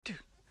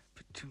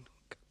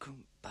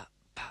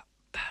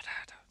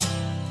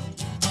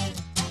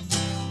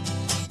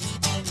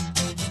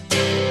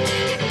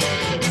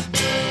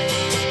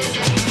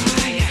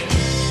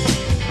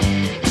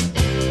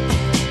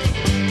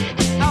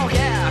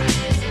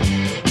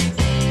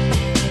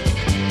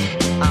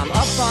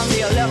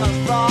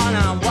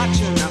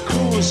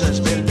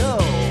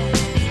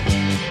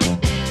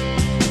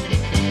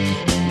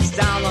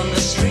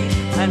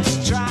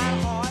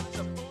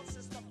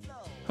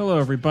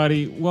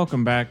everybody.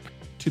 Welcome back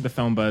to the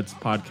Film Buds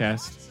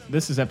podcast.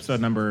 This is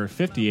episode number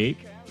 58,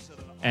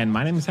 and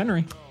my name is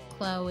Henry.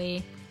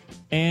 Chloe.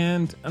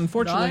 And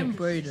unfortunately... I'm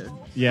Braden.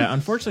 Yeah,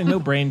 unfortunately, no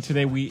Braden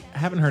today. We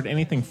haven't heard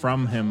anything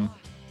from him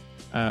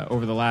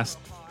over the last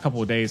couple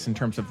of days in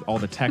terms of all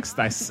the texts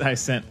I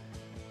sent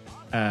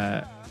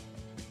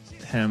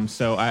him.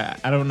 So I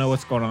don't know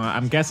what's going on.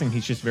 I'm guessing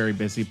he's just very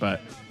busy, but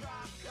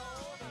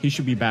he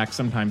should be back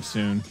sometime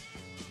soon.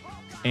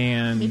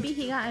 And maybe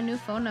he got a new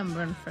phone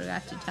number and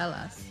forgot to tell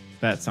us.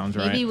 That sounds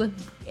right. Maybe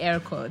with air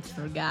quotes,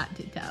 forgot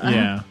to tell us.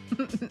 Yeah.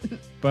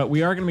 But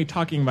we are going to be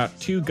talking about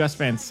two Gus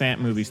Van Sant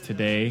movies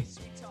today,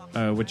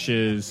 which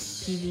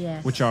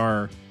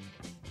are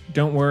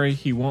Don't Worry,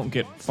 He Won't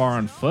Get Far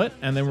on Foot,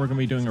 and then we're going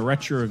to be doing a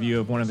retro review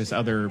of one of his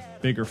other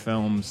bigger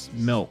films,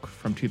 Milk,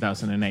 from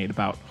 2008,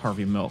 about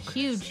Harvey Milk.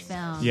 Huge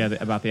film. Yeah,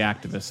 about the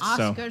activist.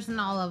 Oscars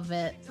and all of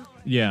it.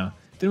 Yeah.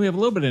 Then we have a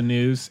little bit of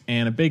news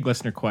and a big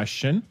listener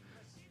question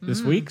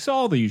this week, so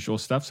all the usual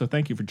stuff, so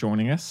thank you for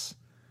joining us.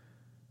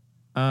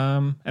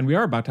 And we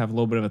are about to have a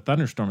little bit of a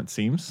thunderstorm, it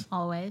seems.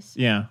 Always.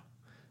 Yeah.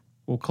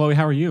 Well, Chloe,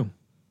 how are you?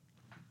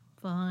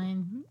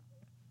 Fine.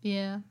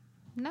 Yeah.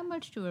 Not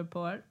much to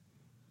report.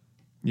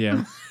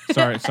 Yeah.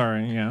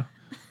 Sorry, yeah.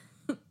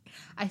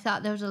 I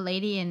thought there was a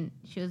lady and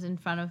she was in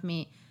front of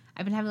me.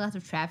 I've been having lots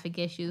of traffic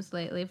issues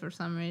lately for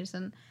some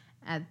reason.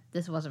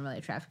 This wasn't really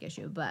a traffic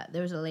issue, but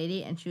there was a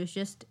lady and she was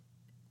just,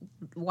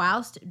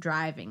 whilst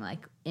driving,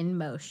 like in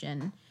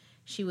motion,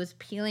 she was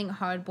peeling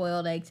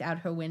hard-boiled eggs out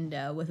her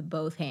window with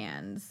both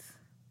hands.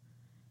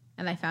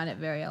 And I found it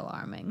very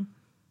alarming.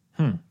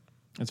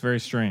 It's very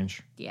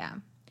strange. Yeah.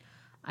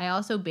 I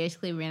also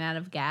basically ran out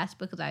of gas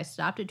because I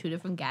stopped at 2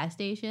 different gas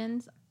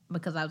stations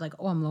because I was like,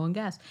 oh, I'm low on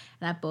gas.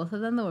 And at both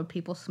of them, there were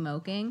people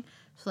smoking.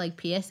 So,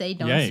 like, PSA,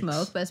 don't Yikes.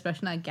 smoke, but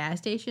especially not gas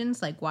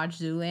stations. Like, watch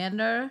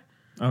Zoolander.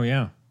 Oh,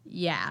 yeah.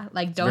 Yeah,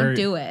 like, don't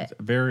do it. It's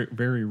a very,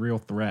 very real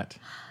threat.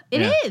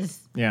 It Yeah.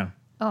 is. Yeah.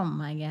 Oh,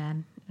 my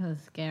God. It was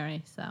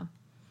scary, so.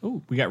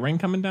 Oh, we got rain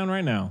coming down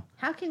right now.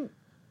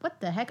 What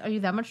the heck? Are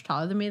you that much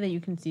taller than me that you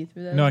can see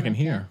through those? No, I can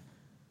hear.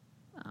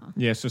 Oh.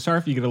 Yeah, so sorry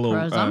if you get a little...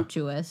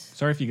 Presumptuous.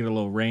 sorry if you get a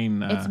little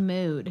rain. It's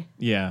mood.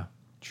 Yeah,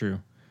 true.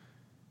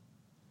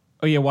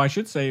 Oh, yeah, well, I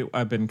should say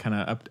I've been kind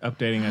of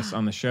updating us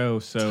on the show,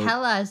 so...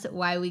 Tell us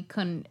why we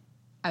couldn't,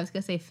 I was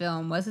going to say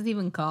film. What's it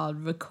even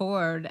called?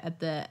 Record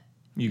at the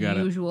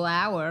usual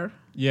hour.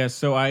 Yeah,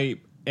 so I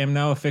am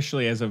now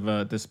officially, as of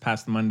this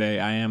past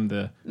Monday, I am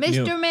the...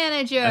 Mr.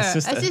 Manager!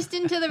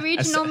 Assistant to the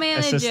regional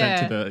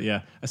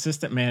manager!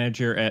 Assistant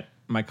manager at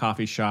my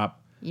coffee shop.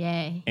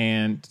 Yay.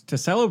 And to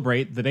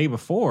celebrate the day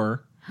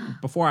before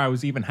I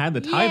was even had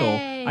the title,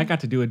 Yay. I got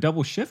to do a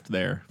double shift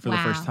there for the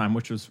first time,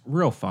 which was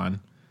real fun.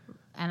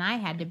 And I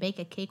had to bake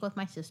a cake with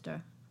my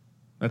sister.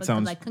 Because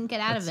I couldn't get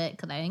out of it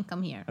because I didn't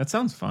come here. That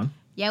sounds fun.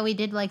 Yeah, we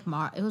did I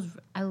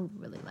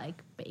really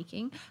like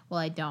baking. Well,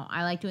 I don't.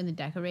 I like doing the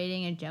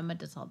decorating, and Gemma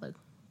does all the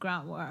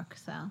grunt work,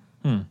 so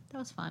that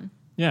was fun.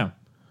 Yeah.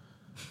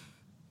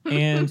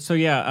 And so,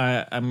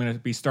 I'm going to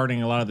be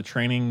starting a lot of the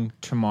training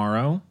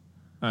tomorrow,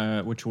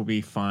 which will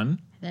be fun.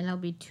 Then it'll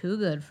be too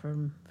good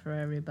for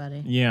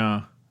everybody.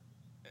 Yeah.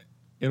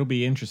 It'll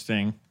be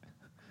interesting.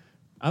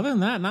 Other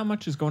than that, not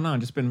much is going on.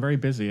 Just been very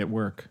busy at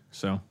work,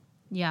 so.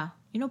 Yeah.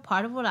 You know,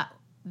 part of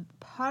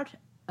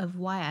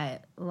why I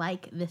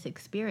like this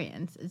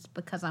experience is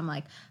because I'm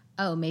like,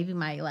 oh, maybe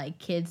my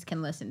kids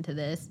can listen to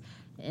this.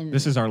 And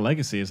this is our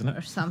legacy, isn't it?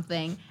 Or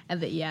something.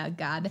 And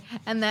God.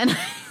 And then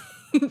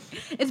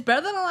it's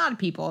better than a lot of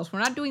people's. We're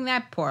not doing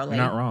that poorly.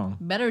 You're not wrong.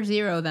 Better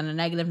 0 than a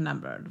negative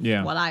number.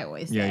 Yeah. What I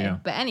always say. Yeah.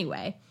 But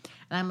anyway,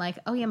 and I'm like,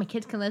 oh yeah, my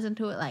kids can listen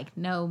to it,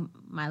 know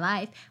my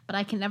life, but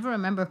I can never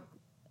remember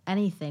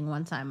anything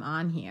once I'm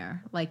on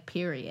here,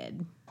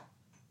 period.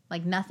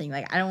 Nothing.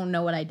 I don't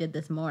know what I did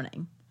this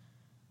morning.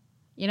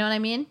 You know what I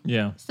mean?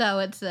 Yeah. So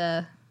it's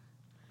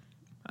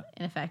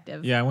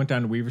ineffective. Yeah, I went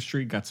down to Weaver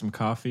Street, got some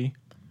coffee.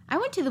 I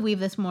went to the Weave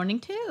this morning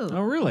too.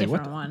 Oh, really?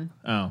 Different one.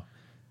 Oh,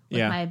 With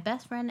yeah. my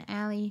best friend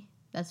Allie.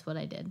 That's what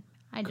I did.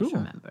 I just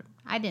remembered.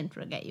 I didn't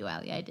forget you,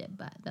 Allie. I did,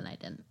 but then I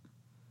didn't.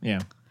 Yeah.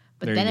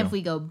 But then if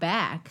we go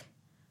back,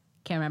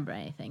 can't remember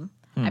anything.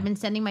 I've been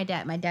sending my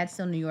dad. My dad's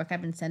still in New York.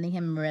 I've been sending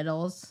him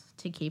riddles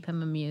to keep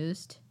him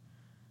amused.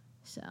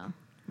 So.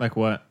 Like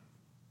what?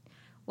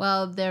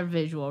 Well, they're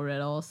visual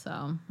riddles,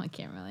 so I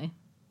can't really.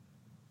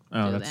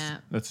 Oh,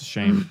 that's a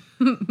shame.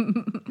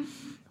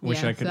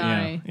 Wish I could.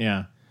 Sorry.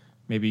 Yeah.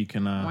 Maybe you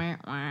can. Wah,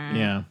 wah.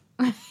 Yeah.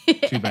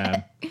 Too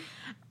bad.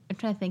 I'm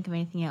trying to think of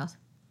anything else.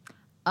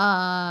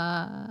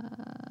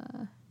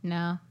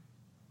 No.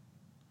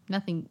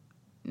 Nothing.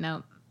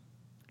 No.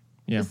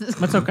 Yeah.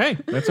 That's okay.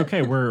 That's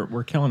okay.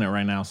 We're killing it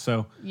right now.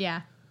 So.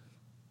 Yeah.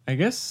 I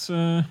guess.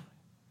 Yeah.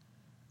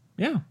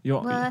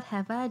 What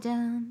have I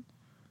done?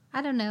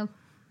 I don't know.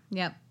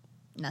 Yep.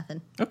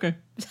 Nothing. Okay.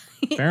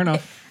 Fair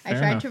enough. I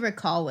tried to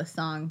recall a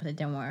song, but it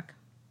didn't work.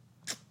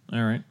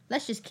 All right.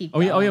 Let's just keep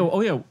going.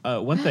 going. Yeah.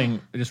 One thing,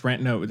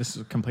 no, this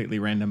is completely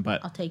random,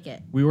 but I'll take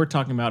it. We were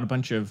talking about a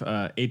bunch of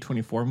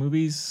A24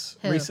 movies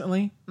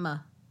recently.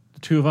 The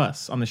two of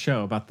us on the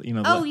show about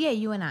yeah,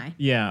 you and I.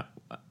 Yeah.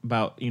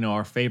 about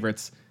our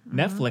favorites.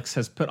 Netflix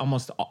has put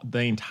almost the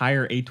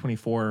entire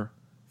A24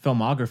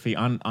 filmography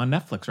on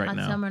Netflix right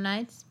now. On Summer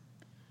Nights?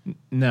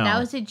 No. That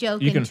was a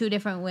joke in two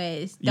different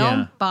ways.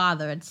 Don't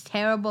bother. It's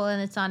terrible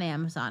and it's on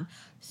Amazon.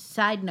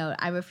 Side note,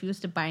 I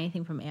refuse to buy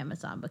anything from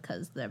Amazon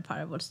because they're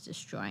part of what's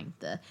destroying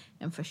the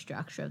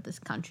infrastructure of this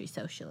country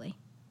socially.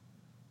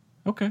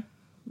 Okay.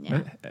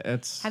 Yeah.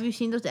 Have you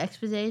seen those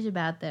exposés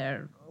about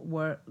the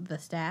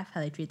staff,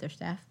 how they treat their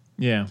staff?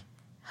 Yeah.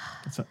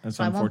 That's so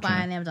unfortunate. I won't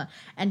buy on Amazon.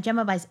 And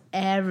Gemma buys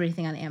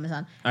everything on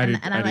Amazon. And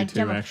I'm like, too,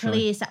 Gemma, actually.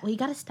 please stop. Well, you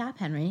got to stop,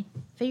 Henry.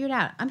 Figure it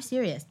out. I'm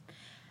serious.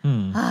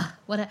 My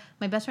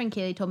best friend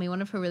Kaylee told me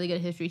one of her really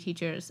good history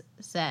teachers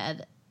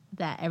said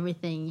that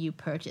everything you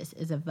purchase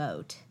is a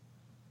vote.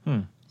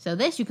 So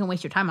this you can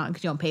waste your time on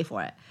because you don't pay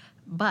for it.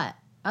 But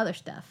other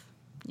stuff,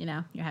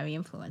 you're having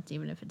influence,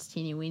 even if it's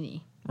teeny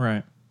weeny.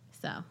 Right.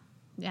 So,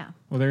 yeah.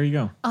 Well, there you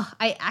go. Oh,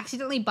 I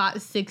accidentally bought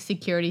 6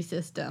 security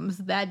systems.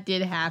 That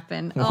did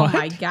happen. What? Oh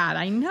my God,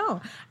 I know.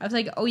 I was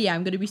like, oh yeah,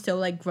 I'm going to be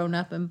so grown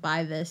up and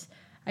buy this.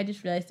 I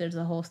just realized there's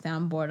a whole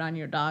soundboard on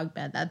your dog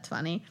bed. That's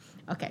funny.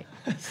 Okay,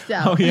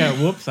 so. Oh yeah,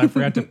 whoops! I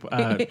forgot to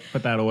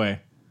put that away.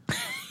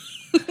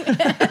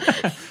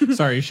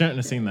 Sorry, you shouldn't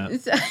have seen that.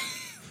 So,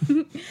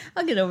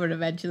 I'll get over it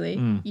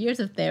eventually.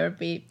 Years of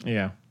therapy.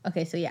 Yeah.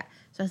 Okay, so yeah.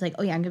 So I was like,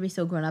 oh yeah, I'm going to be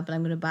so grown up and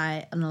I'm going to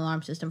buy an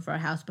alarm system for our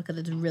house because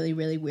it's really,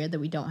 really weird that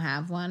we don't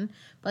have one.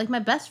 But my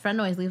best friend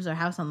always leaves our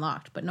house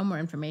unlocked, but no more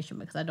information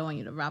because I don't want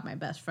you to rob my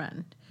best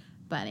friend.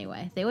 But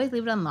anyway, they always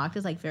leave it unlocked.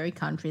 It's very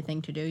country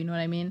thing to do. You know what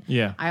I mean?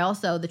 Yeah.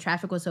 The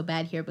traffic was so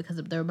bad here because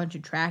there were a bunch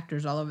of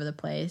tractors all over the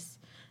place.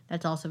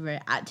 That's also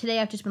today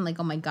I've just been like,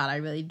 oh my God, I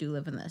really do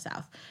live in the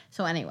South.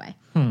 So anyway,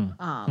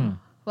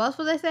 what else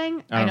was I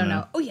saying? I don't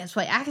know. Oh yeah,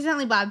 so I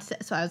accidentally bought,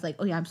 so I was like,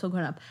 oh yeah, I'm so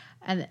grown up.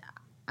 And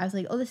I was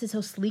like, oh, this is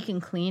so sleek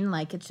and clean.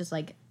 It's just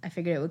I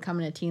figured it would come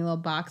in a teeny little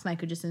box and I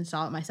could just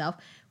install it myself,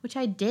 which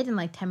I did in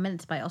 10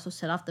 minutes, but I also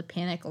set off the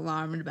panic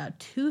alarm in about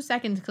 2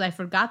 seconds because I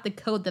forgot the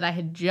code that I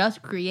had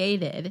just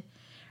created.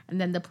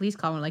 And then the police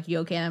called me like, you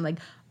okay? And I'm like,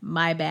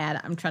 my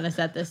bad. I'm trying to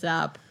set this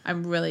up.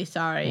 I'm really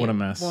sorry. What a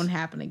mess. Won't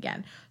happen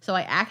again. So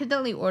I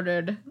accidentally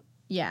ordered,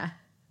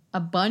 a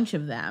bunch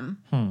of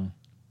them.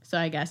 So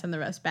I guess send the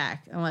rest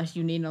back unless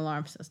you need an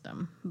alarm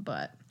system.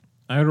 But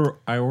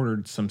I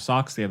ordered some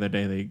socks the other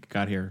day. They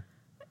got here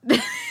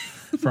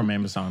from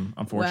Amazon.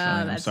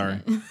 Unfortunately, I'm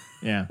sorry.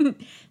 Yeah,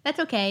 that's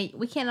okay.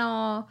 We can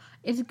all.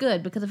 It's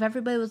good because if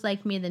everybody was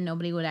like me, then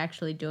nobody would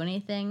actually do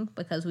anything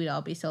because we'd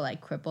all be so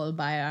crippled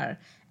by our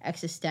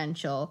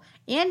existential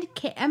and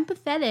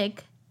empathetic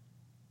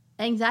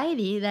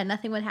anxiety that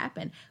nothing would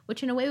happen.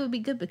 Which in a way would be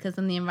good because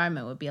then the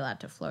environment would be allowed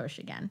to flourish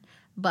again.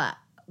 But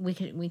we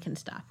can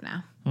stop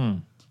now.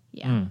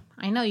 Yeah,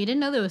 I know you didn't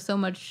know there was so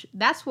much.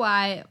 That's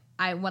why.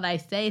 When I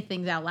say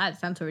things out loud, it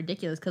sounds so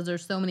ridiculous because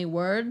there's so many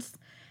words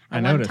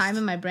at one time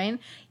in my brain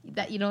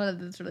that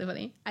that's really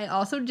funny. I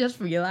also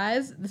just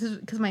realized this is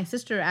because my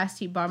sister asked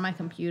to borrow my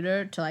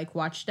computer to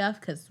watch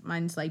stuff because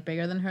mine's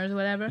bigger than hers or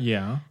whatever.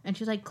 Yeah. And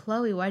she's like,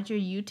 Chloe, why'd your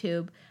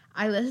YouTube?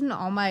 I listen to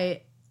all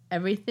my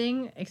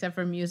everything except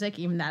for music,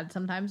 even that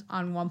sometimes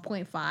on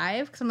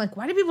 1.5 because I'm like,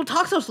 why do people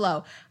talk so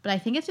slow? But I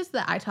think it's just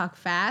that I talk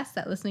fast.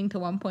 That listening to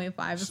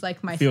 1.5 is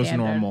my feels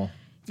standard. Normal.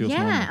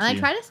 Yeah, and I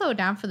try to slow it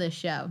down for this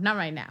show. Not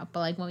right now,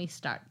 but when we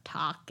start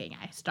talking,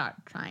 I start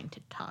trying to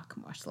talk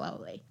more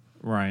slowly.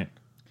 Right.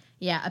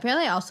 Yeah,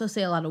 apparently I also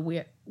say a lot of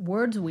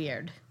words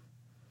weird.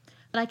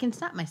 But I can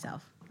stop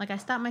myself. I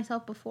stopped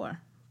myself before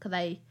because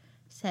I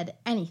said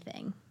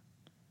anything,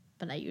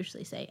 but I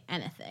usually say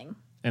anything.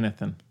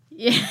 Anything.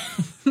 Yeah.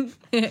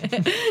 And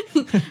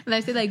I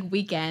say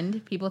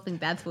weekend. People think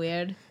that's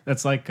weird.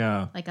 That's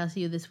I'll see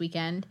you this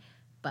weekend,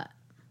 but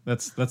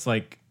that's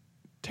like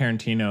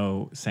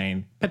Tarantino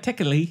saying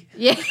particularly.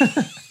 Yeah.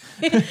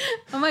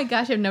 Oh my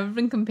gosh, I've never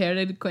been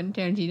compared to Quentin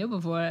Tarantino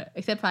before,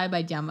 except probably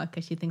by Gemma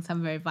because she thinks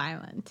I'm very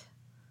violent.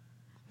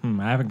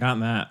 I haven't gotten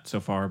that so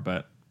far,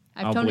 but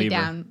I've toned it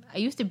down. I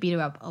used to beat her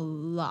up a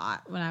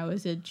lot when I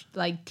was a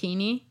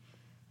teeny.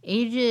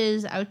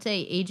 I would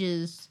say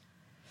ages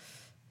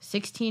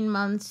 16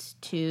 months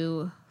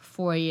to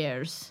 4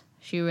 years.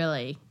 She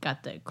really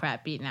got the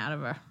crap beaten out of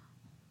her.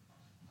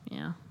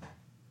 Yeah.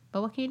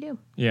 But what can you do?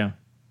 Yeah.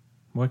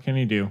 What can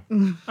you do?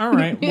 All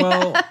right.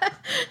 Well,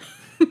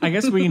 I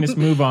guess we can just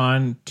move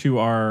on to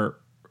our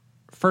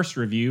first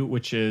review,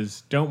 which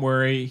is Don't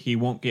Worry, He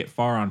Won't Get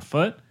Far on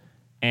Foot.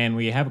 And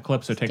we have a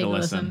clip, so take a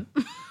listen.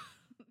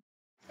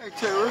 Hey,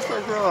 Taylor, where's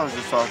that girl I was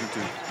just talking to?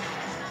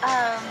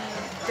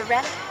 The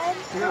redhead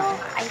girl?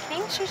 I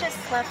think she just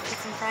left with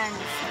some friends.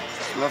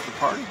 She left the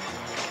party?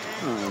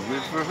 Oh,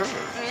 good for her.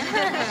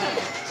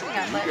 You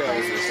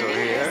guys are so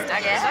here.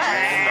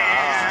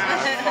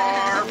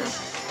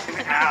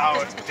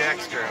 Ow, it's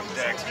Dexter. I'm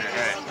Dexter.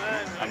 Hey,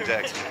 I'm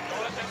Dexter.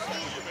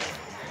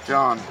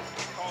 John.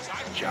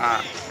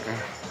 John.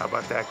 How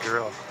about that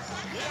girl?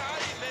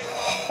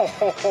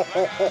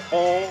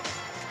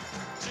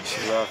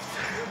 She left.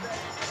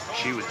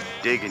 She was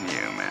digging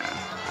you, man.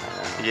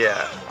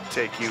 Yeah,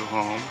 take you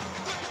home.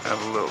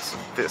 Have a little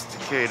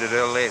sophisticated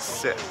LA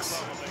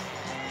sex.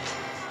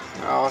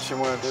 All she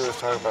wanted to do is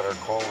talk about her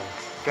colon.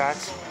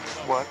 That's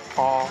what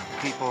all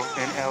people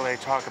in LA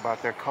talk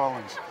about, their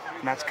colons.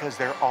 And that's because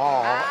they're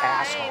all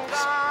assholes.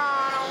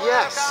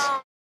 Yes!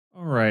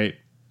 All right.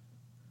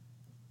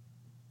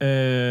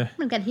 Oh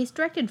my god, he's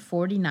directed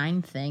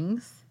 49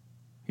 things.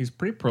 He's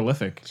pretty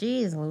prolific.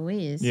 Jeez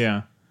Louise.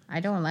 Yeah. I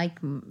don't like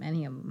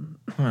any of them.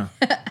 Huh.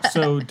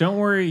 So Don't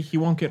Worry, He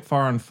Won't Get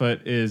Far on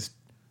Foot is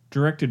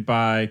directed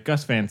by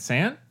Gus Van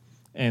Sant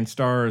and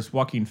stars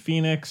Joaquin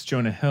Phoenix,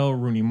 Jonah Hill,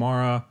 Rooney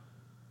Mara,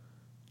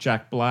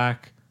 Jack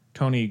Black,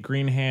 Tony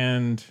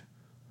Greenhand.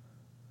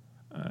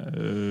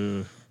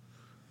 I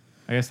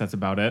guess that's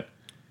about it.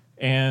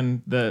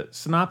 And the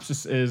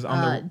synopsis is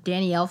on the...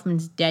 Danny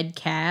Elfman's dead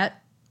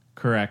cat.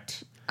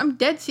 Correct.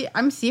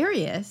 I'm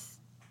serious.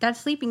 That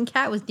sleeping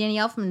cat was Danny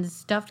Elfman's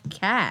stuffed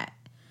cat.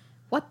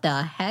 What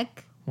the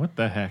heck? What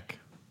the heck?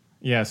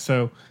 Yeah,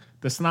 so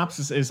the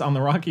synopsis is on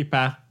the rocky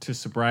path to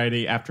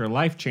sobriety after a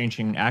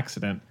life-changing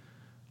accident.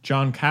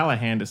 John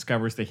Callahan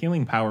discovers the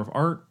healing power of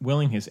art,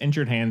 willing his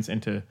injured hands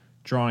into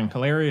drawing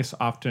hilarious,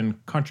 often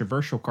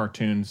controversial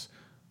cartoons,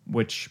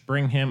 which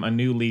bring him a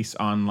new lease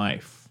on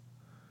life.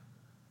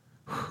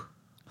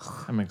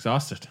 I'm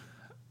exhausted.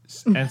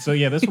 And so,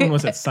 yeah, this one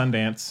was at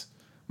Sundance.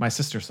 My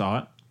sister saw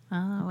it.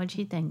 What'd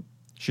she think?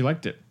 She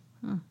liked it.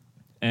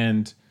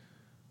 And,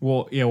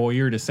 well, you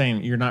were just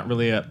saying you're not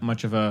really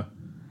much of a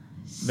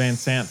Van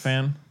Sant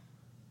fan.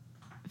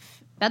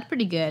 That's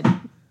pretty good.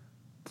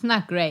 It's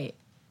not great.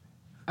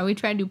 Are we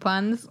trying to do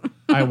puns?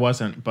 I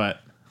wasn't,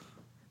 but...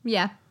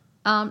 Yeah.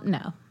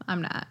 No,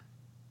 I'm not.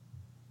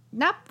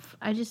 Nope.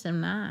 I just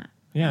am not.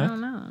 Yeah. I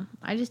don't know.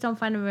 I just don't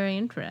find it very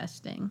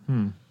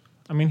interesting.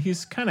 I mean,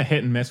 he's kind of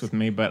hit and miss with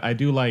me, but I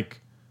do like...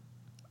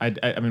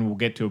 I mean, we'll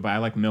get to it, but I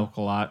like Milk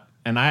a lot.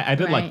 And I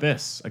did like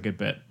this a good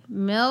bit.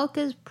 Milk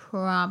is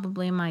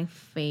probably my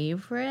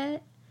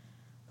favorite,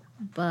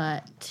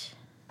 but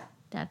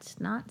that's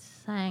not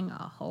saying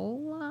a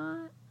whole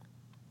lot.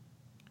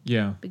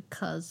 Yeah.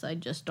 Because I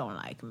just don't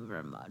like him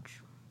very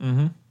much.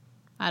 Mm-hmm.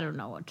 I don't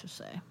know what to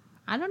say.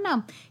 I don't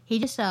know. He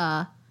just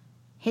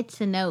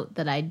hits a note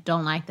that I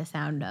don't like the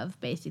sound of,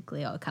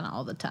 basically, kind of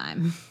all the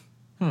time.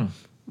 We're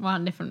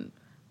on different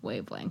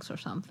wavelengths or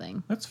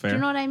something. That's fair. Do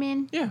you know what I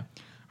mean? Yeah.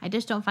 I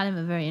just don't find him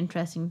a very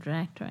interesting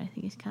director. I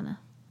think he's kind of...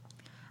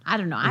 I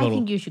don't know. I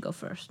think you should go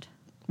first.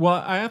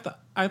 Well,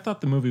 I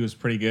thought the movie was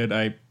pretty good.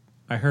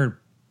 I heard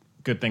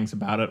good things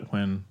about it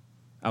when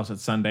I was at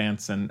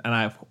Sundance, and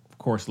I, of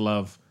course,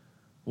 love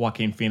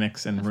Joaquin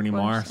Phoenix and Rooney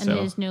Mara. And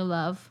his new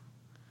love.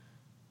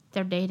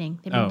 They're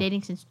dating. They've been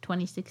dating since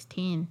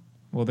 2016.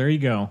 Well, there you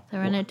go.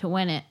 They're in it to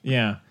win it.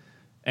 Yeah.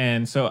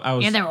 And so I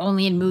was... And they're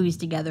only in movies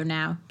together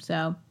now,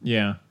 so...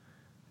 Yeah.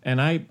 And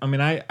I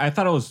mean, I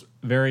thought it was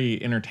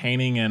very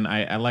entertaining, and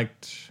I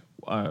liked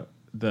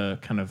the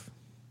kind of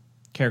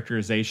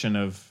characterization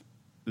of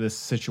this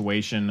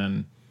situation,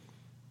 and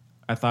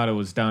I thought it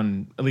was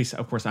done, at least,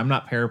 of course, I'm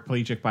not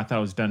paraplegic, but I thought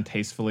it was done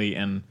tastefully,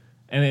 and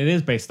it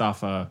is based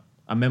off a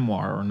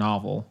memoir or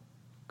novel.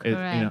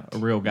 Correct. A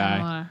real guy.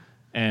 Memoir.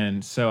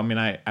 And so, I mean,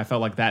 I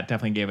felt like that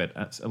definitely gave it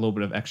a little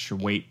bit of extra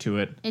weight to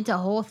it. It's a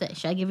whole thing.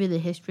 Should I give you the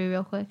history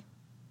real quick?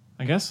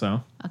 I guess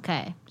so.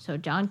 Okay, so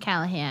John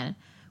Callahan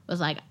was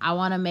like, I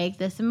want to make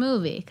this a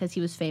movie, because he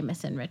was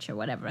famous and rich or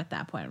whatever at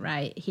that point,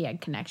 right? He had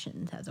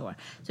connections, as it were.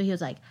 So he was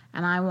like,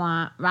 and I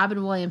want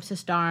Robin Williams to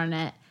star in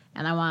it,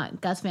 and I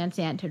want Gus Van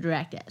Sant to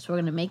direct it. So we're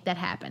going to make that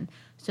happen.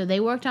 So they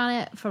worked on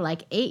it for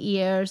like 8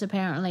 years,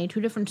 apparently,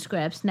 2 different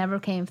scripts, never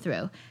came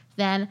through.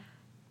 Then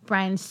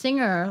Bryan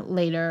Singer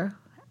later,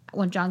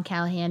 when John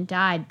Callahan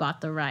died,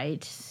 bought the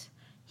rights.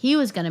 He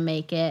was going to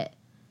make it.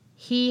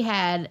 He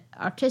had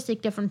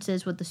artistic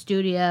differences with the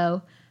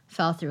studio,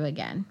 fell through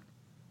again.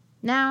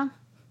 Now,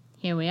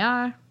 here we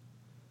are.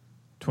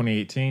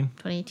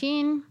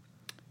 2018.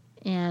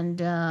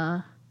 And,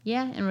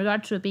 in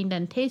regard to it being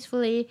done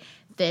tastefully,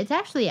 it's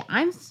actually,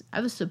 I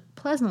was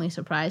pleasantly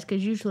surprised,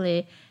 because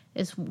usually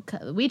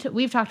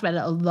we've talked about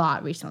it a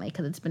lot recently,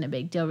 because it's been a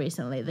big deal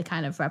recently, the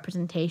kind of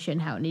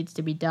representation, how it needs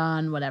to be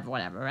done,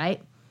 whatever,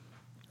 right?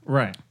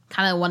 Right.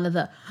 Kind of one of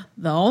the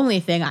only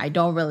thing I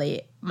don't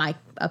really, my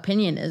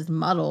opinion is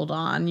muddled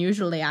on.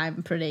 Usually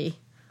I'm pretty,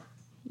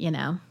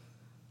 I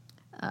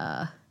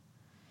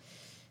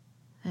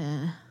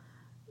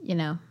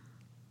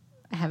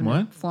have an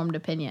informed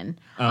opinion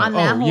on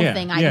that whole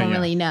thing. I don't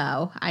really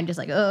know. I'm just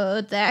like,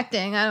 it's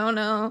acting. I don't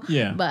know.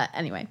 Yeah. But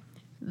anyway,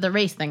 the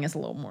race thing is a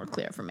little more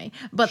clear for me.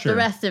 But the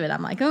rest of it,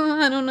 I'm like,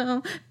 I don't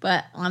know.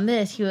 But on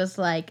this, he was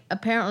like,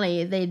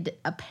 apparently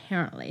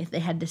they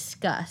had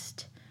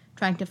discussed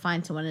trying to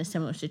find someone in a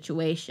similar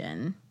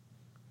situation.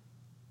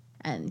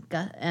 And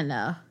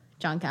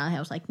John Callahan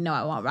was like, no,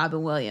 I want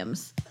Robin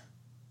Williams.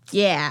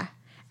 Yeah.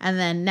 And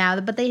then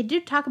but they do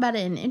talk about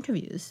it in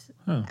interviews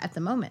at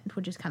the moment,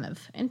 which is kind of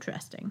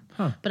interesting.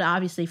 But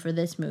obviously for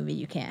this movie,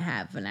 you can't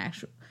have an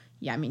actual,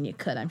 you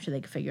could, I'm sure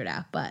they could figure it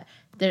out. But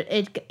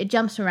it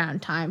jumps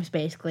around times,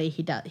 basically.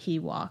 He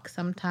walks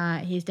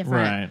sometimes, he's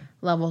different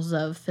levels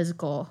of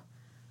physical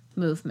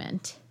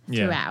movement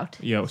throughout.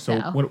 Yeah,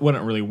 so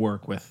wouldn't really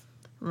work with.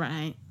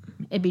 Right.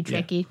 It'd be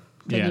tricky.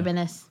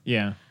 Bennis.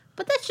 Yeah.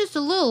 But that's just a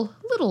little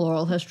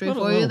oral history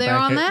Little- for you little there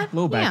back on hi- that.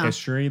 Little back yeah.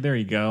 history. There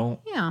you go.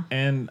 Yeah.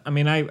 And I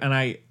mean,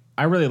 I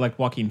really like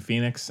Joaquin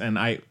Phoenix, and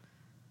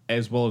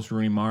as well as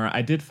Rooney Mara.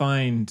 I did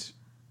find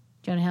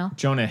Jonah Hill.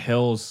 Jonah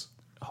Hill's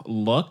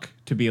look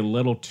to be a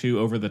little too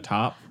over the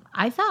top.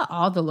 I thought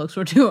all the looks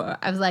were too.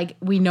 I was like,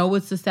 we know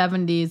it's the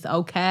 70s,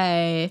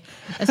 okay.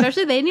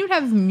 Especially they didn't even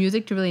have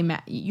music to really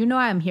match. You know,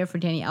 I'm here for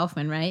Danny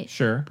Elfman, right?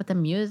 Sure. But the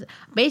music,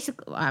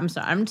 basically, I'm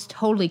sorry, I'm just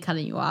totally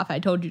cutting you off. I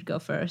told you to go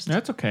first.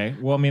 That's okay.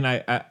 Well, I mean,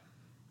 I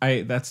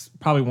that's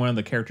probably one of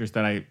the characters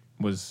that I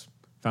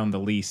found the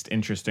least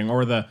interesting,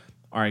 or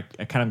I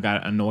kind of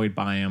got annoyed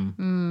by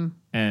him.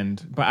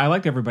 But I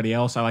liked everybody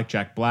else. I like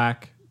Jack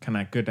Black. Kind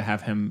of good to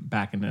have him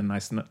back in a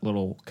nice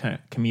little kind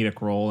of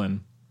comedic role.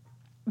 And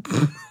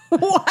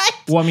What?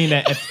 well, I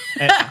mean,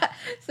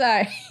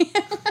 Sorry.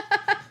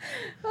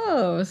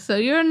 Oh, so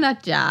you're a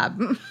nut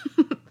job.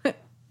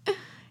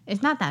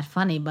 It's not that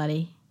funny,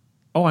 buddy.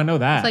 oh, I know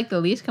that. It's like the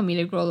least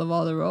comedic role of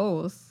all the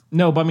roles.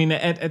 No, but I mean,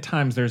 at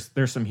times there's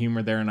some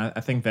humor there, and I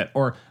think that,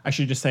 or I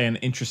should just say, an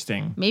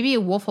interesting. Maybe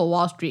a Wolf of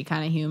Wall Street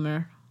kind of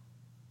humor.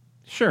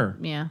 Sure.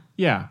 Yeah.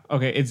 Yeah.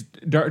 Okay. It's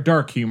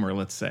dark humor.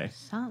 Let's say.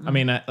 Something. I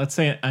mean, let's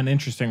say an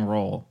interesting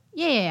role.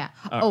 Yeah.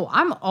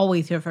 I'm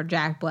always here for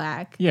Jack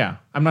Black. Yeah.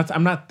 I'm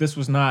not. This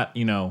was not.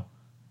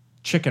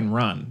 Chicken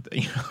Run.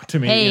 To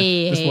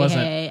me, this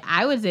wasn't. Hey.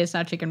 I would say it's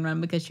not Chicken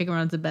Run because Chicken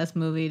Run's the best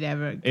movie to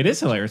ever. It is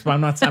hilarious, but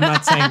I'm not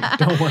saying.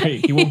 Don't worry,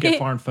 he won't get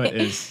far on foot.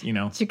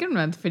 Chicken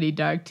Run's pretty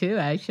dark too,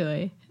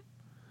 actually.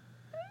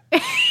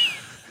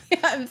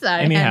 I'm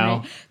sorry, Anyhow.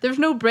 Henry. There's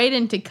no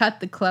Brayden to cut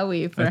the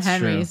Chloe for That's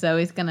Henry, true. so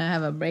he's gonna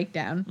have a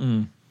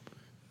breakdown.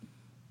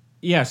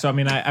 Yeah. So I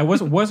mean, I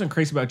wasn't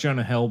crazy about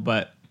Jonah Hill,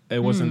 but it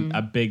wasn't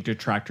a big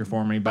detractor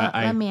for me. But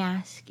Let me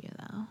ask you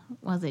though: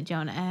 was it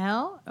Jonah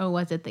Hill or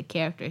was it the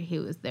character he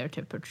was there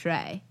to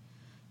portray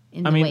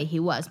in the way he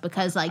was?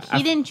 Because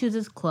he didn't choose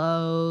his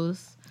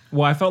clothes.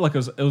 Well, I felt like it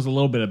was a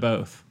little bit of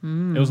both.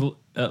 It was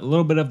a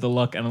little bit of the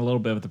look and a little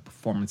bit of the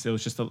performance. It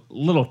was just a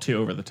little too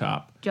over the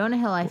top. Jonah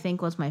Hill, I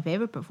think, was my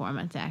favorite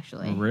performance.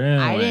 Actually, Really?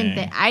 I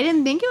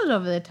didn't think it was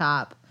over the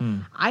top.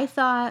 I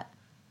thought,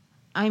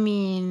 I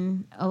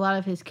mean, a lot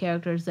of his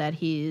characters that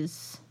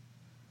he's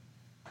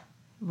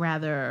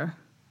rather,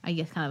 I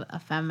guess, kind of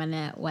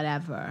effeminate,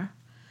 whatever,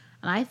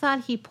 and I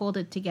thought he pulled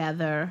it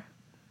together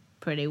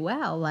pretty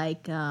well.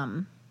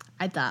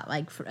 I thought,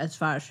 as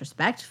far as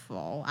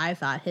respectful, I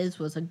thought his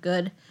was a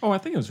good Oh, I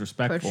think it was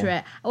respectful.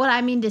 portray. What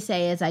I mean to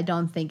say is, I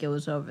don't think it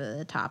was over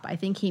the top. I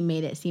think he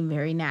made it seem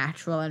very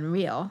natural and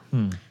real.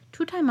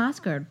 2-time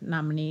Oscar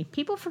nominee.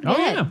 People forget. Oh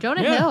yeah,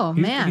 Jonah yeah. Hill,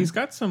 man. He's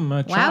got some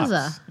chops.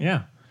 Wowza.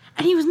 Yeah.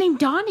 And he was named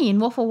Donnie in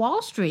Wolf of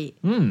Wall Street.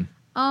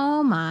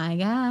 Oh my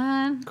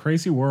God.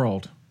 Crazy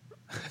world.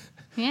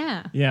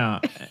 Yeah. Yeah,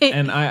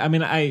 and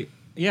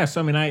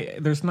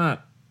there's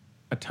not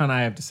a ton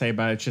I have to say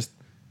about it. It's just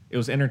it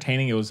was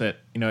entertaining. It was at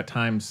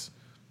times,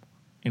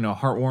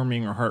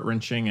 heartwarming or heart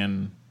wrenching,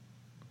 and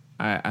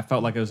I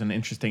felt like it was an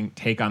interesting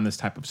take on this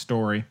type of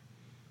story.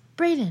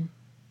 Brayden.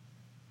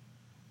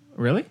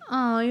 Really?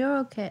 Oh, you're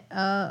okay.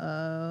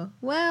 Uh-oh.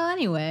 Well,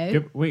 anyway.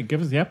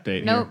 Give us the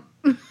update. Nope.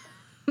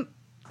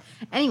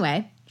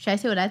 Anyway, should I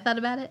say what I thought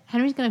about it?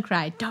 Henry's going to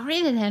cry. Don't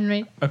read it, Henry.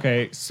 Here.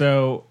 Okay,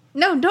 so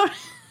No, don't.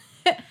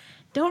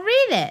 Don't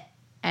read it.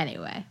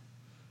 Anyway.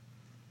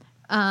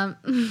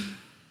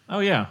 oh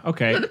yeah,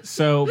 okay.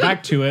 So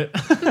back to it.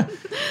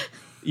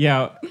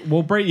 Yeah,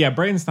 well,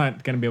 Brayden's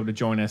not going to be able to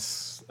join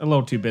us. A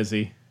little too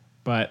busy,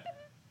 but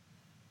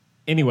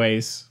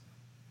anyways,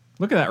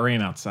 look at that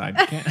rain outside.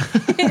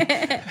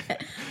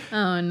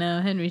 Oh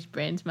no, Henry's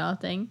brain's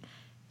melting.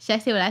 Should I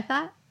say what I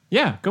thought?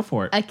 Yeah, go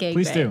for it. Okay,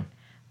 please great. do.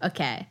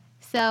 Okay,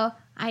 so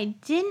I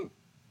didn't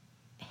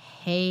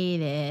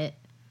hate it,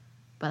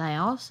 but I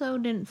also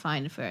didn't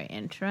find it very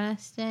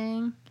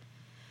interesting.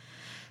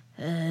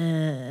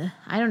 I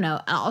don't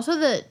know. Also,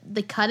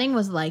 the cutting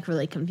was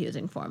really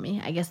confusing for me.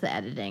 I guess the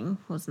editing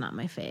was not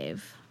my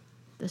fave.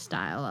 The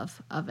style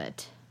of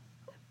it.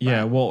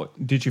 Yeah, well,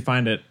 did you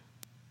find it?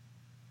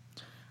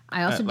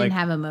 I also didn't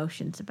have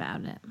emotions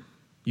about it.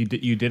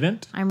 You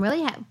didn't? I'm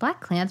really Black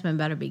Klansman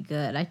better be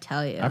good. I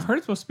tell you. I've heard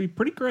it's supposed to be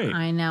pretty great.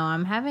 I know.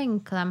 I'm having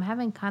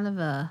kind of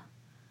a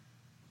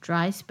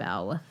dry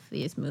spell with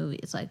these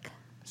movies.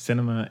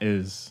 Cinema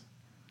is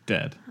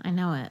dead. I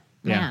know it.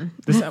 Yeah. Man.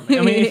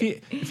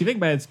 If you think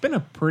about it, it's been a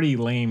pretty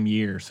lame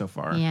year so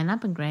far. Yeah, not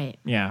been great.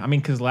 Yeah,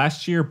 because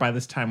last year by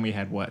this time we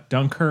had what?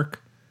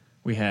 Dunkirk,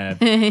 we had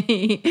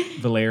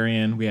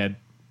Valerian, we had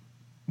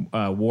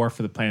War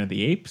for the Planet of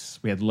the Apes,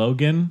 we had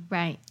Logan,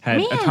 Right. had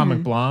Man.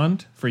 Atomic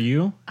Blonde for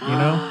you.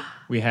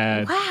 We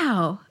had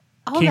Wow.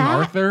 All King that?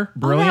 Arthur, All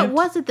brilliant. that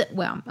was it.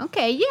 Well,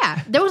 okay,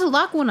 yeah. There was a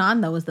lot going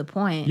on, though, was the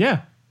point.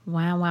 Yeah,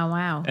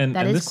 Wow. And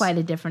That is this- quite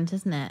a difference,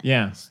 isn't it?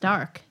 Yeah.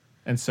 Stark.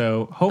 and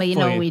so But hopefully you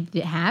know what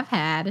we have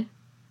had?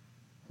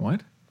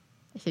 what?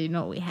 So you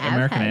know what we have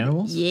American had?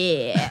 Animals?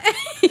 Yeah.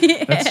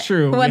 That's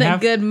true. What We a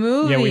have- good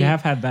movie. Yeah, we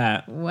have had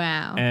that.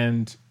 Wow.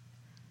 And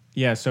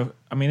yeah, so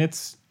I mean,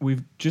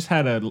 we've just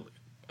had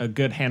a a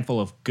good handful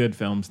of good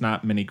films,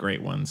 not many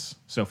great ones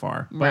so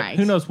far. But Right.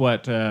 who knows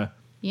what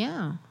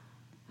Yeah.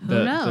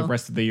 the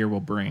rest of the year will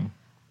bring.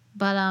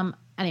 But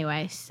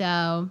anyway,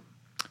 so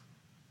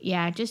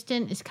yeah, it just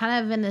didn't. It's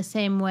kind of in the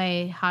same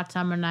way Hot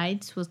Summer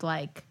Nights was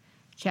like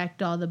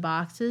checked all the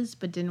boxes,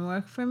 but didn't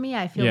work for me.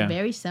 I feel Yeah.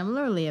 very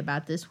similarly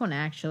about this one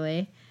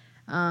actually.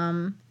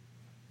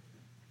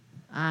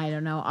 I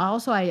don't know.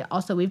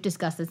 Also we've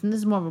discussed this, and this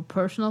is more of a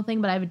personal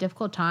thing, but I have a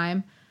difficult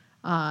time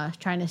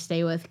trying to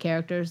stay with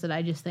characters that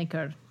I just think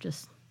are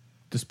just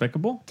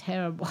Despicable?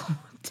 terrible,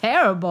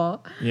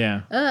 terrible.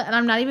 Yeah. And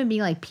I'm not even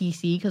being like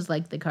PC because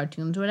like the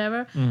cartoons or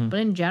whatever, Mm-hmm. but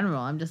in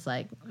general, I'm just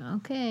like,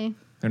 okay,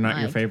 They're not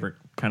your like, favorite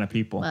kind of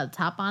people. let's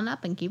hop on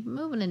up and keep it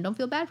moving, and don't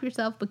feel bad for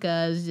yourself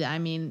because I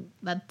mean,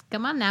 let's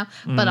come on now.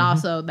 Mm-hmm. But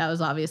also, that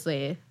was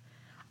obviously,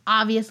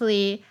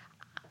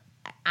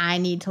 I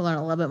need to learn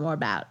a little bit more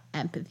about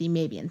empathy,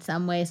 maybe in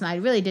some ways, and I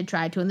really did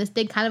try to. And this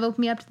did kind of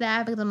open me up to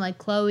that because I'm like,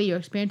 Chloe, your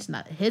experience is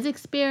not his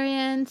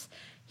experience.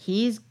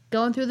 He's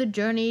going through the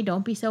journey.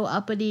 Don't be so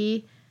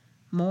uppity,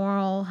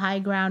 moral, high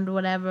ground,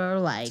 whatever.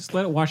 Like, Just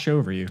let it wash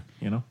over you,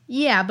 you know?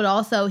 yeah, but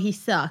also he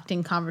sucked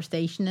in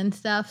conversation and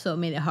stuff, so it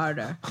made it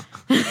harder.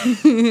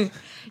 You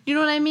know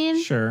what I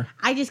mean? Sure.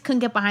 I just couldn't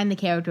get behind the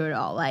character at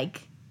all.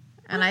 Like,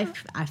 and I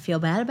feel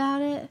bad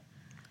about it.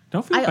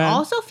 Don't feel I bad.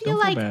 also feel Don't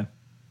like bad.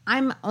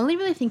 I'm only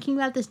really thinking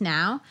about this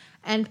now,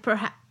 and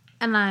perhaps,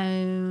 and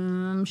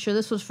I'm sure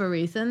this was for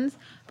reasons,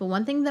 but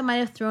one thing that might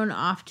have thrown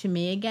off to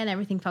me again,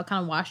 everything felt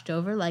kind of washed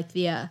over, like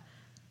the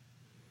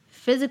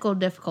physical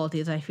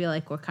difficulties. I feel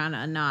like were kind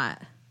of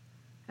not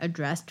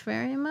addressed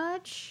very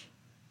much.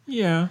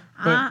 Yeah.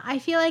 But, I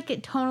feel like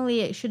it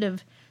should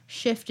have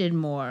shifted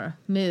more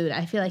mood.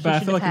 I feel like but he I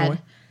should feel have like in a had.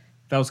 way,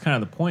 that was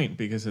kind of the point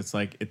because it's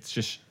like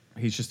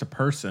he's just a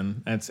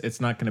person.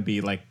 It's not going to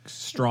be like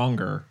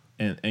stronger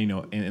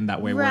in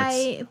that way where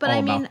Right, it's but all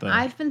I mean, about the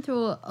I've been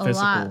through a lot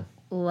physical.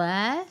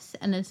 less,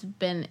 and it's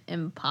been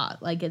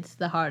like it's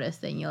the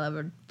hardest thing you'll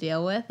ever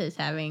deal with is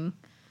having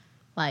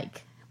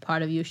like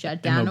part of you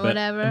shut down or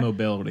whatever.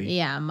 Immobility.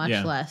 Yeah, much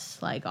Yeah.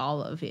 less like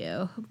all of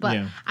you. But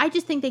Yeah. I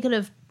just think they could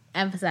have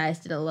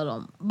emphasized it a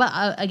little. But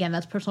again,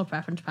 that's personal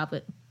preference,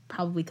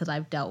 probably because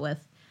I've dealt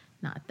with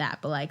not that,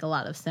 but like a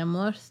lot of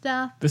similar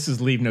stuff. This is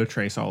Leave No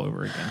Trace all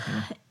over again.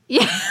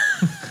 Yeah.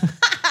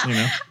 You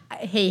know?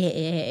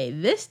 Hey,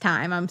 this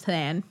time I'm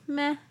saying,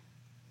 meh.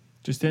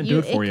 Just didn't do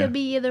it for It you. could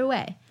be either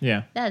way.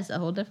 Yeah. That is a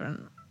whole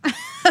different.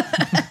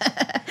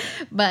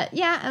 But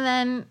yeah, and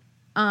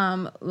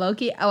then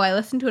Loki. Oh, I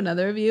listened to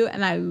another review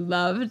and I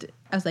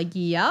was like,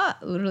 yeah,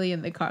 literally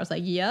in the car. I was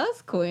like,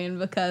 yes, queen,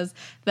 because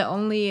the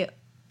only.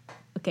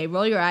 Okay,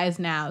 roll your eyes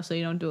now so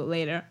you don't do it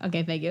later.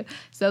 Okay, thank you.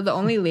 So the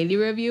only lady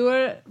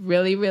reviewer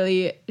really,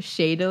 really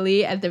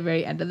shadily at the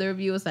very end of the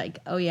review was like,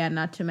 oh yeah,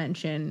 not to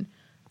mention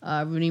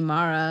Rooney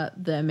Mara,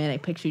 the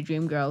Manic Pixie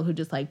Dream Girl who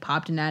just like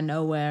popped in out of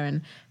nowhere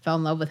and fell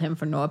in love with him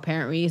for no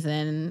apparent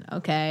reason.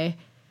 Okay.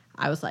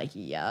 I was like,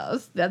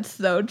 yes, that's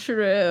so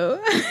true.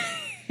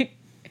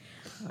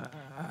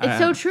 It's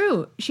so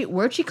true.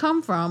 Where'd she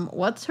come from?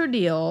 What's her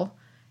deal?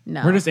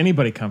 No. Where does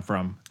anybody come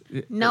from?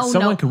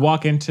 Someone could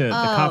walk into the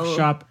coffee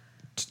shop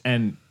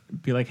and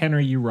be like,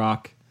 Henry, you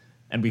rock,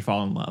 and we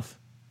fall in love.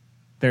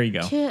 There you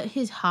go. To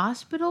his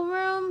hospital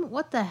room?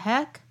 What the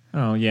heck?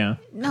 Oh, yeah.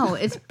 No,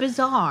 it's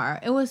bizarre.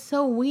 It was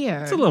so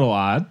weird. It's a little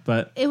odd,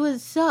 but It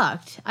was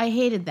sucked. I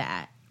hated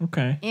that.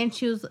 okay. And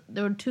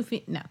there were 2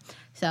 feet. No.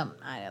 So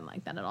I didn't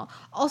like that at all.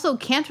 Also,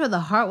 cancer of the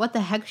heart. What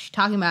the heck is she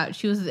talking about?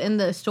 She was in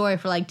the story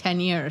for like 10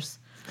 years.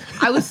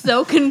 I was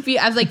so confused.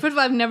 I was like, first of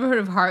all, I've never heard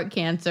of heart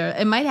cancer.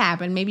 It might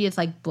happen. Maybe it's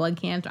like blood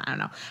cancer. I don't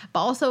know. But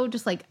also,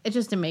 just like, it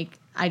just didn't make.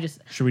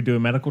 Should we do a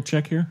medical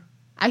check here?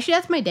 Actually,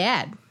 that's my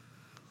dad.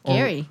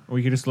 Gary. Or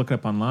we could just look it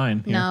up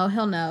online. Here. No,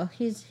 he'll know.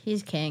 He's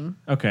king.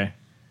 Okay.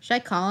 Should I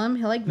call him?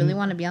 He'll like really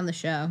want to be on the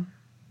show.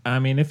 I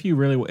mean, if you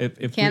really,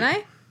 if Can we-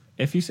 I?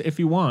 If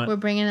you want, We're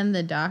bringing in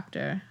the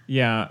doctor.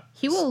 yeah.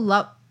 He will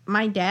love.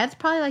 My dad's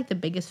probably like the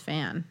biggest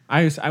fan.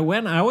 I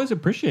always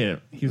appreciate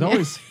it. He's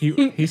always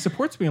he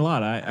supports me a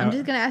lot. I'm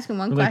just gonna ask him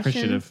one really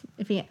question.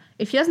 appreciative.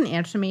 If he doesn't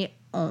answer me,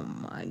 oh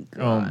my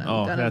god! I'm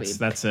gonna that's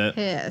be it.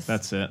 pissed.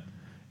 That's it.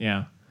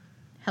 Yeah.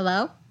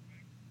 Hello,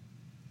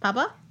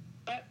 Papa.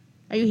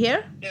 Are you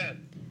here? Yeah.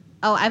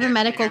 Oh, I have a Yeah,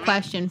 medical can you hear me?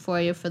 question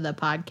for you for the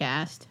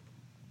podcast.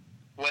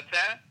 What's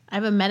that? I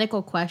have a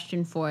medical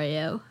question for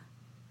you.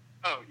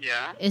 Oh,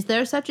 yeah. Is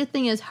there such a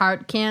thing as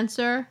heart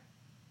cancer?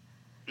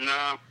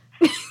 No.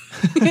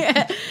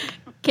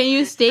 Can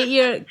you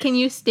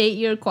state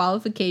your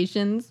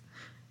qualifications?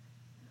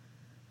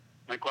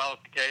 My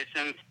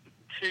qualifications,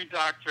 2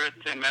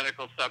 doctorates in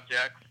medical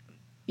subjects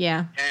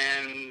Yeah.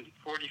 and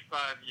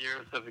 45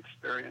 years of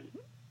experience.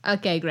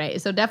 Okay,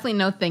 great. So definitely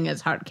no thing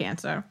is heart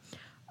cancer.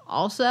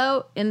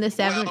 Also, in the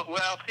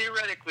Well,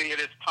 theoretically, it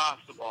is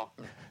possible.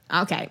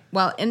 Okay,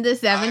 well, in the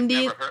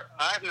 70s.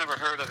 I've never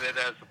heard of it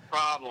as a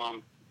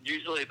problem.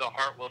 Usually the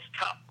heart will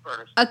stop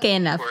first. Okay,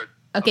 enough. before it-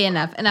 Okay,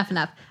 enough.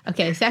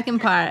 Okay, second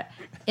part.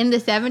 In the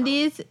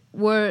 70s,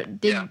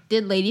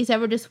 did ladies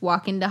ever just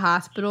walk into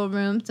hospital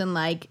rooms and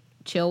like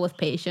chill with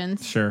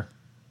patients? Sure.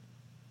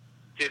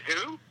 Did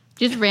who?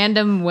 Just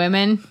random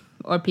women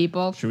or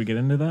people. Should we get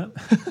into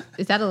that?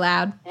 Is that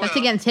allowed? That's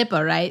Well- against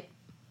HIPAA, right?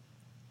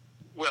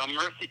 Well,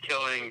 mercy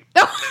killing.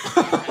 No.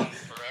 Forever.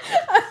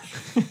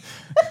 Is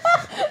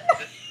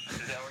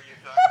that what you're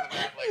talking about?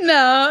 Like,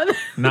 No.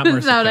 Not That's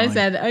mercy not what I killing.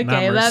 said. Not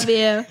Okay, mercy. love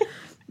you.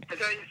 I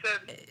thought you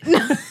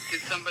said,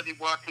 did somebody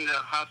walk into the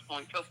hospital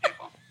and kill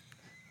people?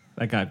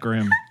 That got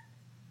grim.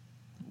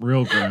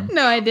 Real grim.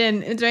 No, I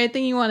didn't. Is there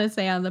anything you want to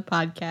say on the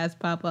podcast,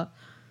 Papa?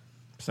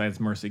 Besides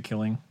mercy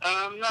killing.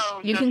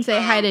 No. You just, can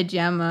say hi to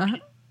Gemma.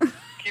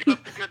 Keep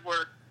up the good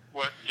work.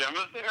 What,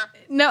 Gemma's there?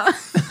 No.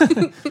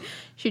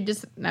 She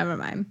just, never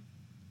mind.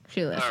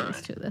 She listens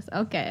right. to this.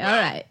 Okay, all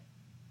right.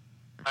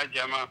 Hi,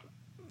 Gemma.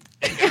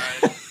 Hey,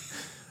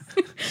 guys.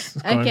 It's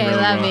going Okay, real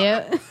love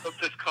well. you. Hope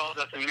this call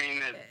doesn't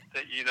mean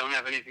that you don't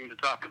have anything to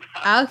talk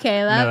about.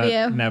 Okay, love No,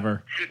 you.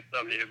 Never.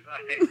 Love you.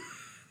 Bye.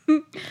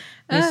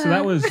 Yeah, so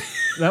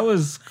that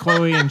was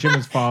Chloe and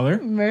Jim's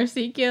father,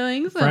 Mercy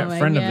killings. Oh my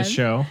friend of the God.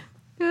 show.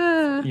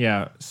 Ah.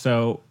 Yeah.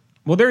 So,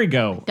 well, there you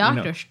go.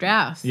 Dr.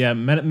 Strauss. Yeah,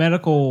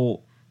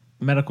 medical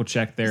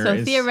check there. So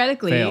is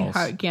theoretically, fails.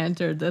 heart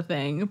cancer the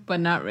thing, but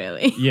not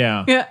really.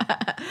 Yeah.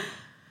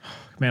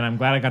 Man, I'm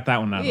glad I got that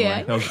one out of the Yeah.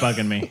 way. That was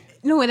bugging me.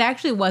 No, it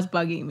actually was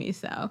bugging me,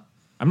 so.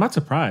 I'm not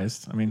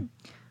surprised. I mean,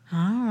 All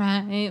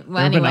right. Well,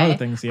 There have been anyway, other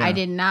things, yeah. I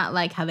did not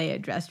like how they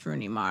addressed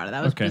Rooney Mara.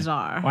 That was okay.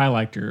 bizarre. Well, I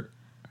liked her.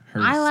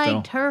 I still.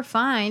 liked her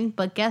fine,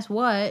 but guess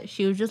what?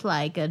 She was just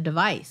like a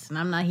device, and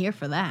I'm not here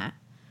for that.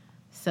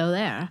 So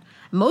there.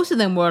 Most of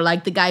them were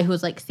like the guy who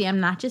was like, see, I'm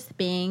not just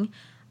being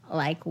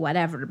like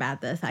whatever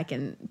about this. I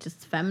can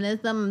just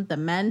feminism.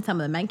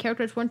 Some of the men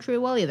characters weren't true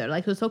well either.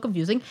 Like, it was so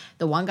confusing.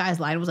 The one guy's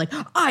line was like,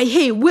 I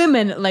hate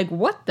women. Like,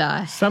 what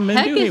the Some men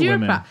heck do is hate your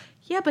women.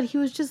 Yeah, but he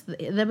was just,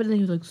 then he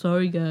was like,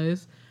 sorry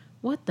guys.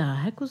 What the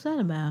heck was that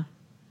about?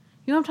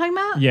 You know what I'm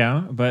talking about?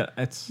 Yeah, but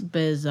it's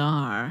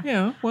Bizarre.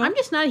 yeah. Well, I'm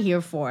just not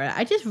here for it.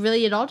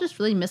 It all just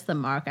really missed the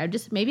mark.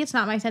 Maybe it's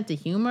not my sense of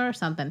humor or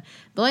something.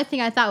 The only thing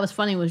I thought was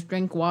funny was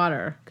drink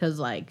water, because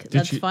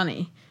that's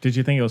funny. Did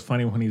you think it was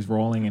funny when he's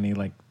rolling and he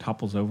like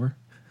topples over?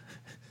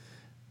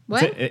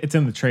 What? It's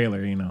in the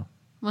trailer, you know.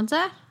 What's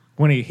that?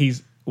 When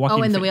he's walking.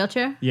 Oh, in the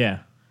wheelchair? Yeah.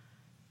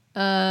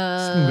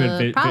 Some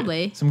good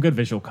Probably. some good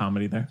visual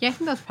comedy there. Yeah, I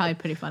think that's probably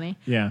pretty funny.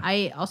 Yeah.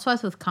 I also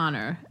was with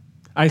Connor.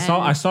 I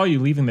saw you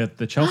leaving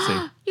the Chelsea.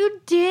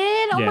 You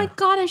did? Oh Yeah. my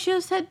God, I should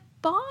have said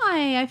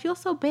bye. I feel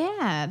so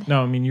bad.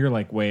 No, I mean you're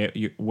like way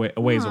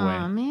a ways Oh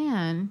away.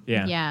 man.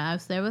 Yeah. Yeah, I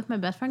was there with my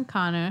best friend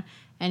Connor,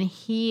 and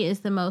he is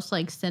the most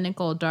like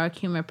cynical, dark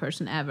humor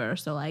person ever.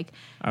 So like,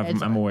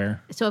 I'm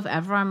aware. So if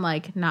ever I'm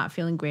like not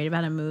feeling great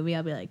about a movie,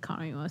 I'll be like,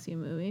 Connor, you want to see a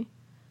movie?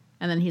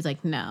 And then he's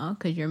like, no,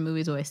 because your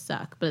movies always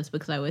suck. But it's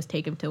because I always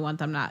take him to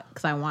ones I'm not,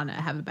 because I want to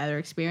have a better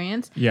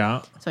experience.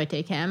 Yeah, So I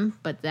take him,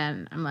 but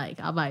then I'm like,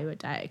 I'll buy you a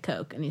Diet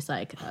Coke. And he's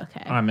like,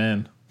 okay. I'm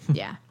in.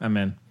 Yeah. I'm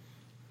in.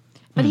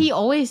 But he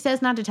always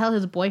says not to tell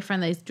his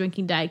boyfriend that he's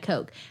drinking Diet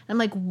Coke. And I'm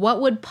like, what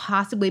would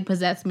possibly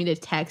possess me to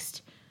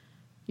text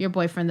your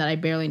boyfriend that I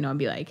barely know and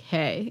be like,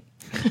 hey,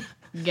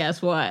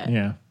 guess what?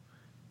 Yeah,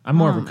 I'm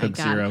more Oh of a my Coke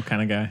God. Zero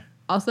kind of guy.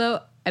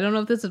 Also, I don't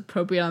know if this is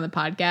appropriate on the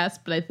podcast,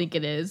 but I think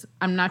it is.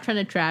 I'm not trying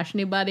to trash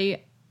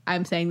anybody.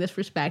 I'm saying this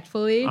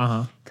respectfully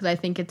because I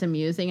think it's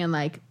amusing and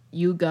like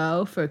you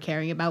go for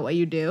caring about what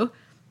you do.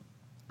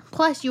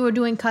 Plus, you were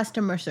doing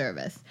customer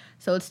service,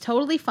 so it's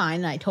totally fine,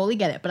 and I totally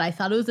get it. But I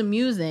thought it was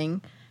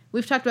amusing.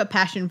 We've talked about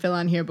Passion Phil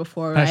on here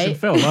before, right? Passion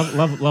Phil,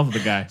 love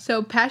the guy.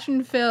 So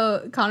Passion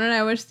Phil, Connor and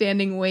I were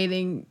standing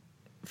waiting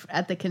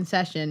at the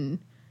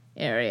concession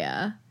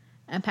area,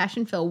 and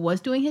Passion Phil was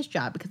doing his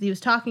job because he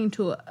was talking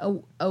to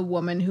a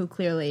woman who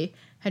clearly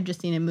had just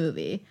seen a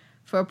movie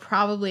for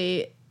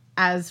probably,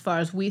 as far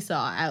as we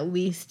saw, at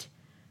least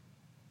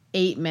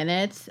 8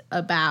 minutes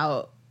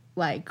about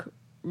like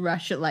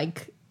Russia,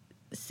 like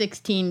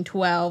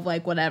 1612,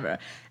 like whatever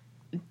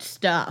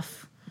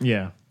stuff.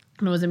 Yeah,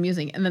 And it was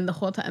amusing. And then the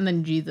whole time, and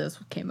then Jesus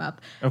came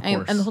up. Of and,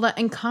 course. And the whole time,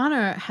 and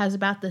Connor has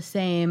about the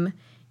same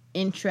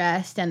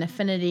interest and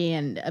affinity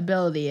and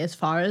ability as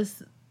far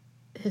as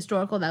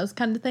historical, those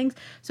kind of things.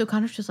 So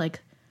Connor's just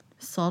like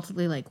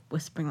saltedly like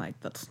whispering like,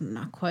 that's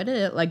not quite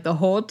it. Like the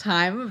whole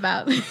time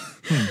about.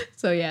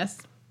 So yes,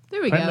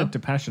 there we Putting go. it to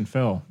Passion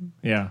Phil.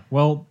 Yeah.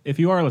 Well, if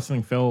you are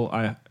listening, Phil,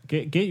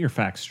 get your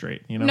facts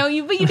straight. You know.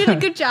 No, but you did a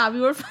good job.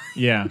 You were fine.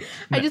 Yeah.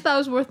 I just thought it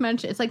was worth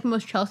mentioning. It's like the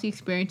most Chelsea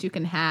experience you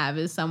can have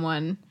is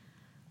someone.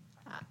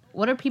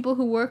 What are people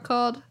who work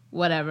called?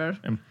 Whatever.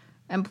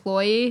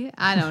 Employee?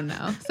 I don't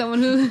know.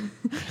 Someone who.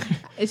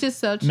 It's just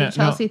such a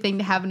Chelsea thing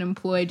to have an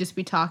employee just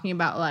be talking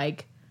about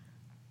like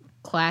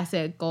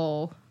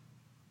classical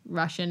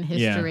Russian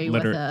history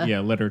with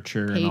a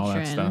literature and all that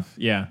patron. stuff.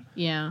 Yeah.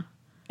 Yeah.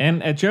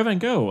 And at Joe Van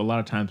Gogh, a lot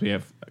of times we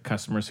have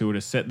customers who would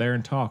just sit there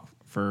and talk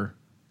for,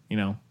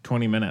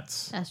 20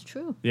 minutes. That's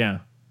true. Yeah.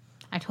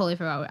 I totally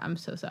forgot. I'm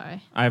so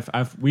sorry.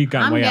 We've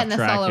gotten I'm way off getting us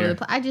track all over here. the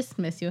place. I just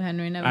miss you,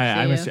 Henry. Never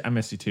I see miss you. I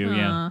miss you too.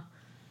 Yeah.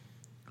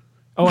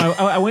 Oh,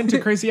 I went to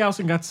Crazy House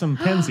and got some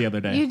pens the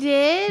other day. You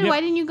did? Yep. Why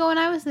didn't you go when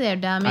I was there,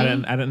 dummy? I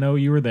didn't know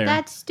you were there.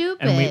 That's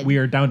stupid. And we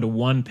are down to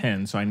one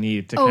pen, so I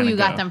need to. Oh, you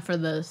got them for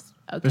the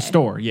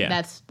store.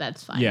 Yeah,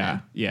 that's fine. Yeah,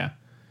 then. yeah.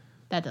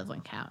 That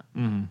doesn't count.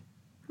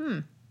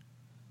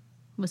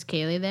 Was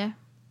Kaylee there?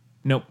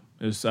 Nope.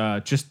 It was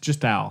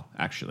just Al,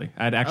 actually.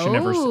 I'd actually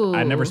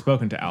never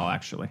spoken to Al,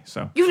 actually.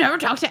 So You've never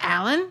talked to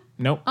Alan?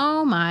 Nope.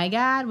 Oh my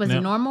God. Was he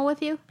normal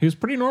with you? He was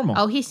pretty normal.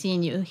 Oh, he's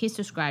seen you. He's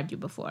described you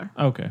before.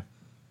 Okay.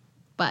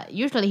 But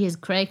usually he's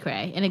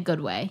cray-cray in a good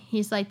way.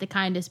 He's like the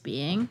kindest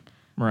being.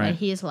 Right. But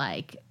he's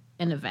like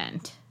an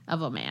event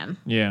of a man.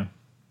 Yeah.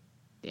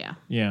 Yeah.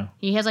 Yeah.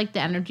 He has like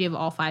the energy of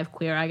all 5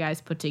 Queer Eye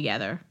guys put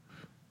together.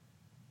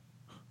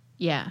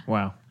 Yeah.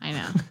 Wow. I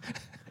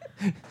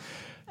know.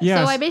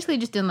 Yeah. So I basically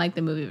just didn't like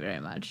the movie very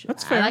much.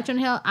 That's fair. I like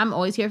Jonah Hill. I'm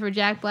always here for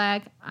Jack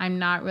Black. I'm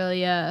not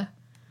really a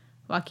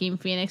Joaquin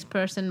Phoenix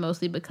person,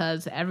 mostly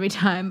because every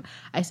time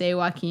I say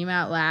Joaquin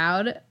out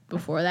loud,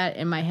 before that,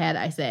 in my head,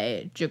 I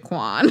say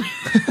Jaquan.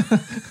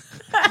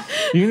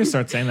 You're going to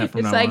start saying that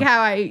from now on. It's like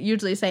how I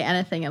usually say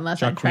anything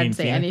unless I try to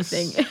say Phoenix.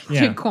 anything.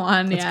 Yeah.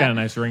 Jaquan, It's got a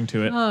nice ring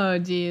to it. Oh,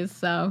 geez.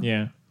 So.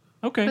 Yeah.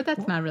 Okay. But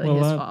that's not really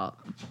his fault.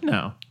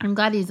 No. I'm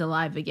glad he's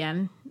alive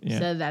again. Yeah.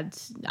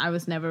 So I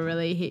was never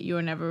really you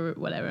were never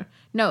whatever.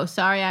 No,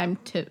 sorry,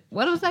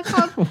 what was that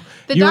called?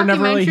 The You were documentary?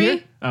 never really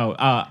here? Oh,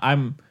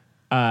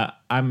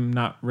 I'm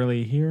not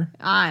really here.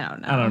 I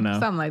don't know.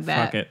 Something like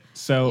that. Fuck it.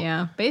 So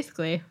yeah,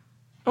 basically.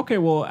 Okay,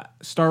 well,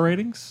 star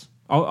ratings.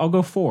 I'll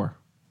go 4.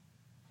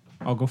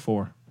 I'll go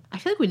 4. I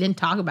feel like we didn't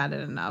talk about it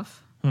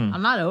enough.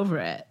 I'm not over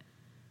it,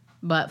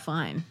 but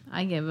fine.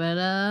 I give it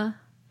a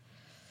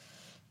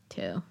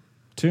 2.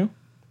 2?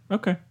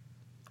 Okay.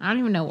 I don't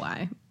even know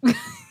why.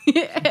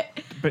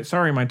 But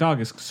sorry, my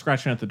dog is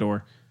scratching at the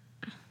door.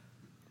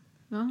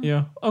 Oh.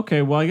 Yeah.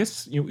 Okay. Well, I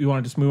guess you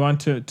want to just move on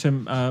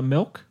to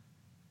Milk.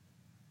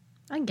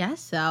 I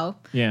guess so.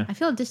 Yeah. I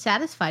feel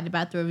dissatisfied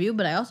about the review,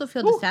 but I also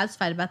feel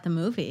dissatisfied about the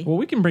movie. Well,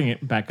 we can bring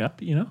it back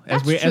up,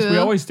 That's as we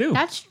always do.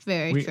 That's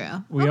very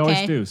true. We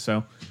always do.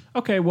 So,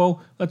 okay.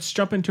 Well, let's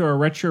jump into our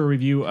retro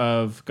review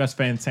of Gus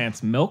Van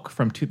Sant's Milk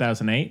from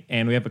 2008,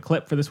 and we have a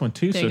clip for this one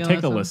too. So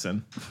take a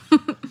listen.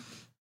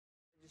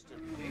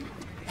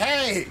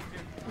 Hey,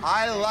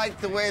 I like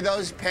the way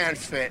those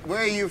pants fit.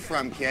 Where are you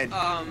from, kid?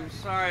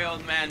 Sorry,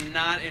 old man,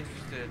 not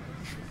interested.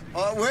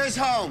 Where's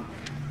home?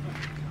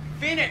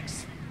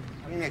 Phoenix!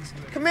 Phoenix.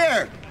 Come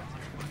here.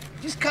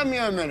 Just come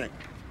here a minute.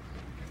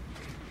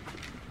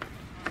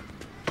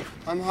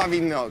 I'm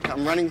Harvey Milk.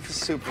 I'm running for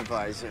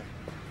supervisor.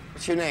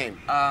 What's your name?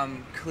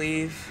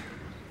 Cleve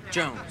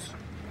Jones.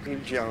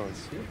 Cleve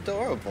Jones. You're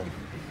adorable.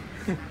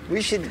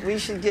 we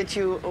should get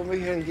you over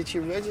here and get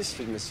you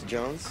registered, Mr.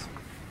 Jones.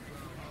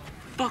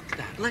 Fuck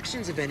that.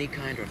 Elections of any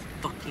kind are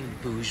fucking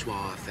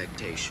bourgeois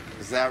affectation.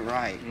 Is that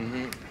right?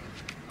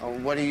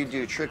 Mm-hmm. What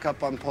do? Trick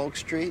up on Polk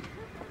Street?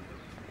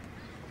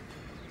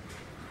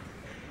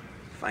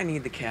 If I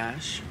need the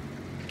cash.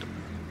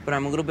 But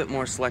I'm a little bit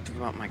more selective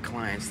about my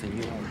clients than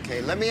you are.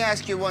 Okay, let me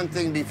ask you one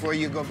thing before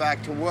you go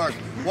back to work.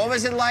 What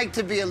was it like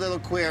to be a little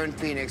queer in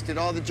Phoenix? Did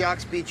all the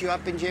jocks beat you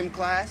up in gym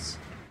class?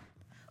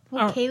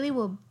 Well, Kaylee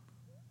will...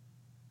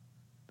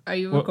 Are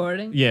you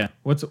recording? Yeah.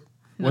 What's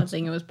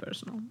Nothing. It was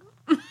personal.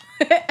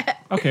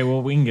 Okay,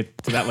 well, we can get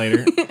to that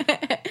later.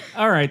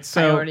 All right,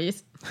 so...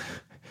 Priorities.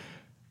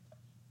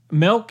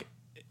 Milk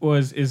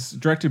is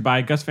directed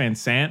by Gus Van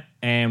Sant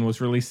and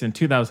was released in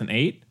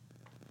 2008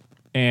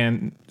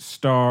 and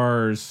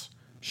stars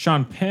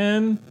Sean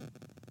Penn.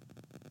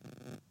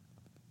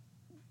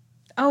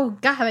 Oh,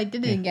 God, I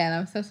did it again.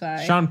 I'm so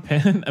sorry. Sean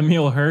Penn,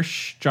 Emile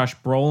Hirsch, Josh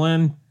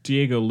Brolin,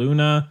 Diego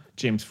Luna,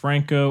 James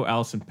Franco,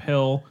 Allison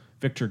Pill,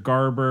 Victor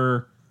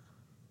Garber.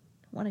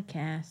 What a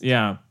cast.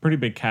 Yeah, pretty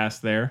big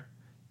cast there.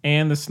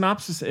 And the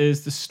synopsis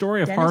is the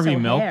story of Dennis Harvey O'Hare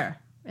Milk.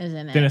 is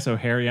in it. Dennis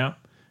O'Hare, yeah.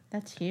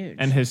 That's huge.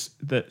 And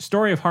the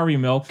story of Harvey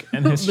Milk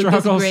and his Lucas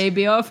struggles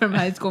Grabio from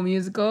High School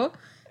Musical.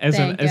 as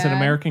an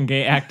American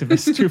gay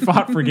activist who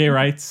fought for gay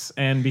rights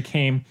and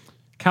became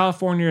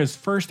California's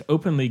first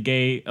openly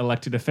gay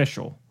elected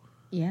official.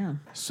 Yeah.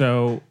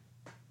 So,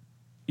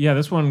 yeah,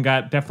 this one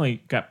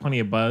definitely got plenty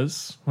of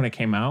buzz when it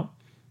came out.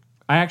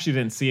 I actually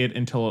didn't see it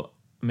until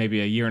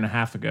maybe a year and a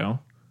half ago.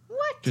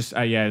 What? Just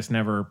just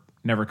never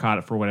caught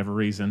it for whatever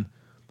reason.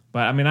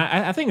 But I mean,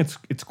 I think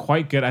it's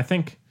quite good. I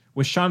think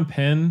with Sean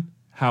Penn,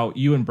 how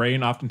you and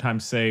Braden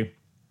oftentimes say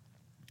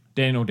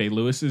Daniel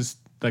Day-Lewis is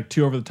like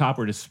too over the top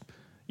or just,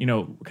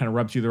 kind of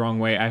rubs you the wrong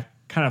way. I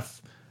kind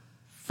of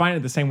find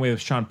it the same way with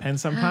Sean Penn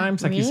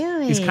sometimes. Like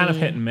Really? he's kind of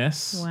hit and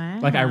miss. Wow.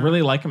 Like I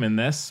really like him in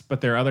this, but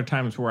there are other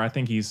times where I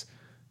think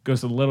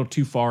goes a little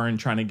too far in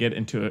trying to get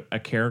into a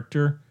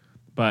character.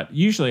 But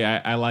usually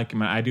I like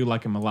him. I do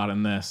like him a lot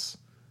in this.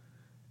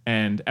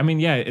 And I mean,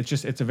 yeah,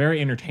 it's a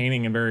very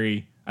entertaining and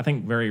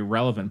very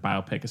relevant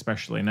biopic,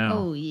 especially now.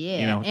 Oh,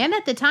 yeah. And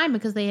at the time,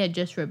 because they had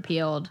just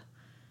repealed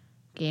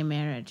gay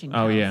marriage in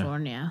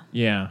California.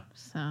 Yeah.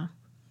 So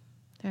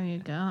there you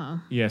go.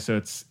 Yeah, so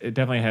it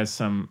definitely has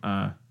some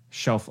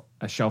shelf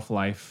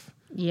life.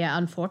 Yeah,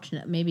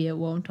 unfortunate. Maybe it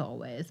won't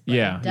always. But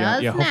Yeah, it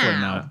does hopefully now.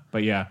 not.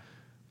 But yeah,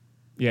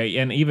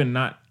 and even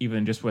not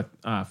even just with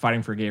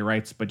fighting for gay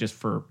rights, but just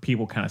for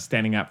people kind of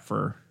standing up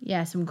for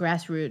Yeah, some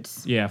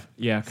grassroots.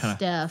 kind of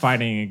Stuff.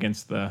 fighting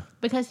against the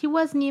Because he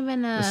wasn't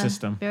even a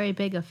system. very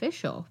big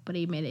official, but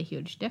he made a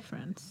huge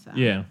difference. So.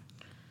 yeah.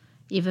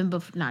 Even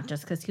before, not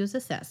just because he was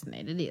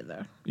assassinated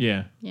either.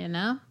 Yeah. You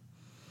know?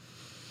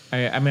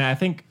 I mean, I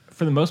think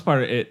for the most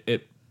part,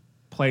 it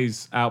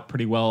plays out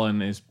pretty well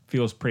and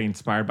feels pretty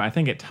inspired. But I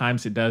think at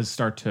times it does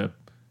start to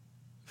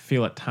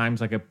feel at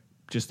times like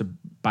just a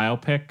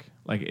biopic.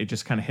 Like it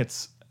just kind of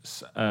hits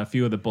a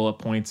few of the bullet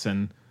points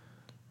and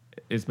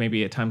is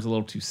maybe at times a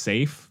little too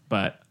safe.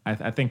 But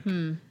I think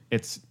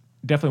it's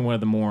definitely one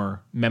of the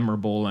more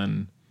memorable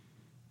and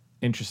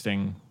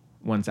interesting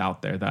ones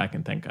out there that I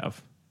can think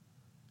of.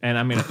 And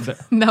I mean,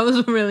 That was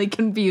a really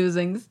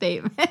confusing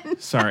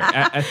statement. sorry,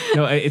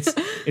 no,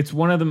 it's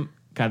one of them.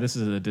 God, this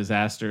is a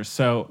disaster.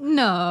 So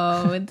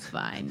No, it's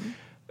fine.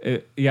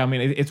 yeah, I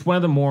mean, it's one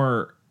of the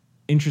more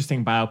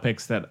interesting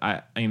biopics that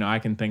I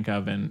can think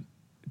of, and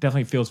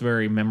definitely feels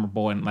very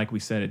memorable. And like we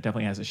said, it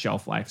definitely has a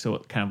shelf life, so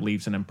it kind of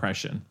leaves an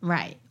impression.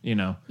 Right. You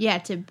know.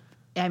 Yeah,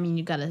 I mean,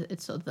 you gotta,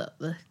 it's so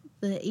the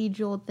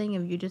age-old thing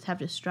of you just have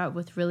to start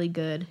with really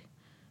good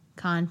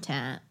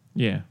content,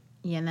 Yeah.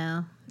 you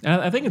know? And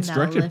I think it's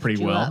That'll directed lift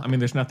pretty you well. up. I mean,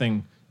 there's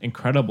nothing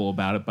incredible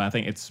about it, but I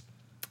think it's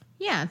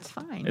Yeah, it's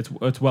fine.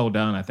 well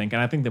done, I think.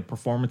 And I think the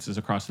performances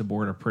across the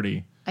board are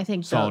pretty I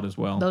think solid as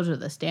well. Those are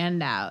the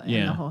standout in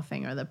Yeah. the whole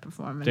thing, or the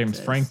performances. James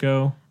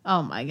Franco,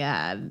 Oh my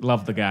God.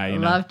 love the guy. You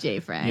know? Love Jay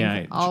Frank.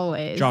 Yeah,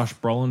 Always. Josh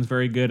Brolin's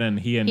very good, and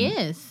he and He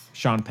is.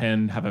 Sean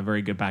Penn have a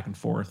very good back and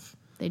forth.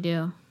 They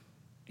do.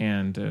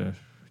 And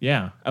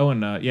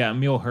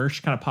Emil Hirsch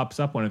kind of pops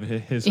up one of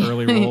his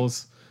early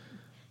roles.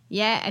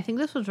 Yeah, I think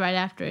this was right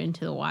after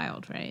Into the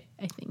Wild, right?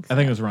 I think so. I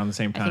think it was around the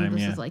same I time. think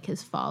this Yeah, is like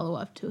his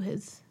follow-up to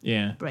his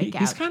yeah. breakout.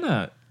 He's kind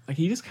of like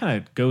he just kind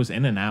of goes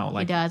in and out,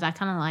 like he does. I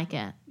kind of like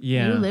it.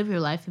 Yeah. You live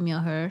your life, Emil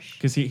Hirsch.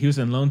 because he was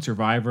in Lone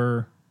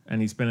Survivor and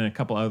he's been in a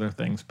couple other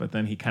things, but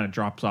then he kind of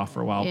drops off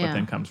for a while, but Yeah.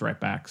 then comes right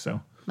back. So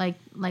Like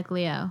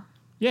Leo.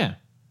 yeah,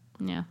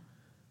 Yeah.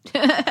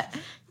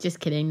 Just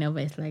kidding.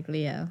 Nobody's like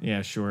Leo.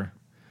 yeah, sure.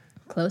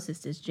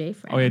 Closest is Jay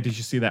Frank. Oh yeah, did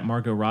you see that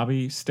Margot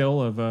Robbie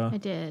still of I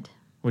did.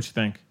 what you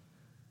think?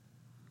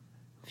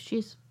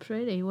 She's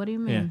pretty. What do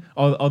you Yeah. mean?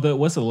 Although it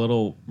was a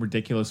little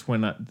ridiculous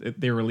when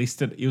they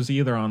released it. It was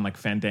either on like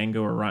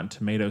Fandango or Rotten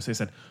Tomatoes. They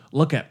said,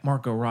 "Look at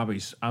Margot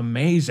Robbie's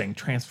amazing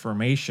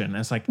transformation." And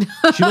it's like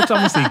she looks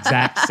almost the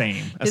exact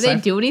same. Did they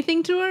do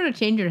anything to her to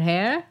change her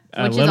hair?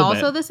 A Which is little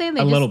also bit. the same?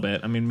 They a just, little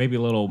bit. I mean, maybe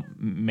a little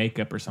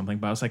makeup or something.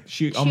 But I was like,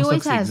 she She almost always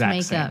looks the has exact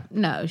makeup.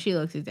 same. No, she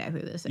looks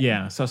exactly the same.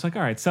 Yeah. So I was like,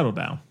 all right, settle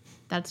down.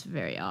 That's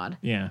very odd.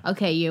 Yeah.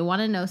 Okay, you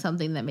want to know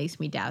something that makes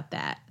me doubt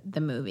that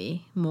the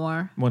movie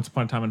more? Once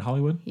Upon a Time in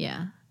Hollywood.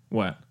 Yeah.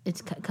 What?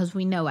 It's because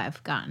we know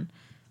I've gone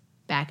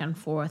back and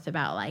forth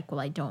about like, well,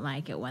 I don't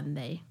like it when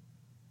they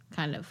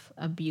kind of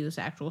abuse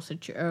actual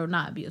situation, or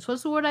not abuse.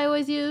 What's the word I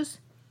always use?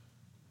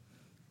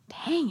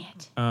 Dang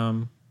it.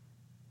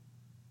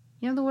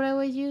 You know the word I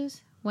always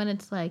use? When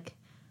it's like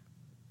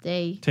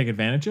they... Take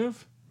advantage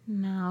of?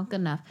 No,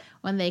 good enough.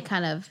 When they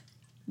kind of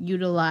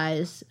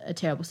utilize a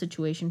terrible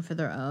situation for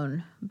their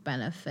own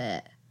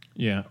benefit.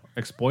 Yeah.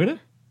 Exploit it?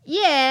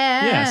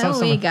 Yeah,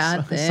 we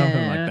got there.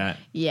 Something like that.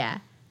 Yeah.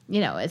 You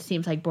know, it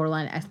seems like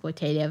borderline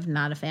exploitative,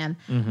 not a fan.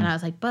 Mm-hmm. And I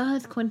was like, but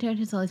it's Quentin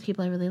Tarantino's all these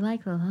people I really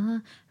like,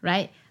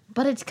 right?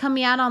 But it's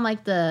coming out on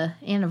like the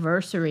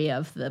anniversary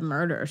of the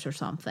murders or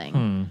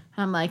something.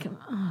 I'm like,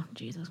 oh,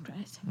 Jesus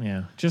Christ.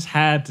 Yeah. Just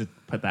had to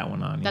put that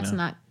one on. That's you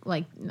know? not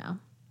like, no.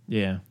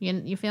 Yeah.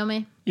 You feel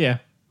me? Yeah.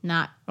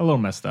 Not. A little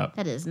messed up.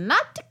 That is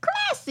not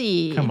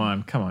classy. Come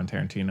on,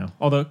 Tarantino.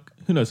 Although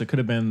who knows, it could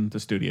have been the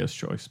studio's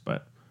choice,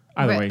 but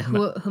either way,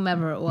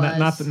 Whomever it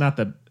was. not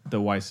the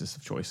wisest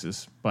of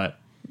choices, but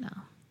No.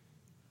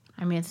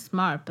 I mean, it's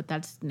smart, but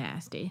that's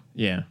nasty.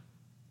 yeah.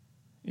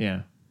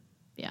 Yeah.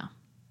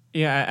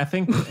 I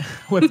think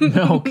with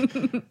Milk,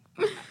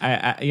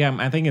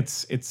 I think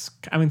it's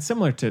I mean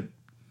similar to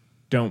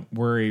Don't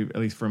Worry, at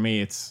least for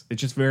me, it's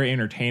just very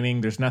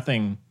entertaining. There's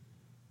nothing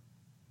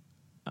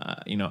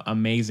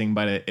amazing,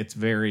 but it's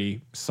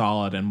very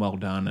solid and well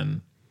done,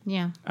 and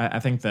Yeah. I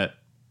think that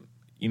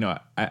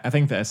I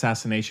think the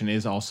assassination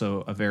is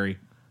also a very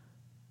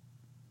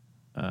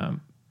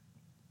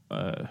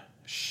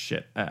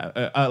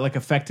like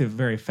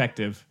very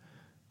effective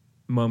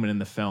moment in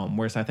the film,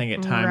 whereas I think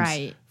at times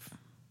Right.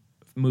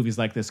 movies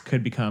like this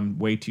could become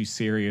way too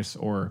serious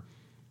or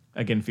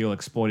again feel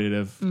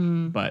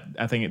exploitative, but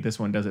I think this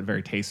one does it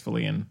very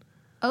tastefully. And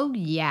Oh,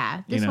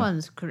 yeah. This know.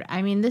 one's correct.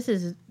 I mean, this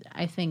is,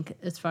 I think,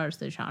 as far as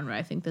the genre,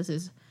 I think this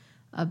is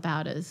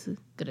about as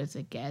good as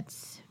it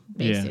gets,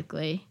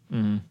 basically.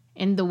 Mm-hmm.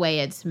 In the way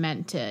it's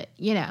meant to,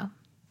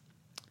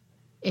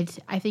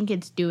 I think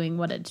it's doing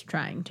what it's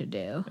trying to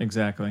do,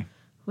 exactly,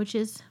 which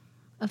is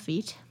a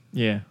feat.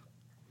 yeah.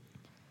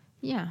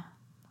 Yeah.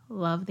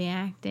 Love the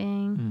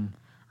acting.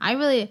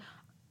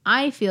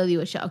 I feel you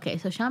with Sean. Okay,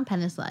 so Sean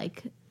Penn is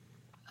like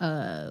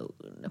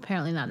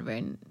apparently not a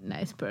very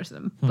nice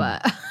person,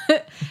 but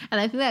and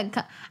I think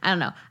that I don't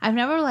know. I've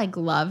never like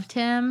loved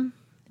him,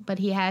 but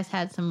he has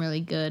had some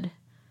really good,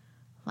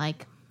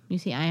 like you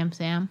see, I Am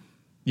Sam.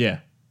 Yeah,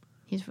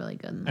 he's really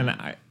good. In that.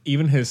 And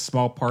even his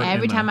small part.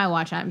 Every time I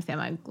watch I Am Sam,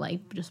 I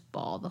like just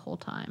bawl the whole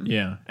time.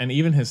 Yeah, and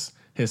even his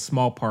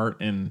small part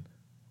in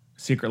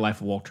Secret Life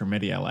of Walter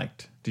Mitty, I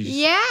liked. Did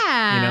you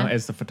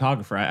as the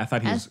photographer, I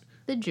thought he was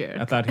the jerk.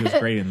 I thought he was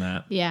great in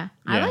that. Yeah.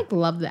 I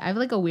loved it. I have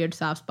like a weird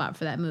soft spot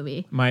for that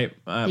movie.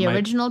 The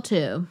original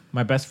too.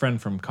 My best friend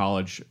from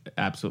college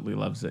absolutely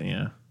loves it.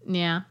 Yeah.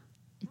 Yeah,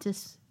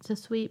 it's a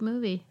sweet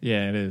movie.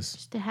 Yeah, it is.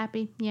 Just a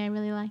happy. Yeah, I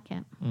really like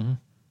it.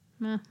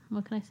 Mm-hmm.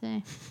 What can I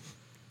say?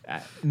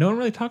 No one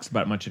really talks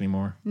about it much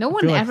anymore. No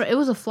one ever. It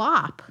was a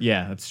flop.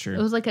 Yeah, that's true.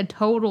 It was like a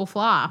total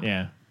flop.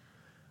 Yeah.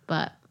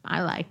 But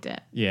I liked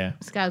it. Yeah.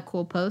 It's got a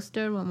cool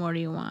poster. What more do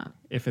you want?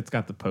 If it's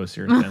got the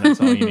poster, then that's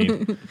all you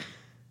need.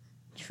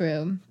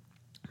 True.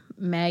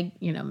 Meg,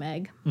 you know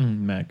Meg.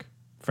 Meg,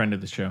 friend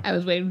of the show. I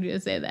was waiting for you to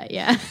say that,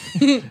 yeah.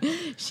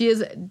 She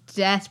is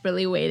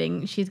desperately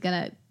waiting. She's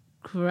going to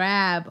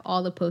grab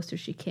all the posters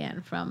she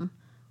can from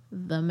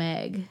the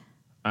Meg.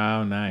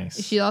 Oh,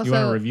 nice. She also, you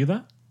want to review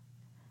that?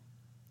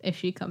 If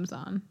she comes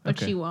on. But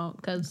she won't,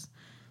 because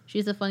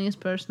she's the funniest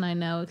person I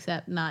know,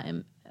 except not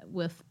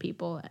with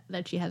people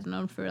that she has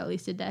known for at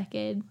least a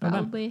decade,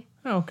 probably.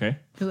 Oh, okay.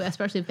 Who,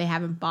 especially if they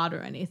haven't bought her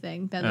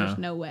anything, then there's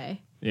no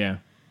way. Yeah.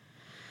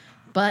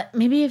 But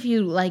maybe if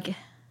you like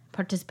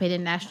participate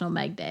in National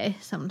Meg Day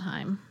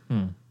sometime,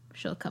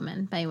 she'll come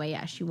in. But anyway,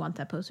 yeah, she wants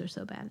that poster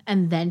so bad.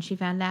 And then she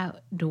found out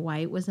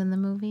Dwight was in the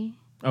movie.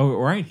 Oh,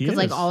 right, he is.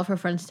 Because like all of her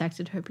friends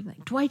texted her, being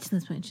like, "Dwight's in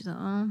this movie." And she's like,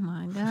 "Oh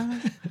my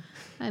god,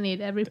 I need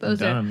every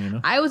poster."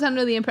 Dumb, I was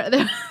under the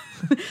impression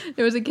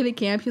there was a kid at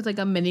camp. He was like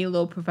a mini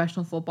little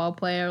professional football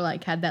player.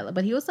 Like had that,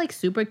 but he was like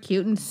super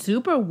cute and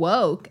super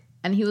woke.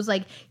 And he's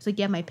like,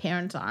 yeah, my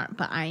parents aren't,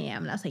 but I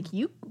am. And I was like,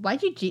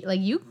 why'd you,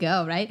 you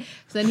go, right?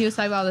 So then he was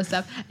talking about all this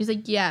stuff. He's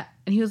like, yeah.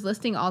 And he was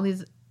listing all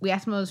these, we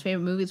asked him what his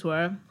favorite movies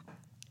were.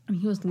 And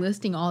he was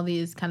listing all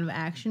these kind of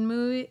action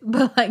movies,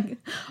 but like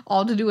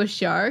all to do with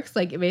sharks,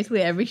 like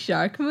basically every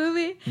shark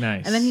movie.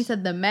 Nice. And then he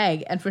said The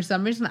Meg. And for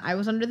some reason, I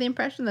was under the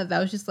impression that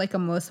was just like a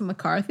Melissa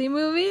McCarthy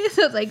movie.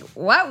 So it's like,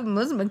 what,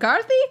 Melissa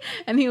McCarthy?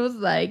 And he was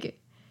like,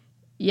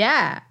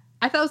 yeah.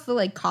 I thought it was the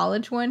like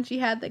college one she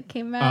had that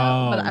came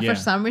out. But for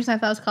some reason I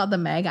thought it was called The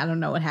Meg. I don't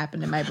know what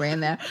happened in my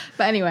brain there.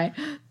 But anyway,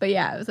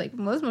 yeah, it was like,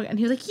 and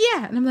he was like,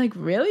 yeah. And I'm like,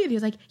 really? And he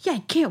was like, yeah, I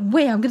can't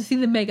wait. I'm going to see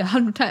The Meg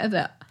 100 times.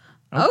 Okay.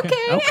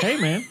 Okay,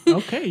 man.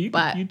 Okay, you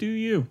do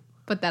you.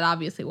 But that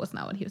obviously was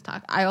not what he was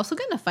talking. I also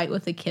got in a fight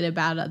with a kid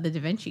about the Da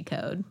Vinci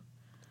Code.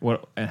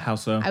 What? How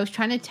so? I was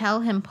trying to tell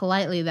him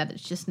politely that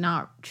it's just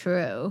not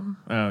true.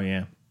 Oh,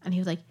 yeah. And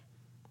he was like...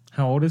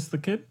 How old is the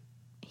kid?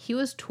 He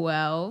was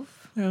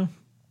 12. Yeah.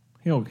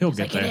 He'll get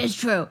like, there. It is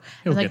true.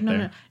 He'll like, get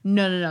there.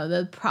 No.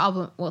 The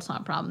problem, well, it's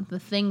not a problem. The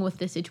thing with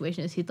this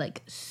situation is he's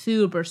like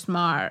super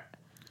smart,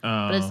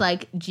 but it's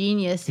like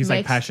genius. He's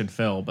like Passion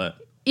Phil, but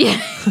yeah,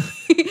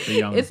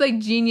 it's like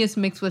genius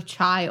mixed with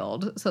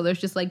child. So there's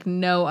just like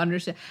no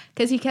understand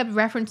because he kept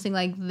referencing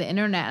like the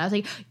internet. I was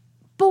like,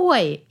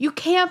 boy, you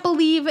can't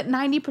believe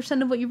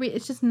 90% of what you read.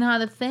 It's just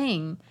not a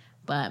thing.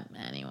 But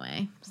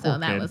anyway, so Poor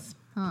that kid. was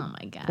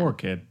my god, Poor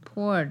kid,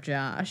 poor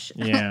Josh.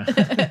 Yeah.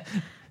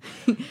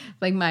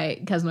 Like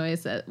my cousin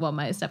always says,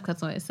 my step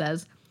cousin always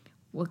says,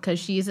 because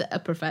she's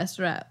a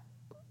professor at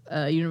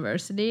a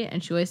university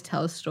and she always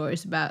tells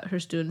stories about her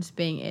students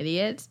being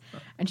idiots.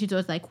 And she's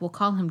always like, we'll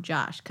call him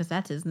Josh because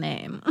that's his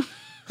name.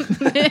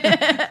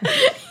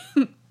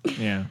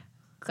 Yeah.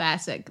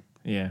 Classic.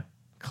 Yeah.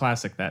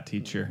 Classic that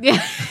teacher.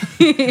 Yeah.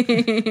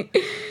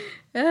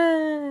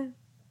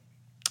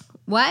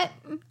 What?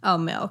 Oh,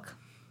 milk.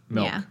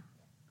 Yeah.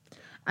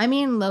 I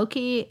mean,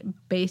 Loki,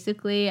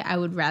 basically, I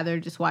would rather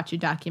just watch a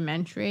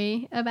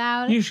documentary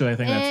about it. Usually, I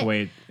think that's the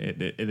way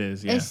it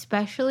is, yeah.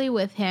 Especially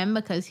with him,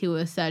 because he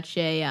was such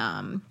a,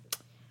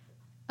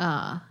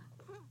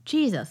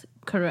 Jesus,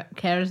 I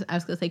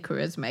was going to say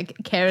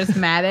charismatic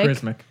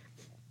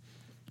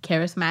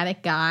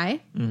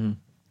guy. Mm-hmm.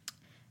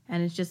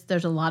 And it's just,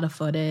 there's a lot of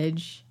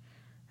footage,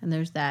 and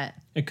there's that.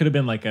 It could have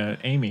been like a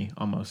Amy,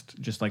 almost,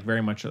 just like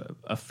very much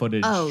a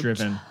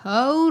footage-driven.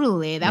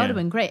 Totally. That would have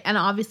been great. And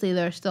obviously,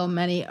 there are still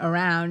many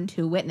around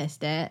who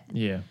witnessed it.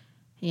 Yeah.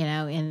 You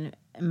know, in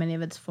many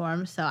of its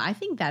forms. So I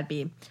think that'd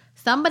be...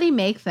 Somebody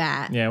make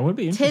that. Yeah, it would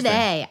be interesting.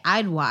 Today,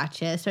 I'd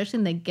watch it, especially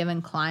in the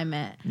given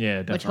climate. Yeah,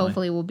 definitely. Which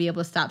hopefully we'll be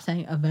able to stop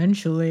saying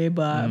eventually,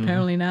 but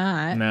apparently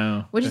not.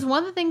 No. Which is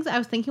one of the things I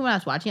was thinking when I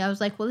was watching. I was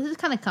like, well, this is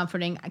kind of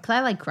comforting. Because I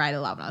like cried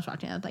a lot when I was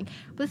watching it. I was like,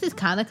 but this is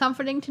kind of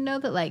comforting to know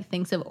that like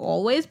things have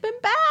always been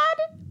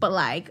bad, but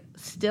like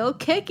still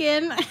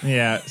kicking.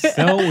 Yeah,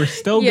 we're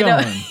still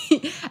going.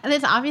 And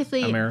it's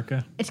obviously...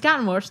 America. It's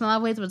gotten worse in a lot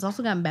of ways, but it's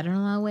also gotten better in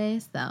a lot of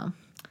ways, though.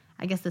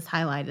 I guess this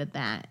highlighted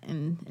that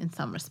in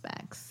some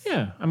respects.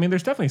 Yeah. I mean,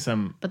 there's definitely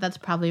some... But that's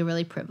probably a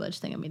really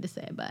privileged thing of me to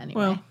say, but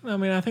anyway. Well, I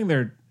mean, I think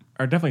there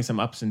are definitely some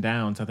ups and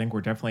downs. I think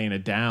we're definitely in a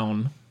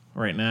down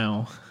right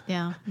now.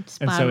 Yeah, And so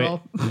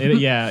spiral. it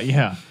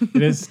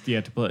is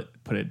to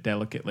put it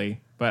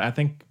delicately. But I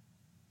think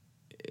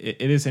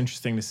it is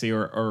interesting to see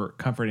or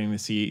comforting to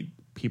see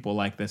people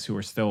like this who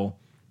are still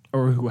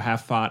or who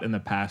have fought in the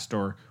past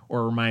or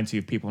reminds you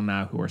of people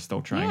now who are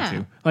still trying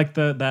to. Like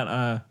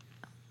the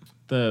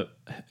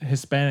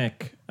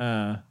Hispanic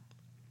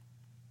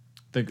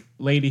the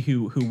lady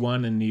who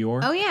won in New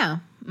York. Oh yeah.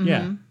 Mm-hmm.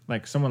 Yeah.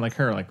 Like someone like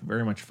her, like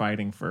very much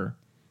fighting for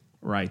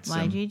rights.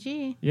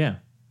 YGG. Yeah.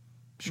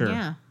 Sure.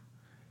 Yeah.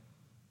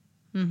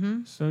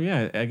 Mm-hmm. So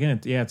yeah, again,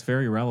 it's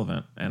very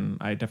relevant, and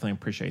I definitely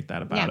appreciate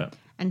that about it.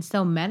 And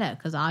so meta,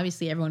 because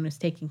obviously everyone who's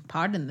taking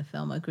part in the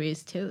film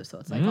agrees too. So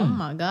it's like, oh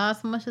my god,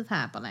 so much is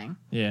happening.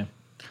 Yeah.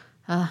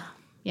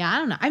 Yeah, I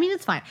don't know. I mean,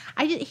 it's fine.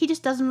 He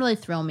just doesn't really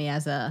thrill me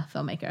as a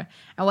filmmaker.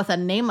 And with a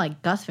name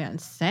like Gus Van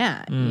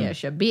Sant, it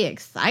should be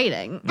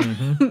exciting.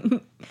 Mm-hmm.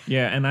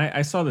 Yeah, and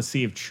I saw The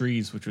Sea of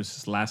Trees, which was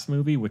his last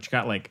movie, which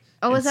got like...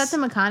 Oh, is that the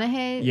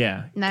McConaughey?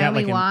 Yeah.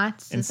 Naomi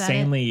Watts?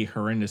 Insanely,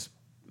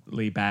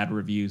 horrendously bad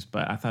reviews,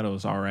 but I thought it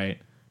was all right.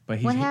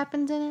 But what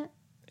happens in it?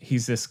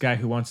 He's this guy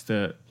who wants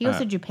to... He goes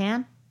to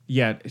Japan?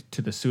 Yeah,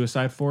 to the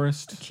suicide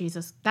forest.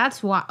 Jesus.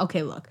 That's why...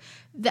 Okay, look.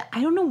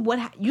 I don't know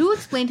what... You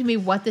explain to me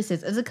what this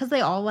is. Is it because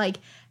they all, like,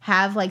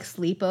 have, like,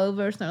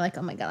 sleepovers? And they're like,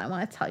 oh, my God, I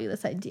want to tell you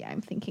this idea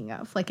I'm thinking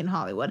of, like, in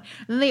Hollywood.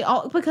 And they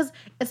all... Because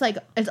it's, like,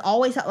 it's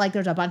always, like,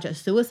 there's a bunch of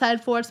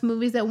suicide forest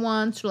movies at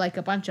once, or, like,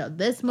 a bunch of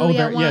this movie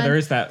at once. Yeah, there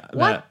is that...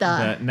 What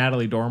the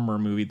Natalie Dormer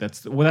movie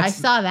that's... Well, that's...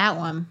 I saw that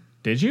one.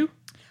 Did you?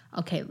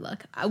 Okay,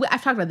 look,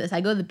 I've talked about this.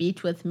 I go to the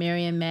beach with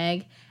Mary and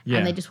Meg,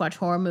 and they just watch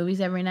horror movies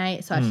every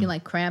night. So I've seen,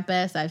 like,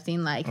 Krampus. I've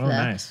seen, like,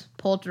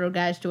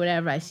 Poltergeist or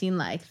whatever. I've seen,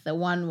 like, the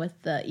one with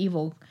the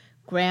evil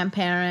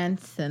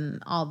grandparents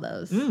and all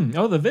those.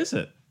 Oh, The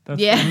Visit. That's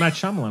the Night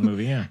Shyamalan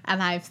movie, yeah.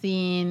 And I've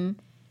seen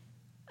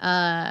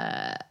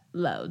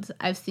loads.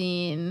 I'm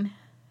trying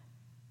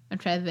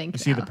to think. You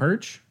see The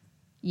Purge?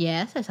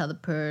 Yes, I saw The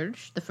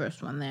Purge, the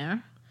first one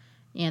there.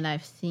 And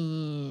I've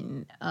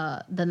seen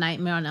The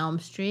Nightmare on Elm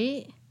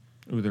Street.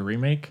 Ooh, the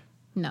remake?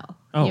 No.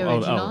 Oh, the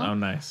original. Oh,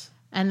 nice.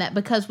 And that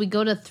because we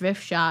go to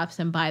thrift shops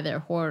and buy their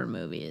horror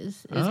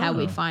movies is how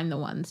we find the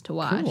ones to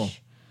watch. Cool.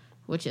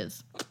 Which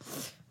is,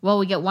 well,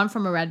 we get one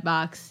from a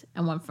Redbox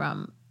and one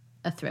from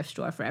a thrift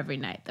store for every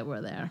night that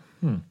we're there.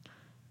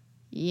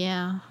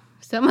 Yeah.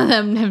 Some of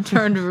them have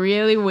turned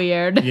really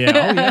weird.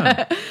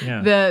 Yeah,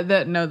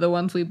 The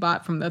ones we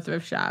bought from the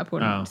thrift shop,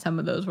 when some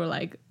of those were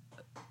like,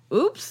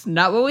 oops,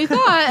 not what we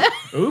thought.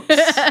 Oops.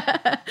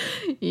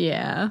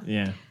 Yeah.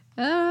 Yeah.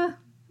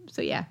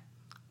 So yeah.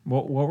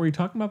 What were you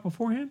talking about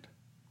beforehand?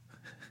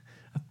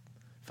 I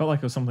felt like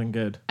it was something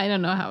good. I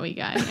don't know how we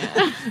got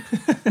here.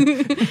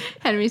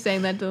 Henry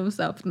saying that to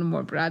himself in a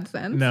more broad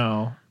sense.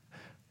 No.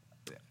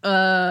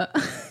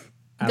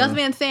 Gus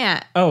Van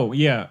Sant. Oh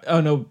yeah. Oh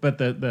no, but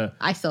the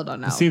I still don't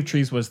know. The Sea of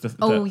Trees was the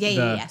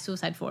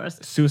Suicide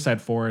Forest.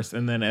 Suicide Forest,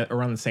 and then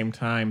around the same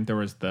time there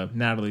was the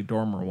Natalie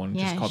Dormer one,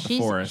 just called The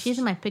Forest. She's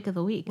in my pick of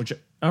the week. Which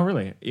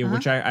really? Yeah,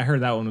 which I heard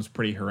that one was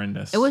pretty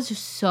horrendous. It was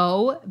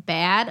so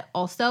bad.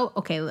 Also,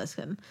 okay,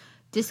 listen.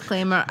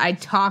 Disclaimer: I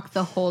talk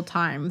the whole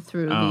time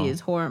through these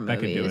horror movies. That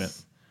could do it.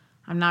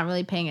 I'm not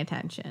really paying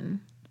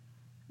attention,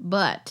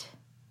 but.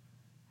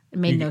 It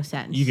made no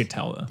sense. You could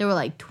tell, though. They were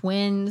like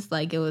twins.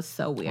 Like, it was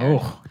so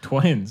weird. Oh,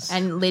 twins.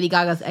 And Lady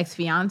Gaga's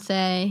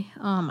ex-fiance.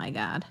 Oh, my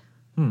God.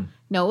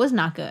 No, it was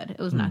not good. It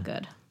was not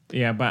good.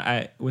 Yeah,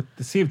 but with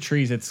The Sea of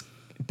Trees, it's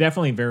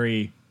definitely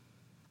very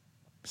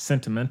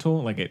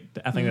sentimental. Like,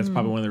 I think that's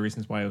probably one of the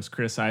reasons why it was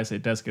criticized.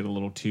 It does get a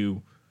little too,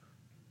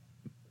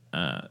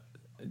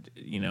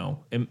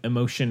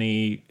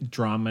 emotion-y,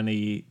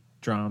 drama-y.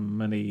 I don't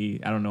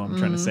know what I'm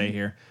trying to say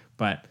here.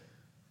 But...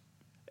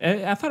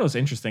 I thought it was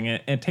interesting.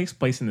 It takes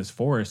place in this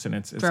forest, and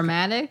it's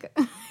dramatic.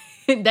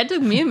 That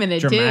took me a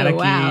minute too.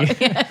 Wow,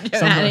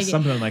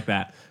 something like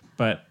that.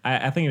 But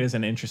I think it is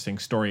an interesting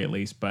story, at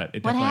least. But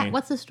it definitely.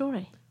 What's the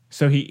story?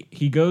 So he's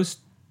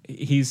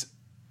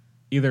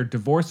either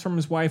divorced from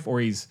his wife, or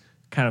he's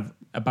kind of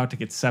about to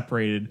get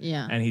separated.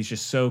 Yeah, and he's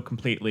just so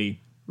completely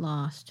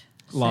lost,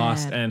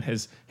 Sad. And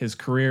his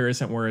career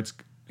isn't where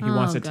he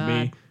wants it to be.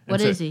 And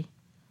what is he?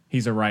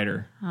 He's a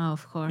writer. Oh,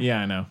 of course. Yeah,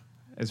 I know,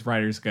 as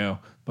writers go,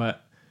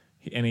 but.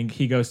 And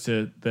he goes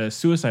to the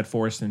suicide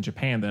forest in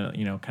Japan, the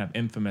kind of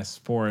infamous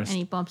forest. And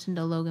he bumps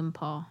into Logan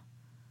Paul.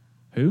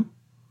 Who?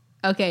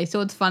 Okay,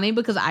 so it's funny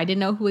because I didn't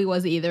know who he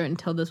was either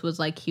until this was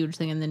like huge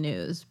thing in the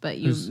news, but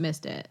you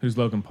missed it. Who's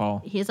Logan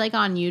Paul? He's like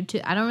on YouTube.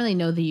 I don't really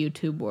know the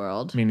YouTube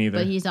world. Me neither.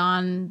 But he's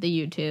on the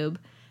YouTube,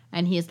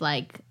 and he's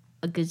like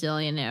a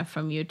gazillionaire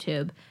from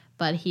YouTube.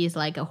 But he's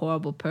like a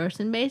horrible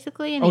person,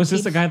 basically. And is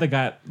this the guy that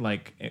got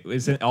like?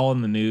 Is it all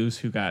in the news?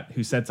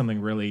 Who said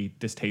something really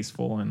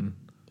distasteful and?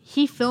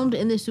 He filmed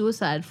in the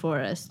suicide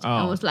forest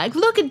and was like,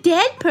 look, a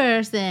dead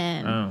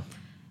person. Oh.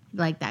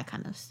 Like that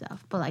kind of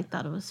stuff. But I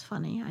thought it was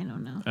funny. I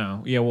don't know.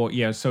 Oh, yeah. Well,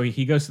 yeah. So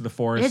he goes to the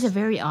forest. It is a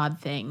very odd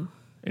thing.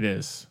 It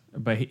is.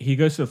 But he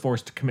goes to the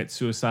forest to commit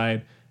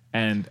suicide.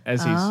 And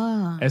as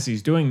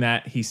he's doing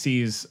that, he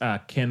sees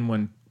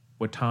Ken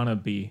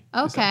Watanabe.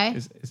 Okay.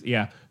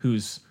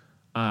 Who's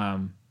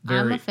I'm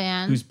a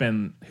fan.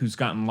 who's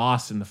gotten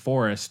lost in the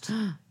forest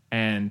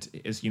and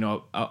is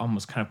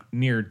almost kind of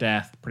near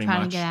death, pretty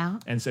Trying much. to get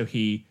out. And so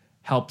he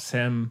helps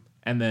him,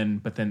 and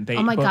then they.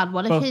 Oh my God!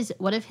 What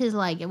if he's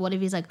like,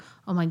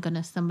 oh my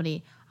goodness,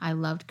 somebody I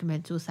loved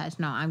committed suicide. So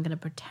now I'm gonna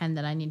pretend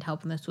that I need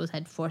help in the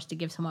suicide force to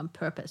give someone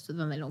purpose, so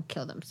then they don't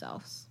kill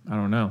themselves. I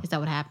don't know. Is that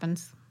what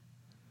happens?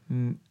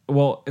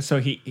 Well,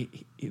 so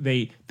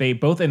they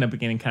both end up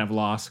getting kind of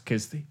lost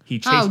because he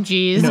chased. Oh,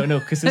 geez. No,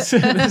 because it's.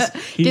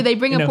 Did they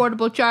bring a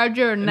portable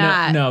charger or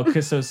not? No,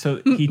 because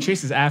so he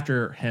chases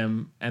after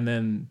him, and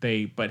then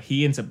but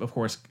he ends up, of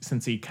course,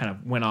 since he kind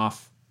of went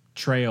off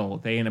trail,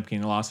 they end up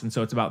getting lost, and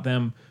so it's about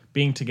them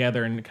being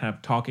together and kind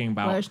of talking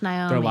about Where's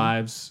Naomi? their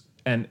lives,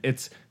 and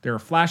there are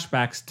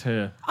flashbacks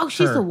to. Oh,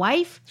 she's her. the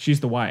wife. She's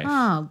the wife.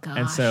 Oh gosh.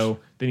 And so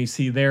then you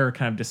see their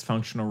kind of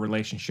dysfunctional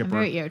relationship. I'm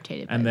very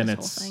irritated by and then this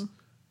it's whole thing.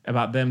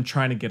 about them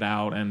trying to get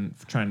out and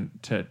trying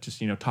to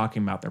just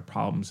talking about their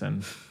problems,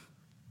 and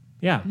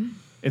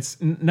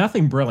it's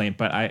nothing brilliant,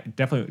 but I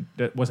definitely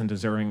wasn't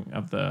deserving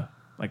of the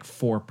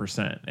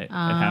 4% it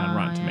had on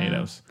Rotten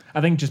Tomatoes.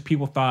 I think just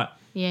people thought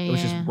it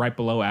was just right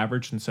below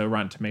average, and so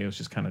Rotten Tomatoes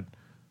just kind of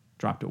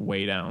dropped it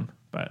way down.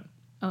 But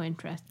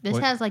interesting. This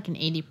has like an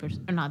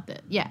 80%, or not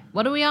that. Yeah.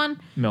 What are we on?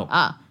 Milk.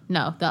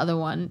 No, the other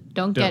one.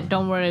 Don't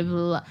worry.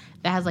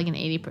 That has like an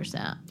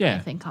 80%. Yeah. I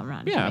think on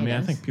Rotten yeah, Tomatoes. I mean,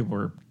 I think people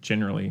were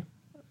generally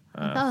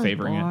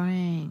favoring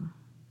boring.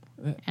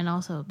 And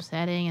also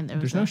upsetting, and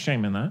there's no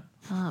shame in that.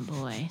 Oh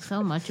boy,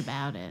 so much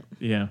about it.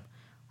 Yeah.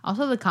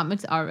 Also, the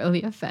comics are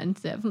really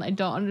offensive, and I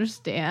don't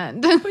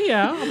understand. But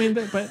yeah, I mean,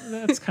 but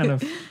that's kind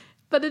of.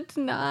 But it's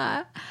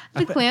not.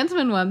 The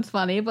Klansman one's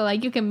funny,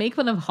 but you can make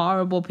fun of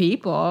horrible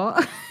people.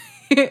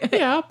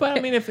 Yeah, but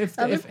I mean, if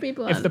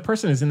the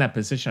person is in that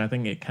position, I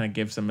think it kind of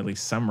gives them at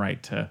least some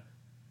right to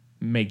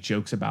make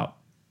jokes about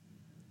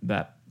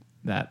that.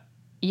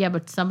 Yeah,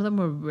 but some of them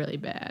were really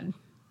bad.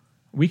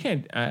 We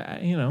can't,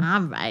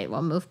 All right,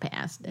 we'll move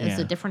past it. It's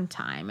a Yeah. different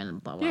time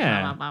and blah, blah,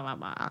 Yeah. blah, blah, blah,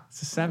 blah, blah.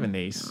 It's the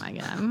 70s. Oh, my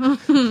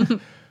God.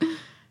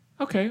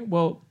 Okay,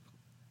 well,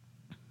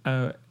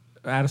 out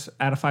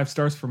of 5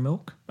 stars for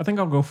Milk, I think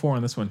I'll go 4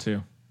 on this one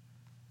too.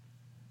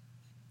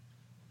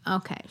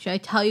 Okay, should I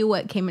tell you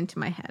what came into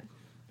my head?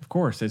 Of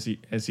course, as you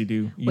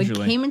do usually.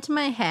 What came into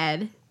my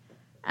head,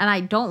 and I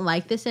don't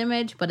like this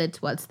image, but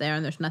it's what's there,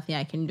 and there's nothing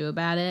I can do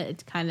about it.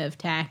 It's kind of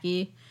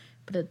tacky,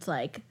 but it's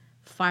like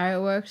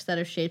fireworks that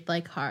are shaped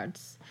like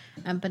hearts,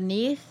 and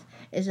beneath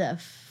is a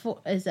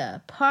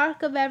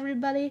park of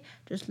everybody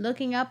just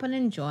looking up and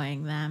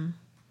enjoying them.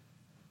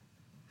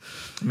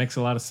 It makes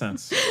a lot of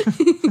sense.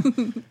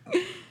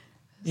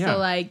 Yeah.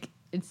 So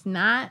it's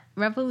not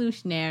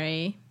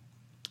revolutionary.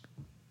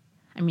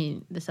 I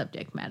mean, the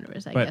subject matter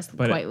is, I guess,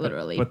 quite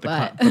literally, but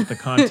the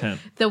content,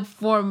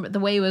 the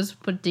way it was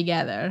put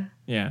together,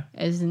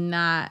 is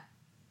not.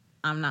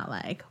 I'm not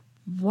like,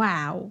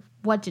 wow,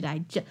 what did I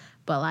just?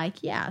 But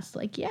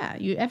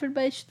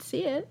everybody should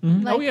see it.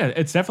 Mm-hmm.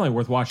 It's definitely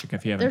worth watching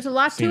if you haven't. There's a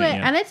lot to it,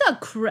 yet. and it's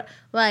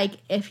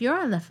if you're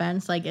on the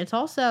fence, it's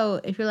also,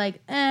 if you're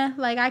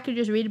I could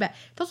just read about it.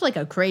 It's also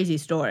a crazy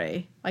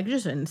story,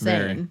 just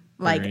insane,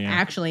 very,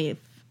 actually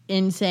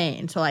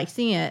insane. So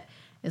seeing it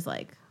is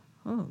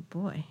oh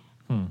boy.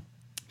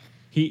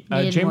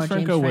 James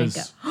Franco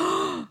was.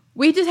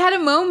 We just had a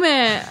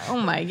moment. Oh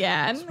my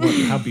God.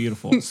 How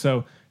beautiful.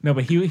 So no,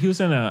 but he was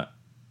in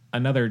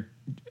another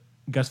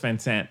Gus Van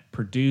Sant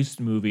produced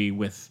movie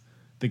with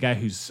the guy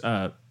who's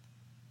the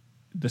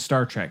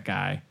Star Trek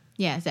guy.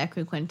 Yeah,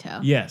 Zachary Quinto.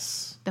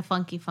 Yes. The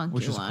funky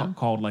which is one.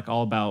 called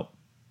All About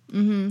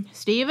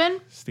Steven?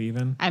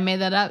 I made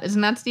that up. Isn't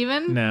that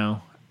Steven?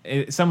 No.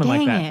 Someone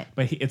like that. It.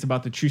 But it's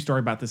about the true story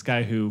about this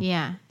guy who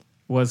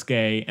was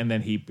gay, and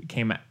then he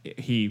became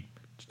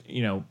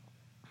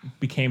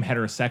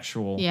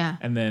heterosexual. Yeah.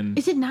 And then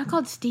is it not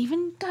called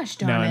Steven? Gosh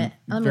darn it.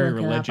 Let me very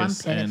look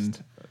religious it up. I'm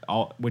pissed.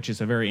 and which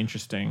is a very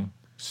interesting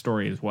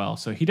story as well.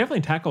 So he definitely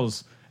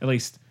tackles at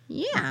least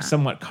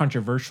somewhat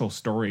controversial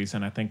stories,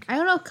 and I think I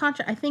don't know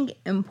I think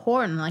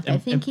important. I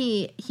think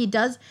he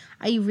does.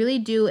 I really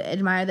do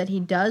admire that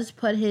he does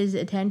put his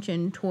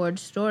attention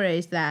towards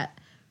stories that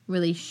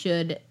really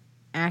should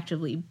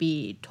actively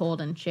be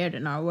told and shared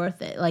and are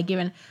worth it.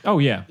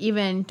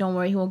 Even Don't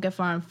Worry, He Won't Get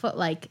Far on Foot.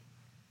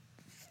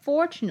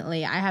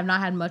 Fortunately, I have not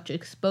had much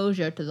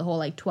exposure to the whole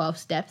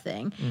 12-step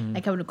thing.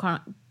 I kept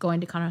going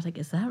to Connor. I was like,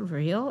 "Is that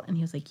real?" And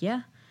he was like,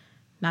 "Yeah."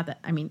 Not that,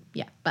 I mean,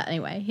 yeah. But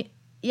anyway,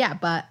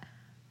 but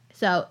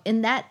so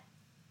in that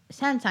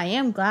sense, I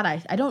am glad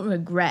I don't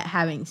regret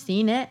having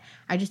seen it.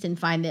 I just didn't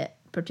find it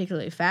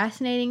particularly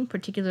fascinating,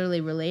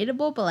 particularly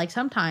relatable. But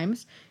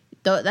sometimes,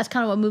 that's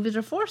kind of what movies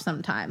are for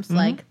sometimes.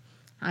 Mm-hmm.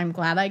 I'm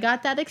glad I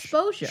got that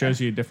exposure. Shows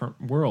you a different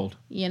world.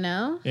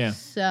 Yeah.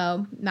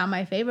 So, not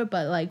my favorite,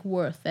 but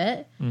worth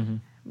it. Mm-hmm.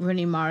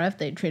 Rooney Mara, if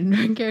they treated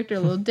her character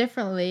a little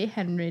differently.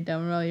 Henry,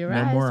 don't roll your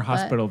eyes. No more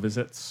hospital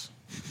visits.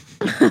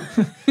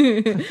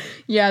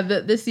 Yeah,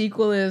 the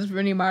sequel is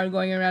Rooney Mara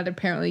going around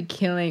apparently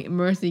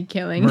mercy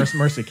killing.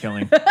 Mercy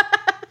killing.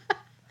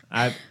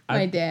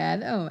 My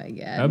dad. Oh my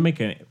God. That would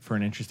make it for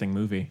an interesting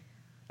movie.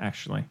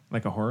 actually,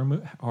 like a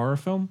horror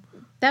film.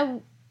 That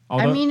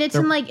Although I mean, it's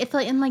in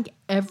like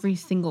every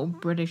single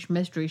British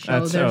mystery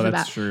show. There's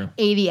about true.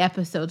 80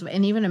 episodes,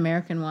 and even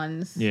American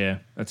ones. Yeah,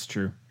 that's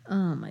true.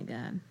 Oh my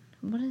god.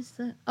 What is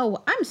that?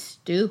 Oh, I'm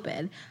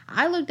stupid.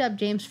 I looked up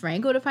James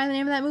Franco to find the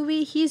name of that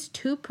movie. He's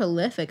too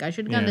prolific. I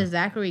should have gone to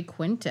Zachary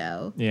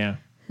Quinto. Yeah.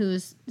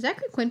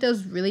 Zachary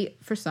Quinto's really,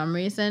 for some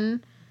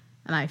reason,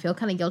 and I feel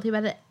kind of guilty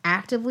about it,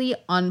 actively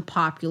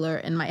unpopular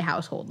in my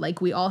household.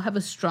 Like, we all have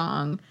a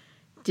strong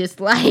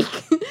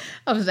dislike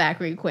of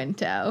Zachary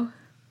Quinto.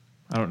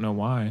 I don't know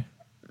why.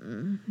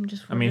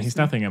 He's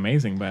nothing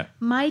amazing, but...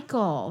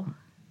 Michael.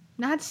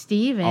 Not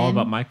Steven. All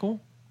about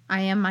Michael?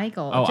 I am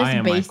Michael. Oh, just I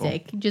am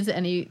basic. Michael.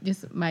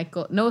 Just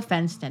Michael. No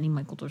offense to any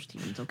Michaels or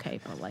Stevens,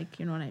 okay? But, like,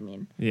 you know what I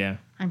mean? Yeah.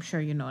 I'm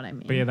sure you know what I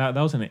mean. But yeah, that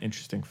was an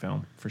interesting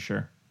film, for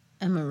sure.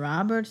 Emma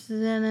Roberts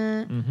is in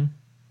it. Mm-hmm.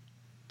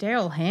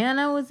 Daryl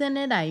Hannah was in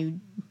it. I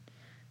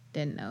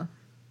didn't know.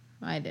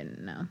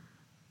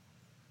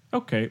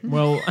 Okay,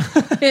 well,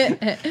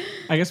 I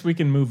guess we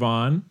can move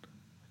on.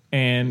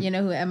 And you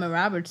know who Emma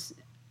Roberts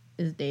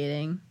is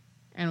dating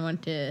and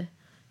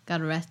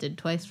got arrested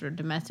twice for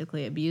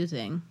domestically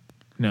abusing?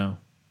 No.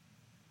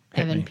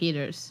 Evan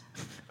Peters.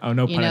 Oh,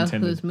 no pun intended. You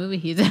know whose movie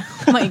he's in?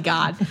 Oh my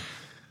God.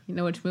 You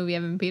know which movie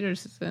Evan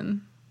Peters is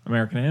in?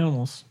 American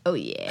Animals. Oh,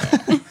 yeah.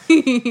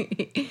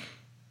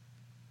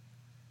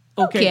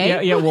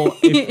 Okay. Yeah. Well,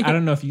 I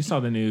don't know if you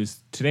saw the news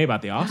today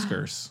about the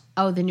Oscars.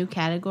 Oh, the new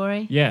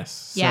category?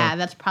 Yes. Yeah,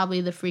 that's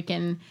probably the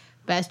freaking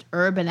best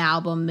urban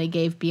album they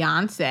gave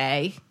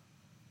Beyonce.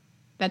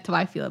 That's how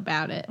I feel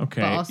about it. Okay.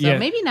 But also,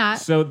 maybe not.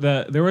 So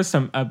there was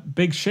a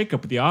big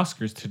shakeup with the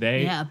Oscars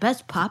today. Yeah,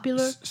 best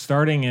popular.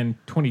 Starting in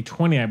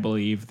 2020, I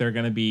believe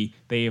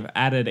they've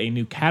added a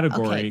new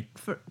category.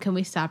 Okay, can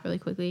we stop really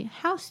quickly?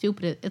 How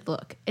stupid is it?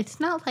 Look,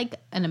 it's not like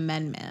an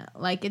amendment.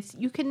 Like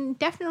you can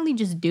definitely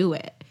just do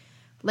it.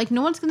 Like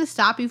no one's gonna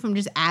stop you from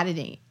just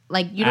adding it.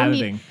 Like you don't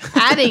need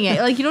adding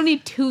it. Like you don't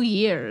need 2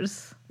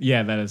 years.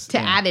 Yeah, that is to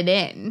add it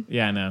in.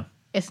 Yeah, I know.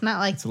 It's not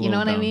like you know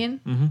what I mean.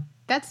 Mm-hmm.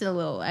 That's a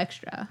little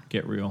extra.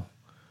 Get real.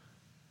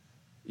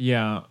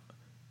 Yeah.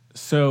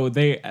 So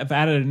they have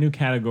added a new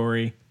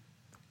category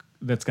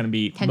that's going to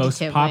be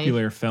most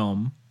popular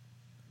film.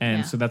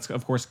 And so that's,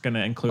 of course, going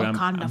to include...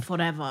 Wakanda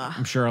forever.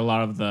 I'm sure a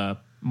lot of the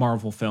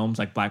Marvel films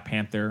like Black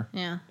Panther,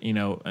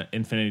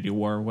 Infinity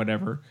War,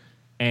 whatever.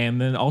 And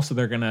then also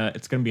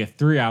it's going to be a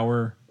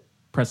 3-hour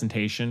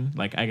presentation,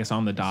 like I guess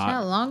on the dot. Is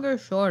that longer or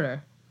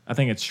shorter? I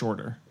think it's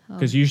shorter.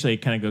 Because usually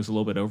it kind of goes a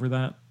little bit over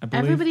that, I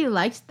believe. Everybody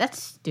likes...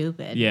 That's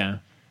stupid. Yeah.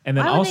 And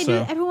then Why would also... they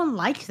do, everyone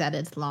likes that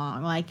it's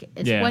long. Like,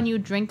 it's when you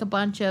drink a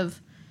bunch of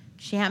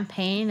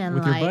champagne and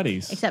with your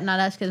buddies. Except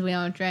not us because we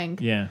don't drink.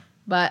 Yeah.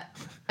 But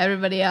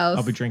everybody else...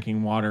 I'll be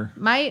drinking water.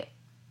 I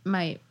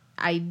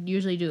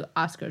usually do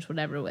Oscars,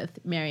 whatever, with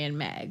Mary and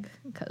Meg.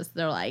 Because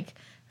they're like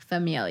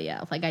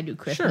familia. Like, I do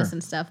Christmas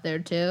and stuff there,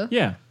 too.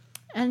 Yeah.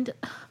 And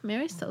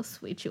Mary's so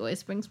sweet. She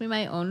always brings me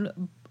my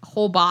own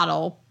whole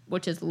bottle,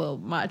 which is a little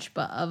much,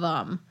 but of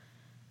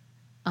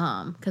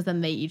because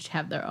then they each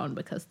have their own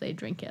because they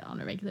drink it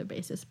on a regular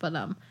basis. But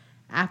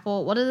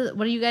apple, what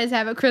do you guys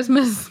have at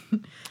Christmas?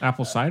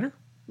 Apple cider?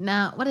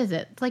 No, what is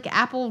it? It's like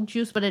apple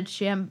juice, but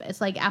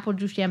it's like apple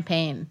juice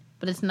champagne,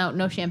 but it's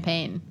no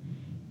champagne.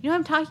 You know what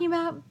I'm talking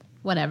about?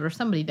 Whatever,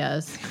 somebody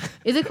does.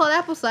 Is it called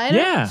apple cider?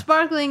 Yeah,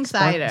 sparkling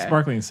cider.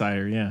 Sparkling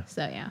cider, yeah.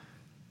 So yeah.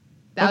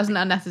 That was an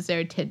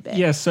unnecessary tidbit.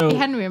 Yeah, so... Hey,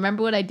 Henry,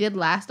 remember what I did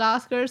last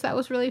Oscars? That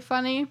was really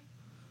funny.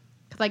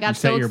 Because I got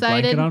so excited. You set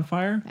your blanket on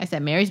fire? I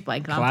set Mary's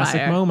blanket on fire.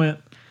 Classic moment.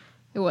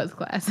 It was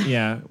classic.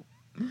 Yeah.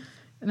 And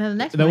then the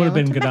next that one, would have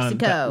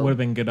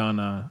been good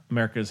on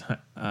America's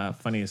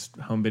Funniest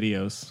Home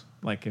Videos.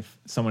 Like if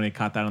someone had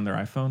caught that on their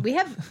iPhone.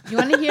 You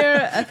want to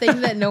hear a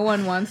thing that no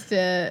one wants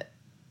to...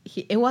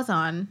 It was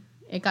on.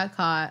 It got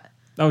caught.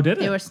 Oh, did it?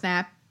 They were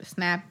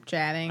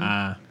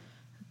Snapchatting.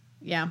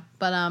 Yeah,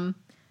 but...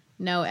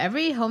 No,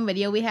 every home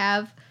video we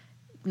have,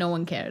 no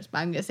one cares. But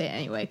I'm going to say it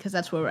anyway because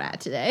that's where we're at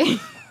today.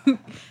 Go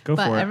for it.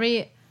 But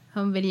every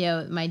home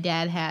video my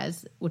dad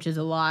has, which is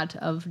a lot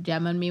of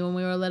Gemma and me when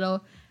we were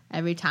little,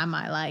 every time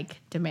I,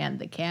 demand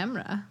the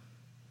camera,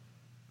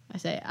 I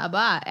say,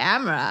 Abba,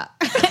 Amra.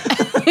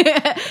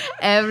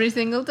 Every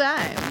single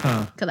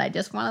time. Because I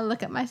just want to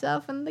look at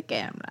myself in the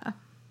camera.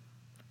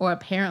 Or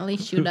apparently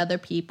shoot other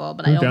people,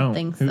 but I don't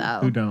think so.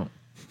 Who don't?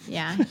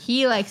 Yeah,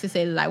 he likes to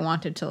say that I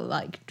wanted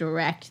to,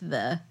 direct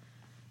the...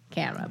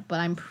 camera, but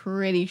I'm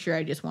pretty sure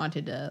I just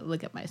wanted to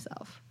look at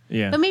myself.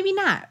 Yeah. But maybe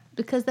not,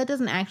 because that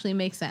doesn't actually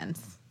make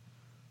sense.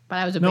 But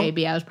I was a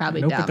baby. I was probably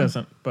dumb. It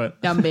doesn't,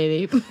 but... Dumb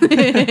baby.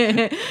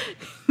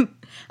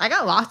 I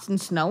got lost in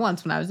snow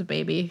once when I was a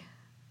baby.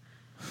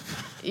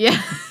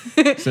 Yeah.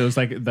 So it was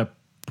like the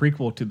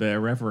prequel to the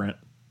Irreverent.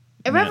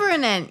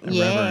 Irreverent,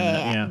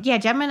 yeah. Yeah,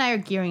 Gemma and I are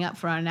gearing up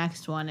for our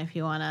next one if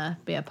you want to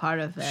be a part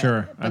of it.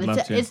 Sure, I'd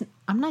love to.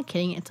 I'm not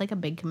kidding. It's like a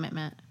big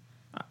commitment.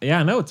 Yeah,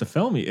 I know it's a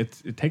film.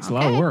 It takes a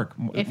lot of work,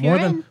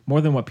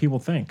 more than what people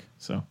think.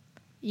 So,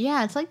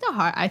 Yeah, it's like the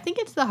hard. I think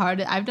it's the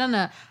hardest.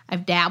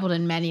 I've dabbled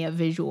in many of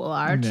visual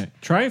art. Yeah.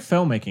 Try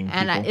filmmaking,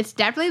 and it's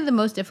definitely the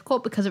most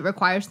difficult because it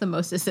requires the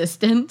most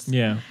assistance.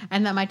 Yeah.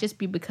 And that might just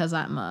be because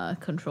I'm a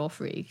control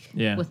freak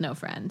with no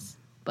friends.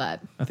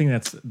 But I think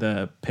that's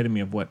the epitome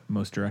of what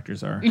most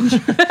directors are.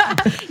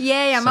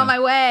 Yay, I'm on my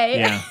way.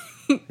 Yeah.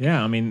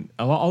 Yeah, I mean,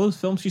 all those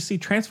films you see,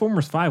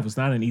 Transformers 5 was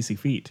not an easy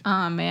feat.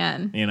 Oh,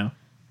 man. You know?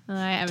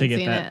 I haven't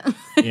seen it.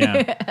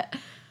 Yeah.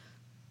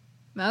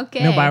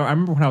 Okay. No, but I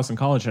remember when I was in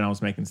college and I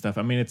was making stuff.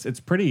 I mean, it's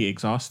pretty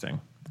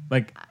exhausting.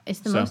 Like it's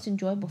the most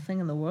enjoyable thing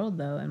in the world,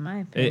 though, in my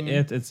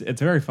opinion. It's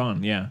very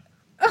fun. Yeah.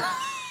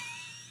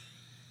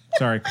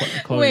 Sorry,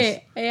 Chloe.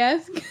 Wait,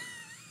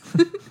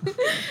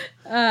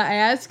 I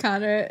asked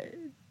Connor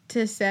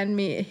to send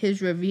me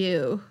his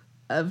review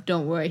of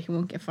 "Don't Worry, He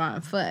Won't Get Far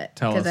on Foot"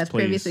 because as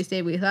previously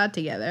stated, we thought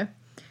together.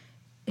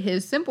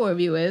 His simple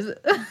review is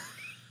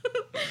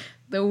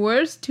the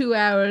worst 2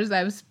 hours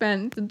I've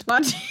spent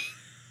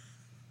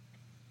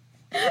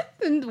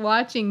since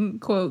watching,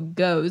 quote,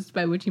 Ghost,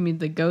 by which he means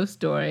the ghost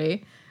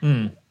story.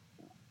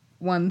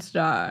 1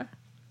 star.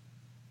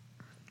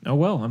 Oh,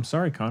 well, I'm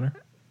sorry, Connor.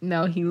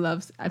 No,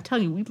 I'm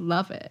telling you, we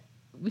love it.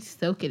 We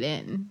soak it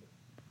in.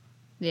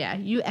 Yeah,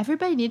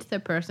 everybody needs their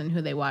person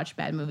who they watch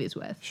bad movies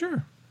with.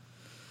 Sure.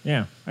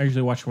 Yeah, I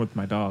usually watch them with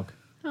my dog.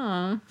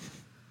 Oh,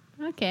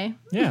 okay.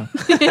 Yeah.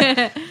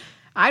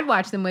 I'd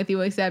watch them with you,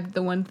 except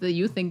the ones that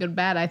you think are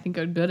bad, I think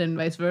are good, and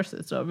vice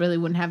versa. So it really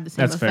wouldn't have the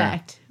same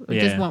effect. Fair.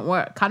 It just won't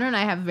work. Connor and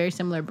I have very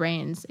similar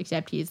brains,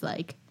 except he's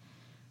like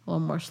a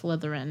little more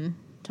Slytherin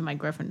to my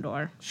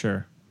Gryffindor.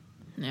 Sure.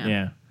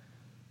 Yeah.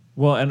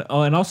 Well,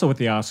 and also with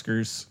the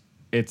Oscars,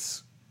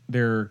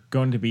 they're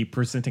going to be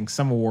presenting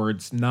some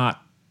awards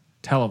not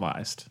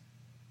televised.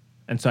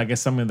 And so I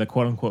guess some of the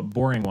quote-unquote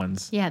boring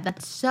ones... Yeah,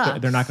 that sucks.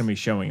 They're not going to be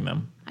showing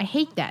them. I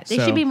hate that. They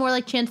should be more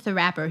like Chance the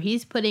Rapper.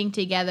 He's putting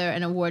together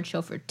an award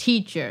show for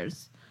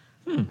teachers.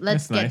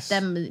 Let's get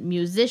them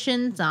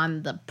musicians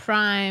on the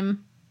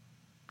prime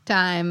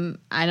time.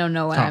 I don't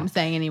know what I'm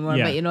saying anymore,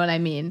 but you know what I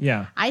mean.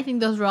 Yeah. I think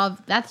those are all...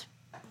 That's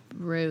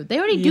rude. They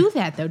already do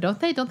that, though, don't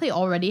they? Don't they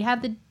already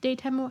have the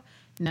daytime award?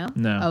 No?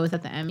 No. Oh, is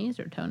that the Emmys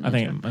or Tonys? I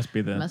think it must be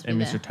the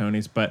Emmys or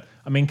Tonys. But,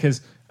 I mean, because...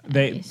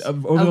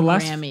 over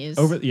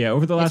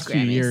the last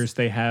few years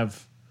they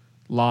have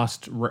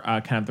lost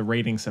kind of the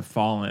ratings have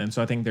fallen, and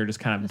so I think they're just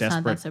kind of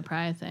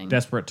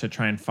desperate to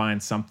try and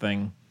find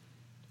something,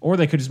 or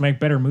they could just make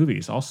better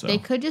movies. Also, they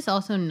could just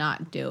also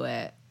not do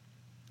it.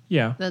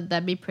 Yeah,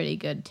 that'd be pretty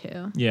good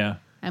too. Yeah,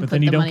 and but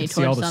then you don't get to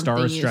see all the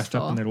stars dressed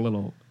up in their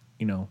little,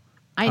 tuxes.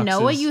 I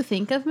know what you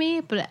think of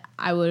me, but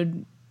I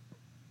would,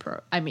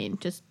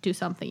 just do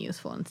something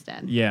useful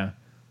instead. Yeah.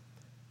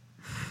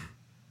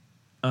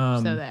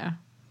 So there.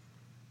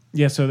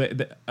 Yeah, so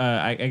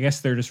I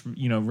guess they're just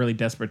really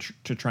desperate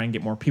to try and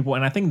get more people,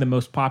 and I think the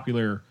most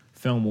popular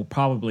film will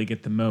probably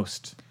get the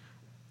most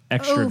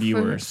extra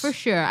viewers for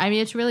sure. I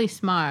mean, it's really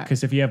smart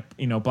because if you have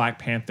Black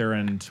Panther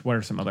and what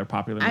are some other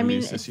popular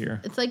movies this year?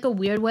 It's like a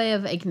weird way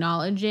of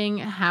acknowledging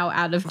how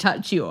out of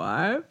touch you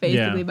are,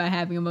 basically by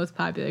having a most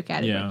popular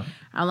category. Yeah.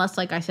 Unless,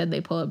 like I said,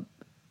 they pull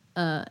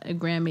a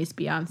Grammys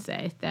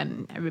Beyonce,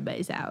 then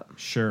everybody's out.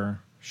 Sure,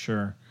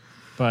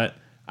 but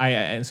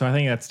I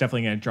think that's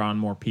definitely going to draw in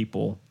more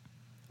people.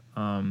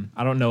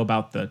 I don't know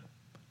about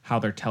how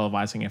they're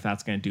televising, if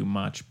that's going to do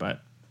much,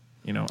 but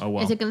oh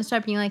well. Is it going to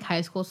start being like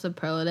high school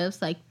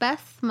superlatives, like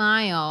best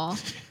smile?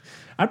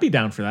 I'd be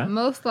down for that.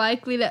 Most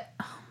likely to.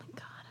 Oh my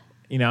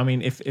god. I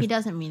mean, if he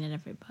doesn't mean it,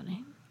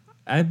 everybody.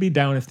 I'd be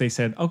down if they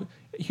said, "Oh,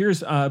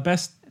 here's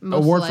best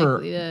most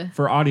award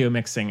for audio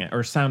mixing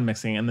or sound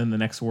mixing," and then the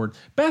next award,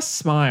 best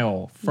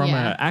smile from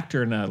an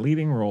actor in a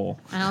leading role.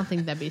 I don't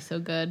think that'd be so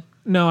good.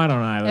 No, I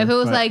don't either. If it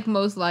was like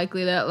most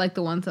likely to, like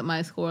the ones at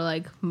my school,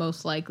 like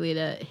most likely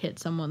to hit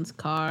someone's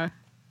car,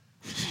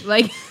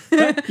 like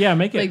make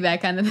it like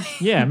that kind of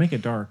thing. Yeah, make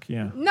it dark.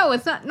 Yeah. No,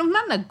 it's not. No,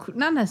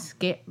 not a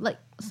scare. Like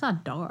it's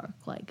not dark.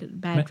 Like a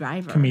bad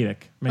driver.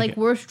 Comedic. Like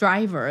worst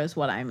driver is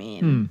what I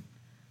mean.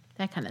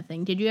 That kind of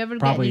thing. Did you ever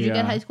get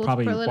high school superlatives?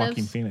 Probably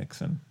Joaquin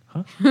Phoenix and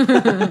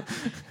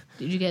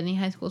Did you get any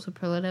high school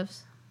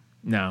superlatives?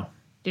 No.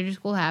 Did your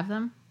school have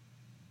them?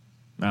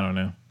 I don't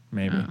know.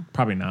 Maybe.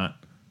 Probably not.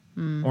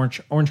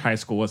 Orange High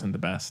School wasn't the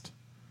best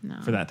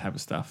for that type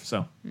of stuff.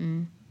 So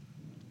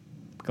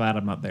glad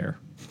I'm not there.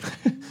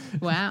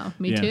 Wow,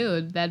 me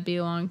too. That'd be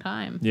a long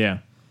time. Yeah,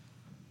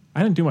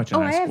 I didn't do much in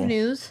high school. I have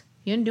news.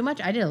 You didn't do much.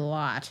 I did a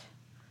lot.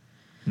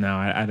 No,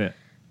 I didn't.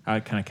 I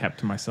kind of kept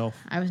to myself.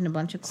 I was in a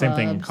bunch of clubs. Same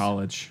thing in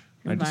college.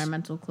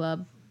 Environmental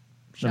club.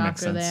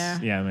 Shocker there.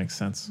 Yeah, that makes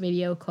sense.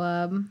 Video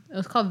club. It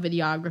was called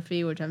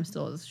videography, which I'm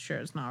still sure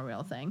is not a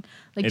real thing.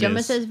 Like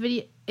Gemma says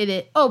video. It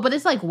is. Oh, but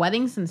it's like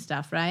weddings and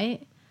stuff,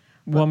 right?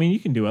 Well, I mean, you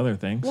can do other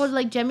things. Well,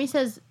 like Jemmy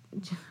says.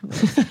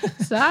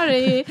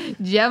 Sorry,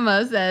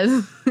 Gemma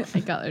says.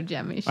 I call her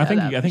Jemmy.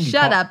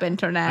 Shut up,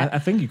 internet. I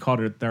think you called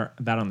her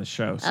that on the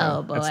show. So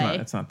oh boy,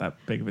 it's not that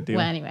big of a deal.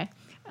 Well, anyway,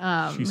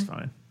 she's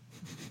fine.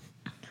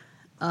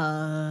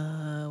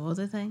 What was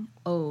the thing?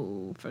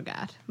 Oh,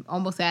 forgot.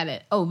 Almost at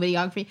it. Oh,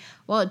 videography.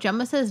 Well,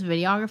 Gemma says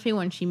videography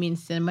when she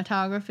means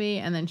cinematography,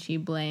 and then she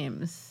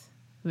blames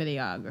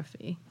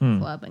videography,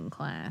 club and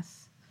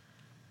class.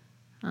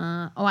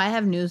 I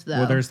have news though.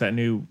 Well, there's that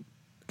new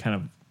kind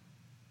of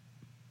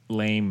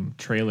lame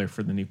trailer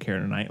for the new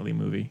Keira Knightley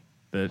movie.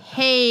 The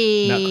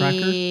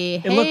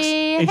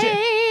Nutcracker.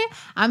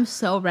 I'm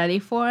so ready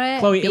for it.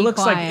 Chloe, Be it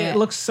looks quiet. like it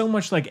looks so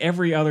much like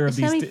every other It's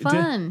of these. gonna be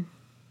fun.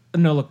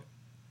 No, look.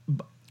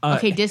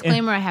 Okay,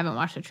 disclaimer: I haven't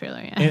watched the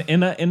trailer yet.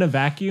 In a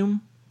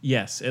vacuum,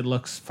 yes, it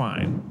looks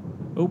fine.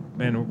 Oh,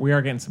 and we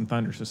are getting some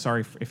thunder, so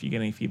sorry if you get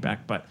any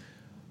feedback. But,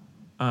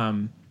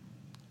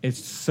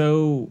 it's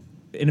so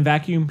in a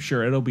vacuum.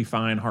 Sure, it'll be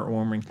fine,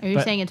 heartwarming. Are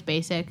you saying it's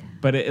basic?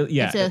 But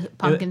It's a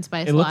pumpkin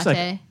spice it looks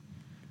latte. like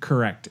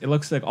correct. It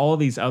looks like all of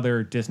these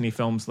other Disney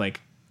films,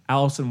 like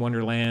Alice in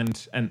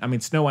Wonderland, and I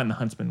mean Snow White and the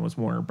Huntsman was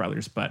Warner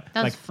Brothers, but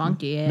That's like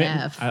funky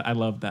AF. I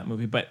love that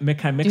movie, but kind of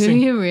Do mixing.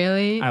 you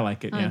really? I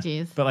like it, Oh, yeah.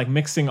 jeez. But like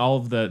mixing all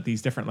of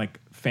these different like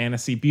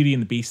fantasy, Beauty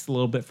and the Beast a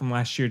little bit from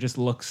last year just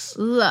looks.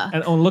 Look.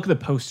 And look at the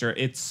poster.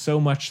 It's so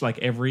much like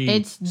every.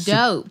 It's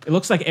dope. It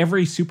looks like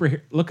every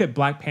superhero. Look at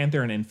Black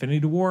Panther and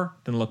Infinity War,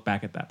 then look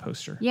back at that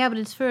poster. Yeah, but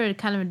it's for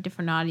kind of a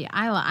different audience.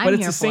 I'm but it's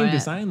here the for same it.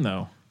 design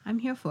though. I'm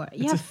here for it.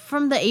 Yeah,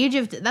 from the age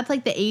of that's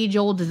like the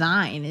age-old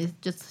design is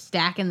just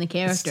stacking the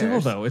characters.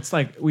 Still though, it's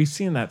like we've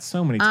seen that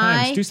so many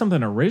times. Do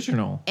something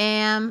original.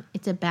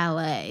 It's a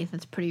ballet.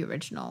 That's pretty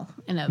original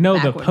in a No,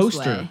 the backwards poster.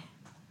 way.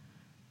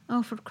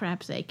 Oh, for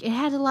crap's sake! It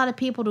has a lot of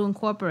people to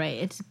incorporate.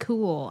 It's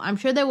cool. I'm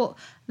sure they will.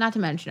 Not to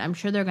mention, I'm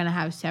sure they're going to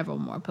have several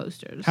more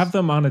posters. Have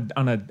them on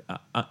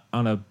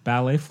a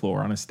ballet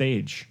floor on a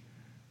stage.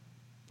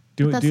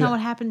 That's not what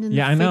happened in the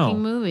freaking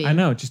movie. I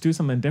know. Just do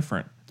something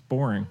different. It's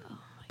boring.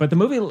 But the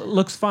movie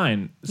looks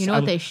fine. You know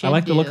what they should I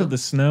like the look do? of the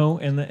snow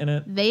in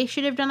it. They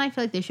should have done. I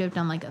feel like they should have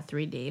done like a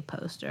 3D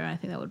poster. I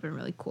think that would have been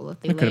really cool if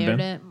they It could have layered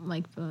been.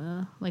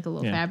 it like a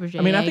little Yeah. Fabergé.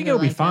 I mean, I think egg it would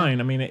or be like fine.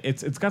 I mean,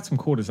 it's got some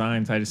cool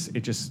designs. It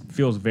just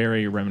feels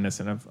very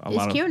reminiscent of a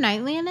lot of. Is Keira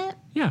Knightley in it?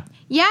 Yeah.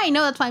 Yeah, I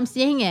know. That's why I'm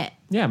seeing it.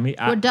 Yeah,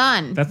 We're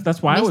done.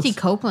 That's why Misty I was.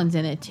 Copeland's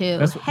in it too.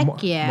 That's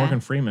Heck yeah.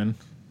 Morgan Freeman.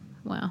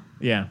 Wow.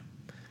 Yeah.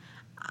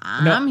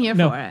 I'm here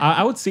for it.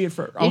 I would see it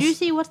for. Did you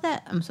see what's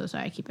that? I'm so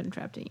sorry. I keep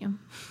interrupting you.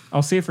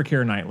 I'll see it for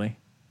Keira Knightley.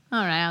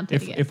 All right, I'll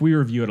take it. If we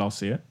review it, I'll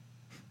see it.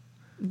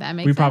 That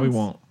makes We sense. probably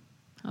won't.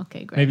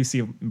 Okay, great. Maybe see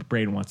if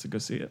Braden wants to go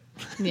see it.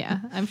 Yeah,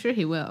 I'm sure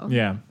he will.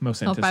 Yeah,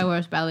 most Hope I anticipated.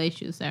 wears ballet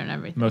shoes there and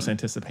everything. Most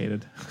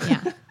anticipated.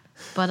 Yeah.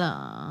 But what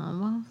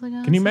was I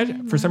gonna Can you say?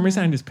 imagine? For some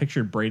reason, I just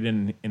pictured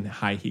Braden in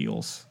high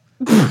heels.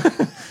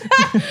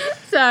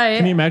 Sorry.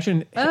 Can you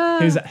imagine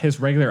his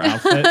regular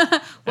outfit?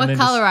 What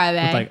color are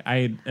they? Like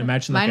I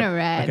imagine Mine like are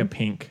red. like a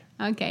pink.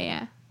 Okay,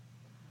 yeah.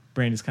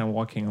 Braden just kind of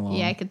walking along.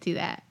 Yeah, I could see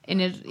that.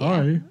 And it's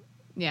Hi.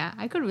 yeah,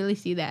 I could really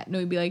see that. No,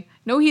 he'd be like,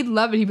 no, he'd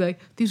love it. He'd be like,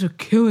 these are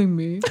killing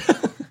me.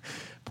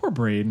 Poor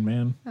Braden,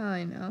 man. Oh,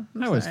 I know.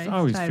 I always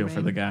Sorry, feel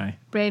for the guy.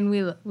 Braden,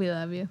 we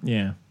love you.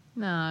 Yeah.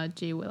 No,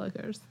 gee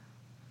willikers.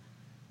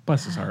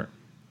 Bless his heart.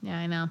 Yeah,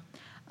 I know.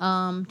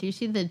 Do you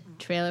see the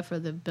trailer for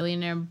the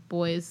Billionaire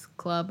Boys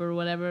Club or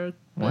whatever?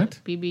 What?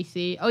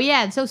 BBC. Oh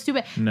yeah, it's so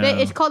stupid. No.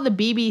 It's called the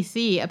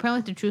BBC.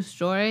 Apparently it's a true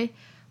story.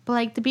 But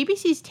like the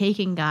BBC's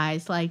taking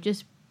guys, like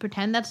just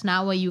pretend that's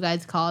not what you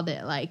guys called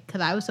it. Like,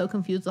 cause I was so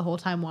confused the whole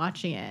time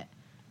watching it.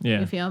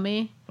 Yeah. You feel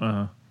me?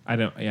 Uh-huh. I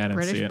didn't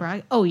British see it.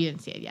 brag. Oh, you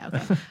didn't see it, yeah,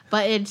 okay.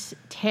 But it's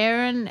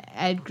Taron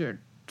Egerton,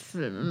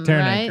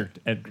 Taron right?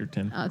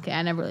 Egerton. Okay,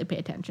 I never really pay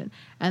attention.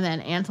 And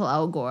then Ansel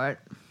Elgort.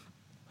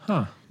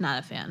 Huh. Not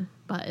a fan,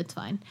 but it's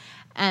fine.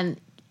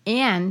 And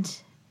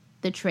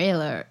the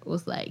trailer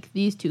was like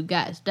these two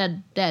guys,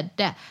 dead.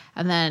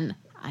 And then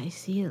I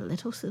see a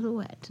little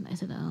silhouette, and I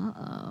said,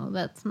 "Oh,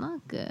 that's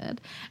not good."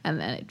 And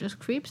then it just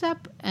creeps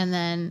up, and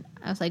then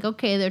I was like,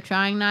 "Okay, they're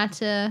trying not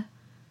to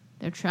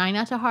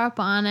harp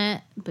on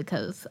it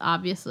because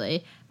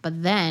obviously."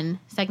 But then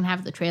second half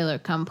of the trailer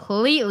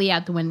completely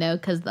out the window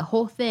because the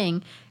whole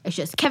thing is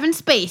just Kevin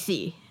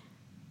Spacey.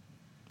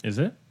 Is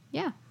it?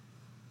 Yeah,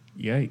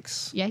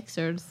 Yikes.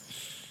 yikesers.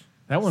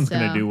 That one's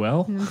going to do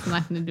well. It's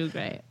not going to do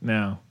great.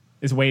 No.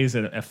 Is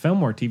it a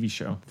film or a TV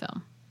show?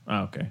 Film.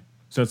 Oh, okay.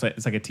 So it's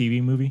like a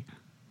TV movie,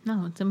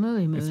 No, it's a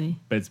movie.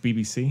 but it's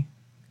BBC.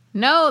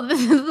 No, this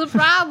is the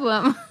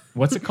problem.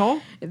 What's it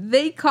called?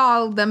 They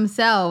call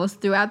themselves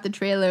throughout the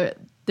trailer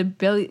the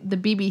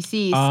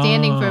BBC,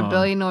 standing for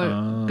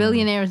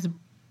billionaire,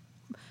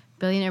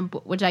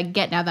 which I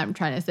get now that I'm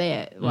trying to say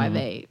it. Why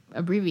they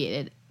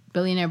abbreviated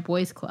Billionaire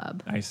Boys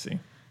Club, I see.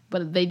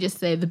 but they just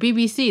say the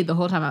BBC the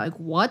whole time. I'm like,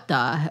 what?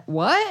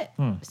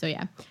 So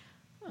yeah,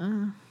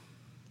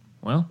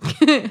 Well,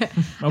 okay.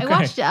 I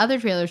watched the other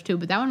trailers too,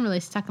 but that one really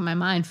stuck in my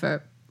mind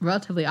for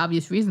relatively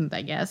obvious reasons,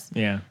 I guess.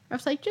 Yeah. I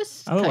was like,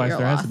 just Otherwise, cut your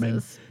there losses.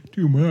 hasn't been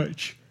too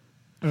much.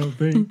 I don't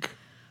think.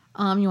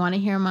 You want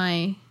to hear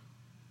my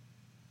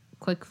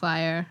quick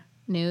fire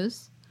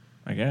news?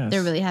 I guess.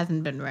 There really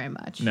hasn't been very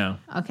much. No.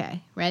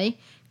 Okay, ready?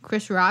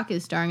 Chris Rock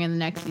is starring in the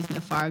next season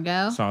of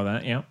Fargo. Saw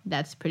that. Yeah.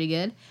 That's pretty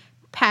good.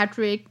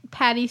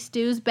 Patty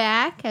Stew's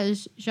back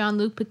as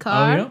Jean-Luc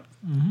Picard. Oh,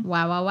 yeah. Mm-hmm.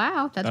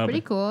 Wow. That's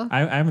pretty cool. I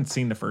haven't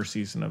seen the first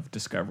season of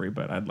Discovery,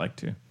 but I'd like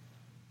to.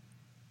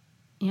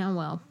 Yeah,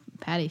 well,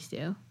 Patty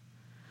Stew.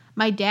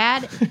 My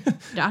dad,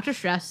 Dr.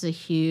 Strauss, is a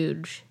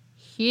huge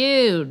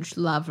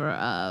lover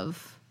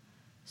of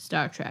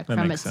Star Trek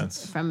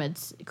from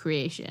its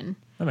creation.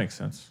 That makes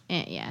sense.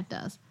 And, yeah, it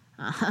does.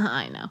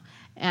 I know.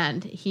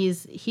 And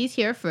he's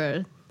here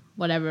for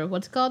whatever.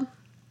 What's it called?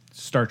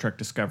 Star Trek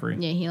Discovery.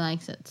 Yeah, he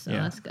likes it, so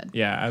that's good.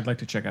 Yeah, I'd like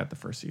to check out the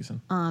first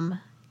season.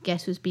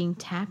 Guess who's being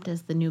tapped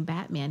as the new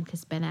Batman?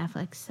 Because Ben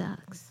Affleck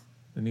sucks.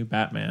 The new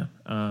Batman.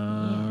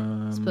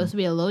 He's supposed to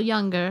be a little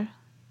younger,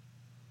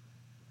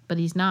 but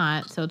he's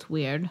not, so it's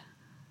weird.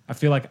 I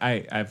feel like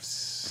I've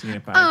seen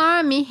it.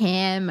 Armie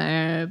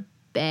Hammer,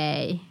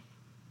 bae.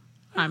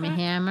 Armie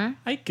Hammer.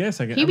 I guess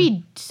I get. He'd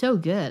be so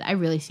good. I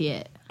really see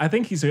it. I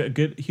think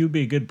he would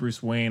be a good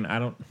Bruce Wayne.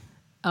 Oh,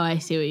 I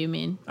see what you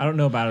mean. I don't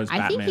know about his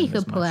Batman. I think he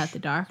could pull out the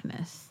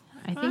darkness.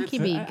 I think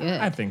he'd be good.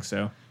 I think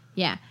so.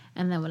 Yeah.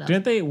 And then what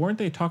else? Weren't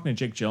they talking to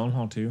Jake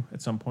Gyllenhaal too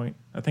at some point?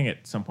 I think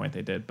at some point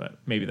they did, but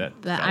maybe that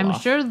I'm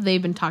sure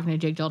they've been talking to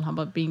Jake Gyllenhaal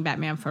about being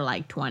Batman for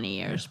like 20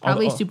 years.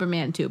 Probably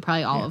Superman too.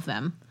 Probably all of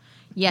them.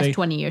 Yes,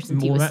 20 years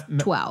since he was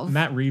 12.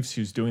 Matt Reeves,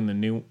 who's doing the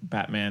new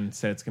Batman,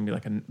 said it's going to be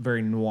like a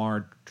very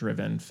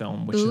noir-driven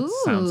film, which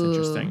sounds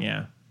interesting.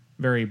 Yeah.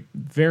 Very,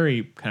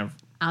 very kind of...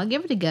 I'll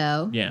give it a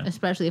go. Yeah.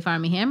 Especially if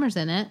Armie Hammer's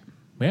in it.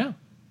 Yeah.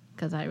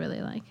 Because I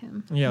really like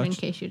him. Yeah. In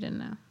case you didn't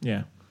know.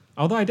 Yeah.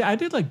 Although I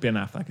did like Ben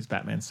Affleck as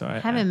Batman, so I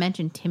haven't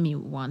mentioned Timmy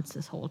once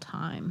this whole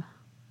time.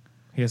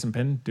 He hasn't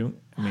been doing...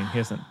 he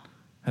hasn't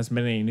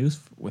been any news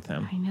with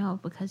him. I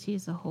know, because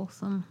he's a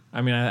wholesome...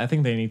 I mean, I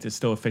think they need to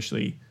still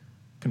officially...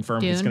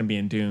 confirm he's going to be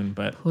in Dune,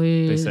 but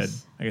Please. They said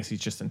I guess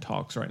he's just in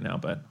talks right now.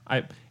 But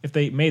if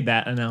they made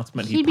that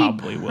announcement, he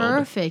probably will.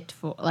 Perfect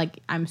for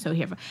I'm so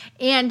here for.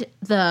 And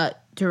the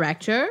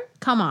director,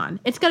 come on,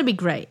 it's gonna be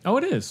great. Oh,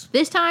 it is.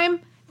 This time,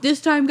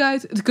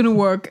 guys, it's gonna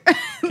work.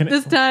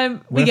 This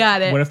time we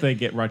got it. What if they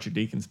get Roger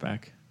Deakins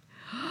back?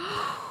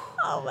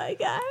 Oh my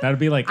god, that'd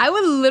be like I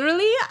would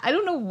literally. I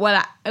don't know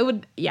what I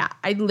would. Yeah,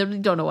 I literally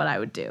don't know what I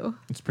would do.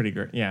 It's pretty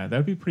great. Yeah, that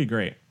would be pretty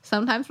great.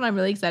 Sometimes when I'm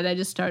really excited, I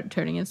just start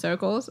turning in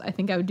circles. I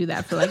think I would do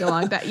that for like a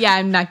long time. Yeah,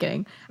 I'm not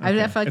kidding. I would do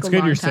that for like a long time.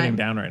 It's good you're sitting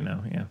down right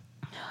now. Yeah.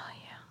 Oh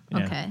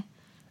yeah. Okay.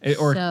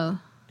 Or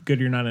good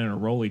you're not in a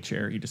rolly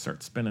chair. You just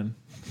start spinning.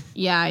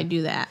 Yeah, I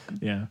do that.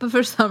 Yeah. But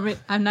for some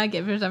reason, I'm not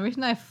getting. For some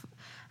reason, I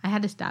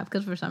had to stop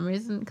because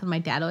my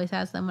dad always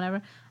has them.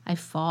 Whatever. I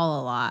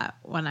fall a lot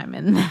when I'm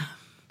in them.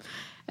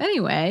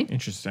 Anyway.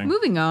 Interesting.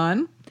 Moving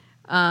on.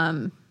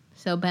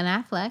 So Ben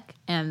Affleck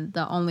and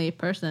the only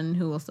person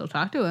who will still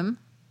talk to him.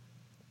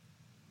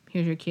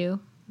 Here's your cue.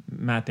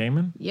 Matt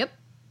Damon? Yep.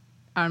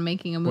 Are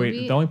making a movie.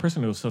 Wait, the only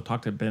person who will still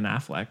talk to Ben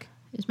Affleck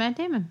is Matt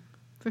Damon.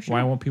 For sure.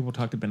 Why won't people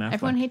talk to Ben Affleck?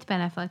 Everyone hates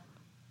Ben Affleck.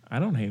 I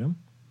don't hate him.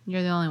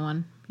 You're the only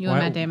one. You and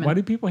Matt Damon. Why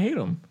do people hate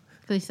him?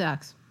 Because he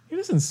sucks. He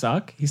doesn't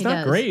suck. He's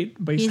not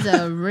great, but he's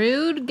a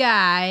rude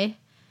guy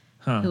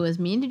who was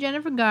mean to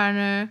Jennifer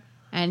Garner,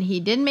 and he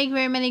didn't make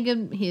very many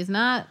good... He is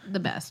not the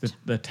best.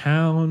 The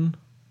Town.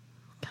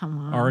 Come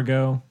on.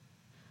 Argo.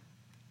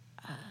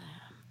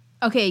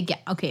 Okay,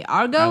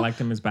 Argo. I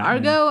liked him as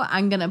Batman. Argo,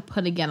 I'm going to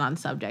put again on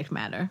subject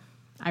matter.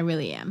 I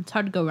really am. It's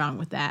hard to go wrong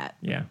with that.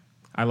 Yeah.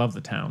 I love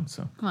The Town,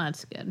 so. Well,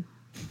 that's good.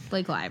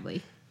 Blake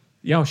Lively.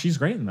 Yeah, she's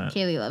great in that.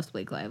 Kaylee loves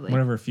Blake Lively. One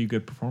of her few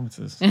good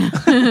performances.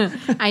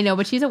 I know,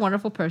 but she's a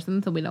wonderful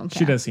person, so we don't care.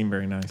 She does seem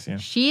very nice, yeah.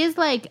 She is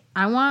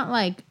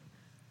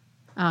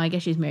I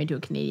guess she's married to a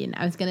Canadian.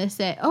 I was going to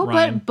say,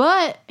 Ryan.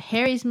 but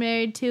Harry's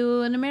married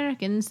to an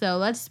American, so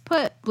let's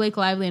put Blake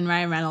Lively and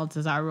Ryan Reynolds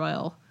as our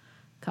royal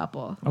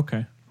couple.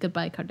 Okay.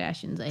 Goodbye,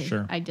 Kardashians.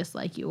 Sure. I just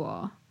like you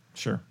all.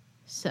 Sure.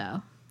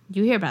 So,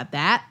 you hear about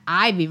that?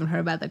 I've even heard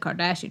about the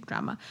Kardashian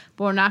drama,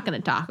 but we're not going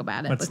to talk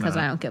about it because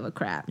I don't give a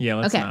crap. Yeah,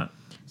 let's not.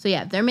 So,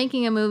 yeah, they're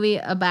making a movie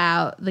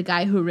about the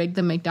guy who rigged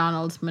the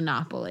McDonald's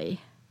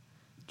monopoly.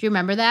 Do you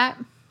remember that?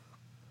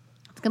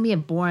 It's going to be a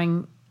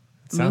boring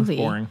movie. Sounds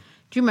boring.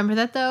 Do you remember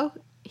that, though?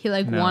 He,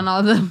 won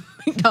all the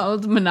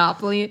McDonald's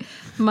monopoly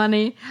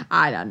money.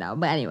 I don't know.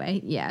 But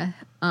anyway, yeah.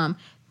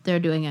 They're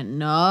doing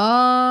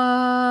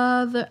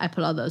another... I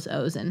put all those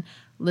O's in.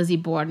 Lizzie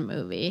Borden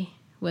movie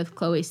with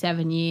Chloe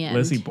Sevigny and...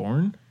 Lizzie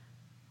Borden?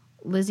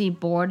 Lizzie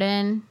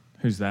Borden.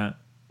 Who's that?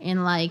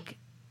 And,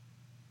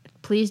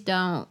 please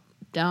don't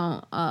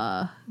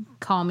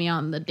call me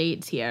on the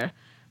dates here.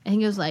 I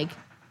think it was,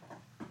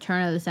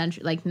 turn of the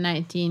century,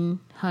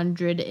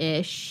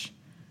 1900-ish.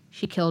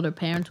 She killed her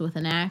parents with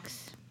an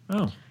axe.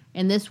 Oh.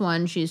 In this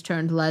one, she's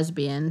turned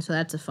lesbian, so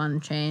that's a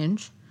fun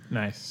change.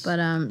 Nice. But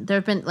there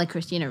have been,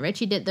 Christina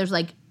Ricci did. There's,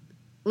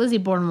 Lizzie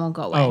Borden won't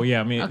go away. Oh, yeah.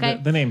 I mean,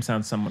 okay? the name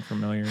sounds somewhat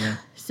familiar, yeah.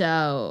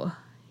 So,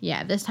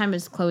 yeah, this time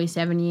it's Chloe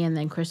Sevigny and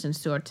then Kristen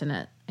Stewart's in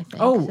it, I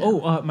think.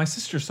 My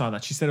sister saw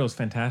that. She said it was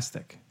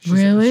fantastic.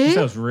 Really? She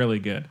said it was really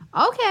good.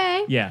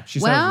 Okay. Yeah, she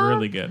said it was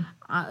really good.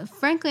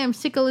 Frankly, I'm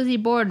sick of Lizzie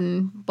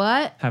Borden,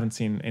 but... Haven't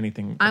seen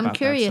anything I'm about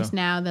curious that,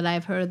 now that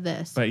I've heard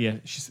this. But yeah,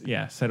 she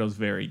said it was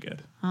very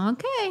good.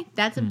 Okay.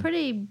 That's a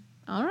pretty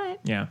All right.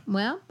 Yeah.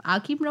 Well,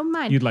 I'll keep it in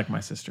mind. You'd like my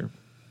sister.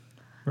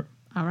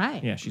 All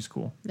right. Yeah, she's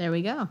cool. There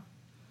we go.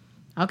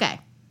 Okay.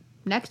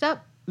 Next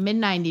up,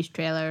 mid-90s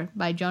trailer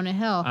by Jonah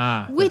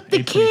Hill. With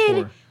the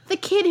kid. The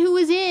kid who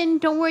was in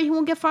Don't Worry, He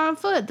Won't Get Far on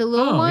Foot. The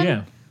little one.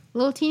 Yeah.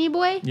 Little teeny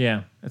boy.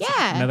 Yeah. That's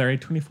another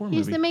A24 movie.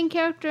 He's the main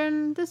character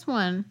in this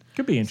one.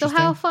 Could be interesting.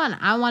 So how fun.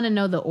 I want to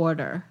know the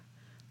order.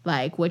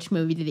 Like, which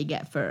movie did he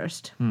get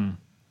first?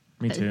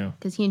 Me too.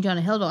 Because he and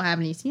Jonah Hill don't have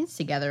any scenes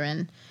together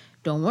in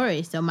Don't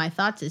Worry. So my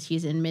thoughts is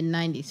he's in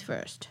mid-90s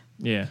first.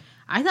 Yeah.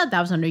 I thought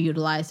that was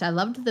underutilized. I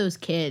loved those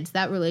kids.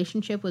 That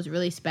relationship was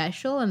really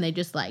special, and they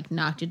just, like,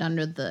 knocked it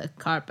under the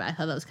carpet. I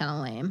thought that was kind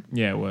of lame.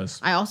 Yeah, it was.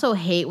 I also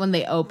hate when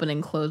they open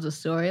and close a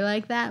story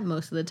like that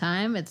most of the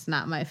time. It's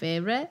not my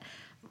favorite.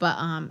 But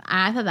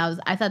I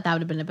thought that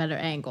would have been a better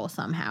angle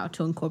somehow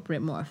to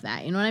incorporate more of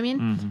that. You know what I mean?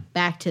 Mm-hmm.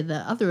 Back to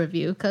the other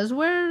review, because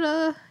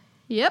we're,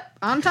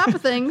 on top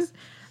of things.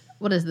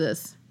 What is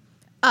this?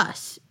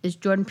 Us is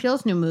Jordan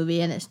Peele's new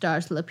movie, and it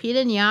stars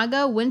Lupita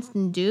Nyong'o,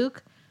 Winston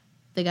Duke,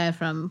 the guy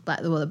from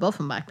they're both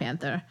from Black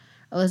Panther,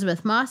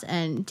 Elizabeth Moss,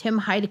 and Tim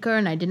Heidecker.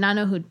 And I did not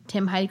know who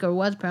Tim Heidecker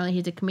was. Apparently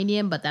he's a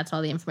comedian, but that's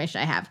all the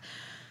information I have.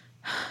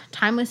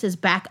 Timeless is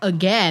back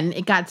again.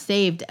 It got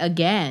saved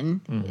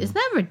again. Isn't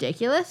that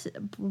ridiculous?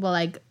 Well,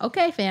 like,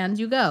 okay, fans,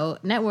 you go.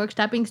 Network,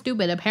 stop being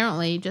stupid.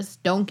 Apparently,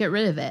 just don't get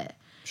rid of it.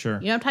 Sure.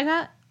 You know what I'm talking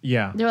about?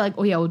 Yeah. They were like,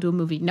 oh yeah, we'll do a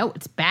movie. No,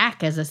 it's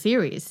back as a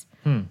series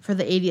for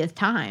the 80th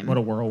time. What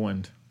a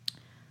whirlwind.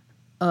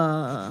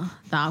 The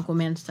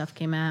Aquaman stuff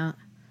came out.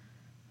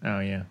 Oh,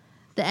 yeah.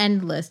 The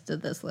end list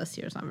of this list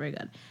here is not very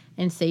good.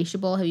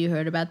 Insatiable, have you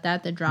heard about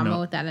that? The drama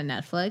with that on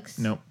Netflix?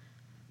 Nope.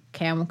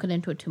 Okay, I won't get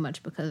into it too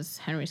much because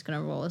Henry's going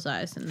to roll his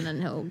eyes and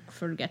then he'll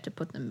forget to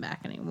put them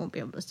back and he won't be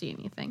able to see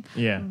anything.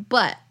 Yeah.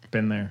 But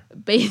been there.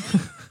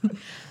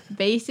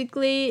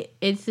 Basically,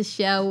 it's a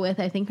show with,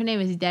 I think her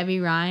name is Debbie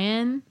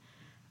Ryan,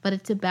 but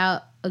it's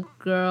about a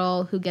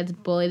girl who gets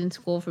bullied in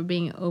school for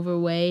being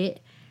overweight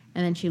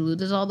and then she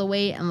loses all the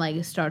weight and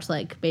like starts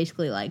like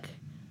basically like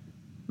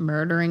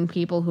murdering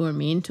people who are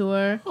mean to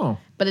her. Oh.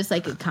 But it's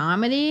like a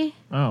comedy.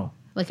 Oh.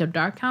 Like a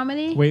dark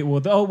comedy. Wait, well,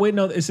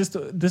 no, is this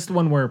the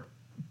one where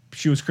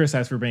she was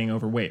criticized for being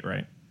overweight,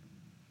 right?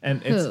 And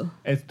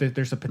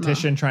there's a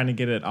petition trying to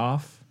get it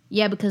off.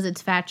 Yeah, because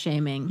it's fat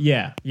shaming.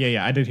 Yeah,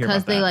 I did hear about that.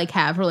 Because they like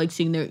have her like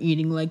sitting there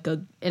eating like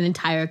an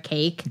entire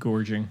cake.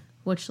 Gorging.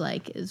 Which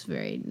like is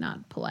very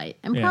not polite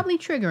and probably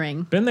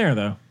triggering. Been there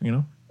though, you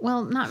know?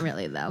 Well, not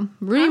really though.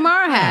 Rudy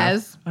Mara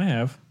has. I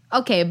have.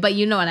 Okay, but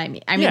you know what I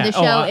mean. I mean, the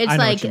show, it's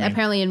like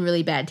apparently in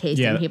really bad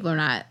taste and people are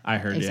not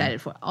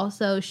excited for it.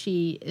 Also,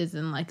 she is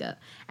in like a...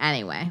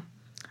 Anyway.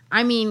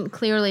 I mean,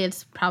 clearly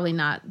it's probably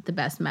not the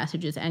best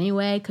messages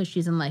anyway because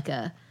she's in like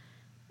a...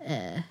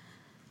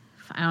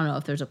 I don't know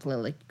if there's a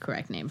politically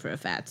correct name for a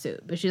fat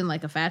suit, but she's in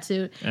like a fat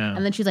suit,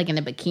 and then she's like in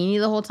a bikini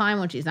the whole time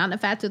when she's not in a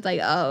fat suit. It's like,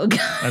 oh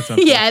god,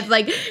 yeah,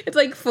 it's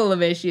like full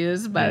of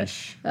issues. But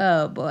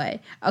oh boy,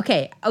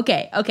 okay,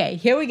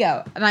 here we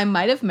go. And I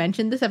might have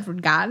mentioned this. I've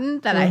forgotten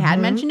that I had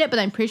mentioned it, but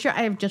I'm pretty sure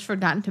I have just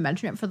forgotten to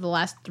mention it for the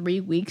last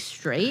 3 weeks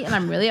straight, and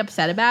I'm really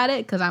upset about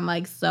it because I'm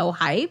like so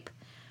hype.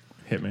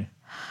 Hit me.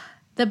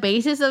 The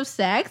Basis of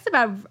Sex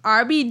about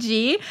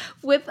RBG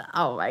with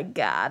oh my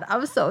god,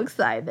 I'm so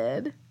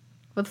excited.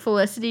 With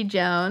Felicity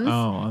Jones.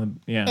 Oh,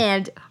 yeah.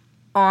 And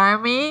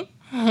Armie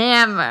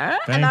Hammer.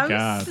 Thank I'm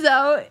God.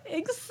 so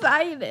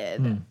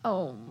excited.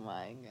 Oh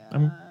my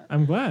God.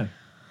 I'm glad.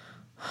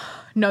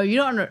 No, you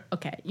don't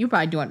okay, you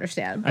probably do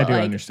understand. But I do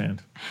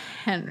understand.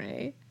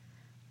 Henry.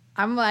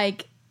 I'm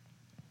like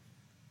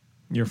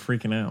you're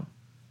freaking out.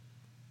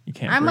 You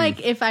can't I'm breathe.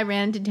 like if I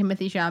ran into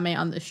Timothy Chalamet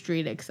on the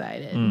street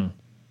excited.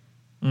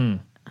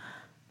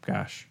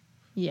 Gosh.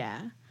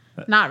 Yeah.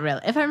 Not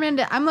really.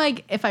 I'm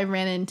like if I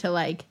ran into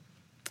like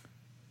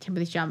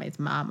Timothy Chalamet's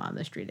mom on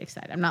the street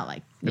excited. I'm not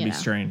like, That'd be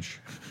strange.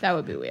 That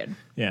would be weird.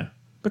 Yeah.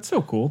 But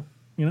so cool,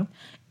 you know?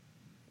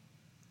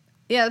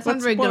 Yeah, that's not a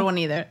very good one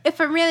either.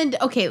 If I ran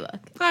into... Okay, look.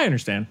 I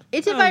understand.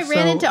 It's if I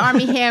ran into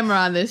Armie Hammer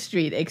on the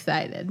street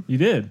excited. You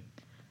did.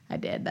 I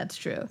did. That's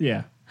true.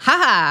 Yeah.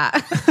 Ha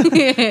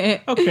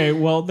ha! Okay,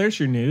 well, there's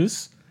your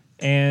news.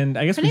 And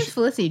I guess her name's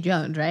Felicity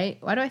Jones, right?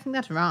 Why do I think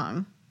that's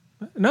wrong?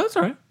 No, it's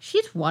all right.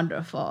 She's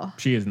wonderful.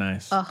 She is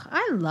nice. Ugh,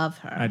 I love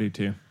her. I do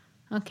too.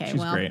 Okay,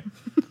 She's great.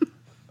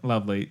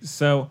 Lovely.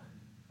 So,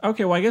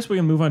 okay, well, I guess we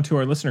can move on to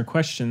our listener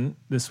question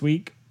this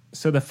week.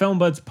 So the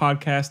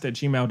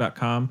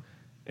filmbudspodcast@gmail.com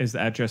is the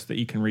address that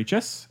you can reach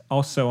us.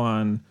 Also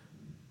on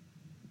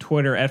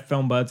Twitter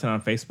 @filmbuds and on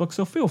Facebook.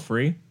 So feel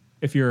free.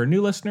 If you're a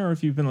new listener or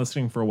if you've been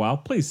listening for a while,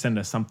 please send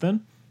us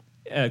something.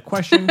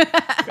 Question,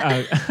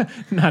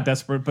 not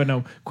desperate, but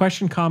no,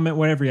 question, comment,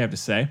 whatever you have to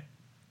say.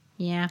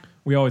 Yeah.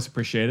 We always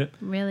appreciate it.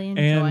 Really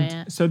enjoy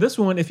it. So this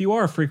one, if you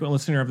are a frequent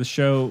listener of the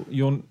show,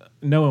 you'll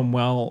know him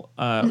well.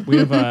 We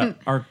have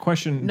our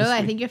question. No,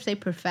 I think you have to say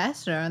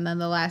professor and then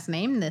the last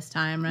name this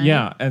time, right?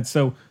 Yeah, and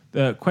so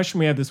the question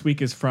we have this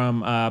week is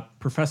from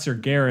Professor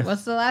Gareth.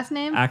 What's the last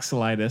name?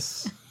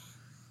 Axelitis.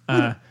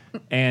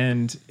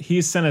 And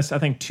he's sent us, I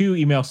think, 2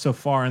 emails so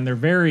far, and they're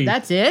very...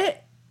 That's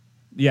it?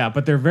 Yeah,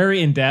 but they're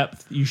very in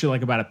depth, usually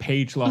like about a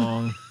page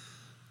long,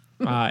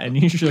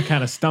 and usually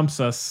kind of stumps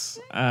us.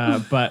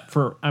 But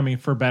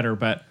for better.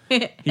 But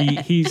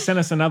he sent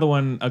us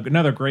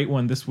another great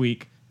one this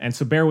week, and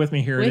so bear with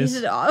me here. Wait, it is.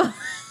 Is it all?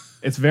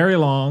 It's very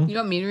long. You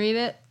want me to read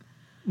it?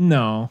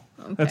 No,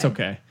 Okay. that's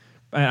okay.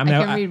 I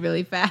can read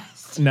really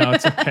fast. No,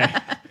 it's okay.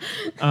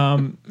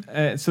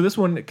 So this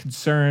one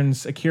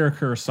concerns Akira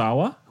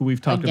Kurosawa, who we've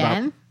talked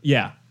Again? about.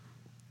 Yeah.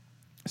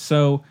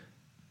 So,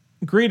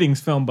 greetings,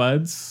 film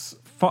buds.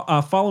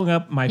 Following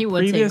up my He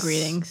would say previous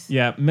greetings.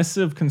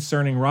 missive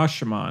concerning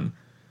Rashomon.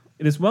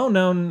 It is well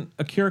known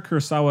Akira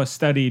Kurosawa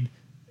studied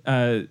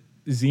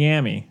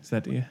Zemi,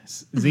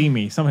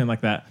 something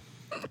like that.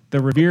 The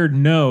revered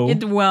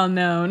It's well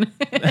known.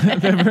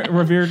 the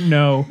revered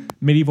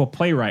medieval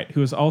playwright,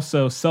 who is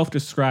also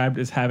self-described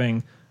as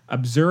having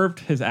observed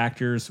his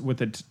actors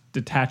with a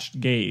detached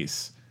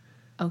gaze.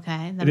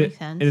 Okay, that makes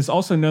sense. It is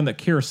also known that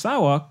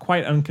Kurosawa,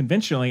 quite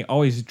unconventionally,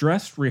 always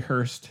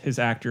rehearsed his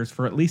actors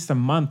for at least a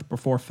month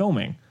before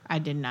filming. I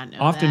did not know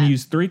Often that.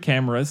 used 3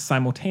 cameras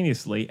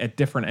simultaneously at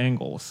different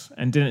angles,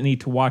 and didn't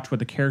need to watch what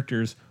the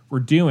characters were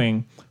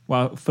doing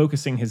while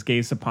focusing his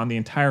gaze upon the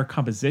entire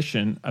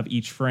composition of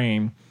each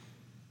frame,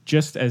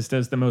 just as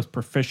does the most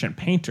proficient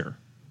painter.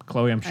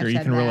 Chloe, I'm sure you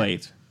said can that.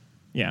 relate.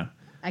 Yeah.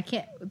 I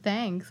can't.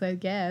 Thanks, I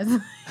guess.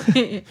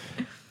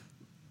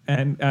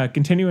 And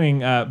continuing,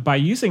 by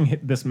using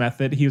this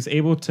method, he was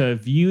able to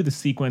view the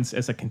sequence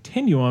as a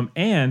continuum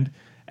and,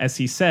 as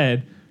he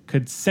said,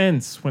 could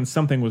sense when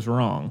something was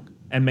wrong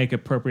and make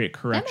appropriate That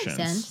corrections.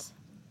 makes sense.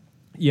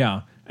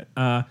 Yeah.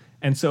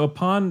 And so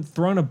upon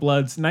Throne of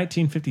Blood's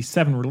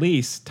 1957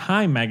 release,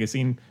 Time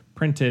magazine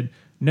printed,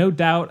 "No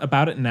doubt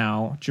about it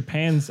now,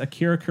 Japan's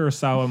Akira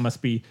Kurosawa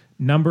must be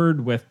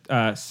numbered with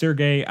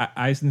Sergei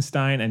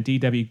Eisenstein and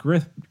D.W.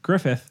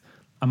 Griffith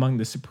among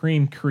the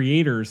supreme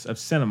creators of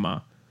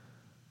cinema.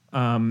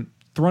 Throne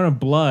of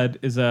Blood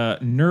is a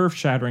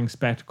nerve-shattering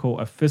spectacle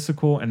of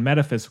physical and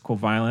metaphysical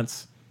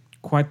violence,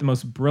 quite the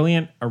most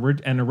brilliant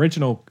and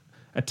original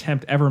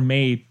attempt ever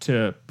made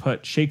to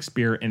put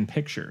Shakespeare in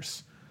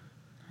pictures."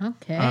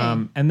 Okay.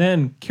 And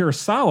then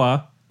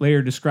Kurosawa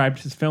later described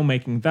his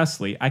filmmaking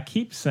thusly: "I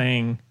keep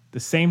saying the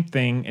same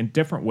thing in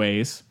different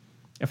ways.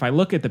 If I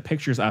look at the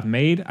pictures I've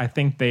made, I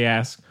think they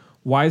ask,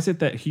 why is it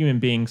that human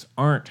beings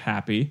aren't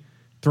happy?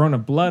 Throne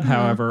of Blood,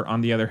 however,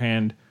 on the other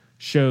hand,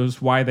 shows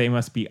why they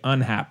must be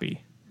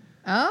unhappy."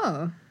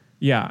 Oh.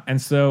 Yeah, and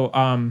so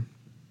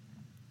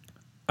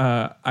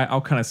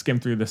I'll kind of skim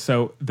through this.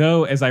 So,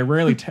 though, as I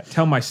rarely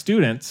tell my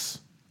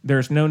students,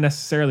 there's no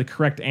necessarily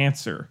correct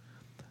answer.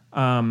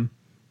 Now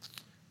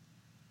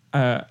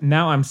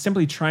I'm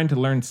simply trying to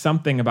learn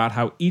something about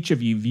how each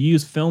of you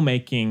views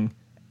filmmaking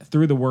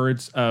through the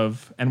words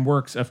of and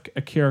works of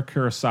Akira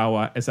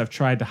Kurosawa as I've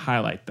tried to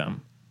highlight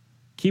them.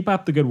 Keep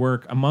up the good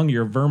work among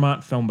your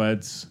Vermont film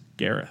buds,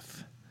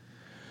 Gareth.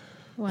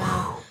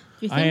 Wow.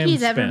 Do you I think am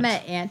he's ever spent.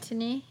 met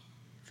Antony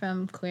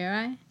from Queer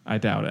Eye? I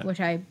doubt it. Which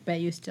I bet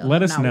you still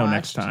Let have us not know watched.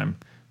 next time.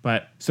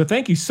 But so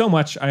thank you so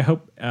much. I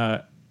hope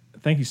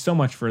thank you so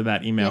much for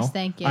that email. Yes,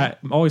 thank you. It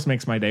always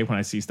makes my day when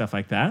I see stuff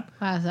like that.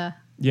 Plaza.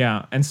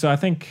 Yeah, and so I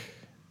think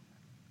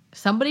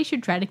Somebody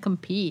should try to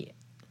compete.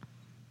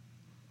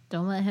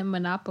 Don't let him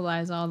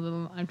monopolize all of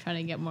them. I'm trying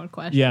to get more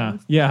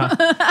questions. yeah.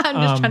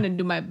 I'm just trying to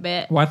do my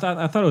bit. Well,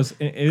 I thought it was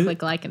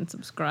Click like and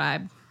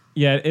subscribe.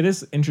 yeah, it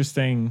is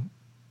interesting.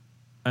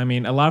 I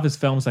mean, a lot of his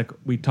films, like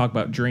we talk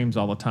about dreams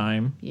all the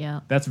time. Yeah.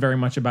 That's very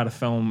much about a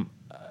film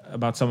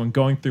about someone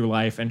going through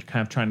life and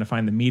kind of trying to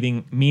find the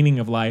meaning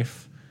of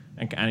life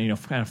and kind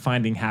of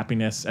finding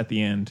happiness at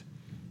the end,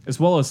 as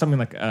well as something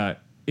like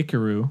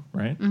Ikaru,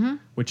 right? Mm-hmm.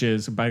 Which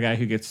is by a guy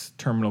who gets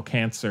terminal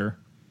cancer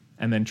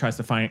and then tries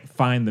to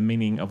find the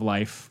meaning of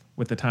life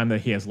with the time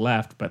that he has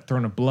left. But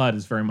Throne of Blood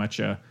is very much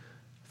a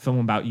film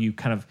about you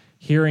kind of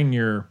hearing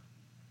your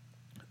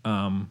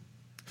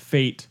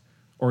fate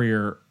or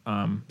your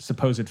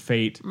supposed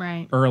fate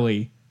Right.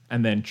 early,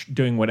 and then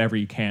doing whatever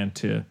you can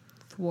to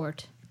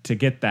Thwart.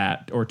 get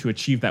that or to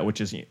achieve that,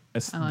 which is I the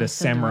said the wrong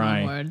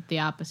samurai. word. The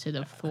opposite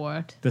of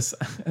thwart.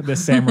 The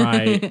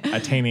samurai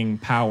attaining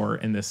power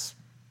in this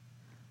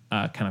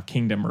kind of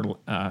kingdom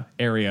or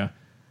area,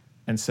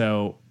 and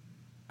so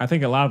I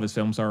think a lot of his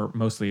films are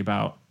mostly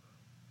about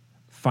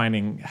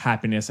finding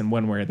happiness in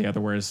one way or the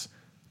other. Whereas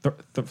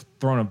the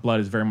Throne of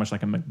Blood is very much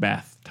like a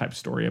Macbeth type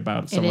story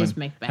about someone. It is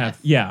Macbeth.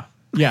 Yeah.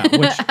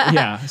 Which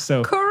yeah.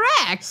 So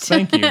Correct.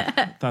 thank you.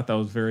 Thought that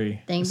was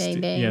very Ding,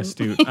 ding, ding. Yeah,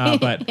 astute.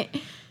 But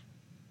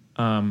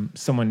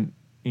someone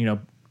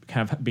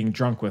kind of being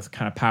drunk with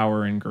kind of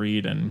power and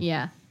greed and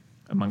Yeah.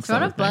 amongst Throne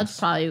other of Blood's things.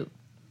 probably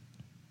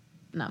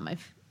not my.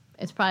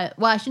 It's probably,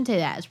 well, I shouldn't say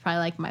that. It's probably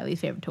like my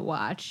least favorite to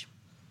watch.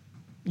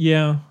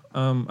 Yeah.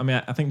 I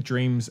mean, I think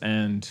Dreams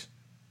and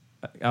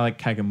I like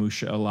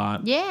Kagemusha a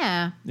lot.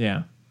 Yeah.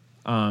 Yeah.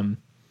 And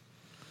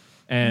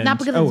Not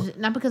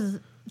because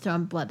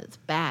Throne of Blood is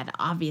bad,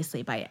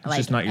 obviously, by like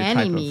just not your any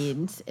type of-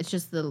 means. It's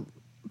just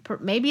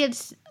maybe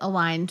it's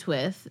aligned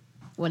with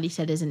what he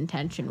said his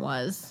intention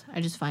was.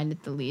 I just find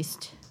it the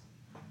least.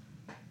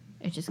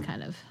 It just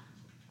kind of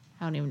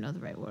I don't even know the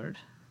right word.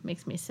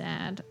 Makes me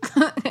sad.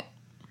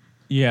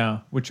 Yeah,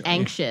 which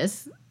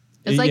Anxious.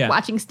 It's like yeah.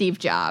 watching Steve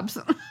Jobs.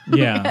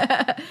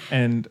 Yeah,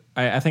 and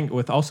I think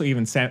with also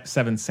even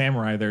Seven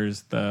Samurai,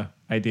 there's the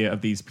idea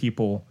of these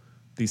people,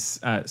 these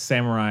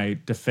samurai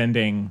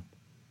defending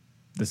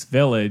this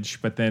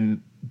village, but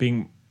then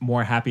being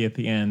more happy at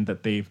the end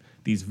that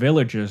these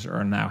villagers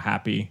are now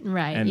happy,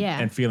 Right, and, yeah.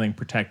 and feeling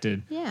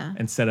protected, Yeah.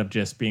 instead of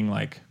just being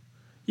like,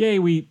 yay,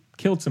 we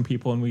killed some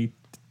people and we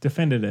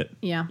defended it.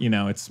 Yeah. You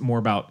know, it's more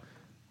about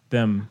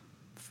them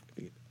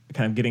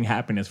kind of getting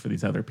happiness for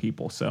these other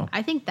people. So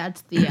I think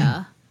that's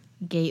the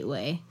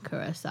gateway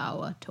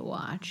Kurosawa to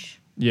watch.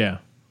 yeah,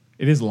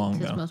 it is long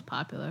It's his though. most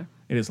popular.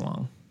 It is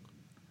long.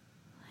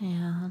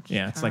 Yeah. I'll just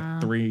Yeah, it's try.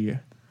 like three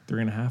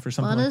and a half or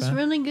something But like it's that.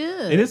 really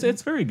good. It is.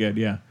 It's very good.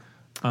 Yeah.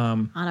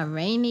 On a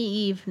rainy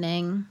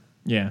evening.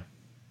 Yeah.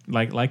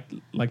 Like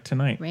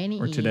tonight Rainy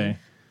or today. Eve.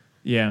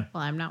 Yeah.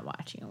 Well, I'm not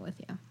watching it with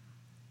you.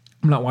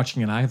 I'm not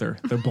watching it either.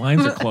 The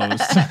blinds are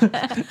closed.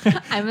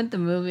 I meant the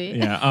movie.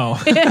 Yeah.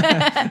 Oh.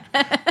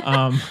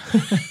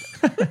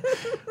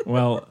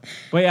 Well,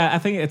 yeah. I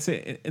think it's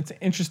an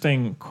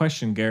interesting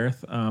question,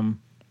 Gareth.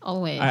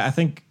 Always. I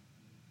think.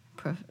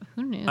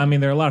 Who knew? I mean,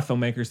 there are a lot of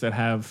filmmakers that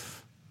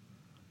have.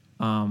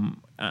 I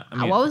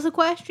mean, what was the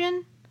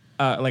question?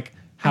 like I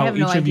how have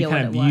no each of you idea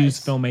kind what of it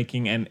use was.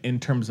 filmmaking and in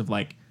terms of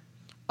like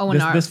Oh, an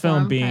art this film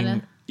form,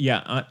 being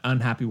kinda?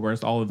 unhappy,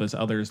 whereas all of those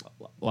others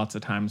lots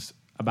of times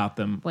about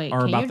them Wait, are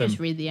can about you them. just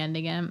read the end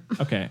again?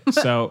 Okay,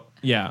 so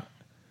yeah,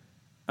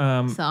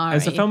 Sorry.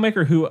 as a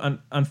filmmaker who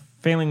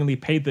unfailingly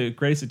paid the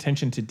greatest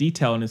attention to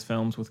detail in his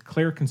films with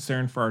clear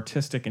concern for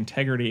artistic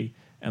integrity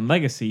and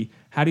legacy,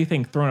 how do you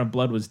think Throne of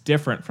Blood was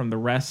different from the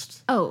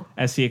rest? Oh.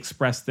 As he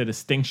expressed the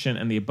distinction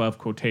in the above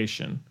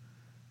quotation.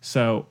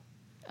 So,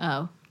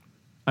 Oh.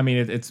 I mean,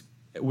 it's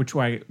which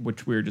we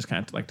were just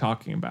kind of like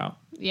talking about.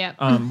 Yep.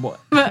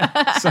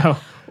 So,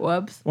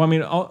 Whoops. well, I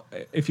mean,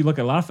 if you look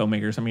at a lot of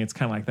filmmakers, I mean, it's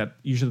kind of like that.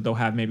 Usually, they'll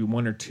have maybe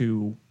one or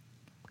two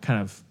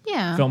kind of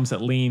Yeah. films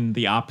that lean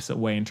the opposite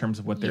way in terms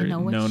of what they're know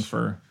which- known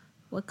for.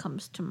 What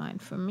comes to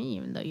mind for me,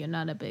 even though you're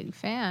not a big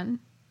fan,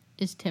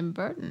 is Tim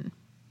Burton.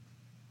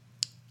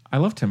 I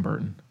love Tim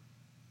Burton.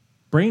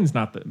 Brain isn't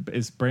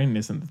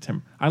the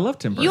Tim. I love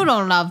Tim Burton. You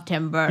don't love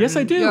Tim Burton. Yes,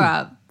 I do. You're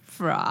a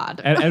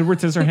fraud. Edward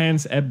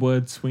Scissorhands, Ed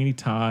Wood, Sweeney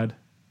Todd,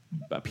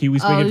 Pee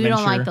Wee's Big Oh, Adventure. you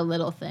don't like the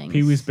little things.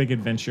 Pee Wee's Big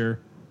Adventure.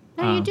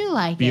 No, you do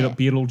like it.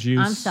 Beetlejuice.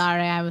 I'm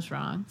sorry, I was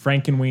wrong.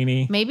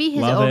 Frankenweenie. Maybe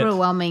his Love it.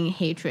 overwhelming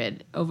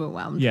hatred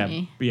overwhelmed Yeah,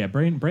 me. yeah.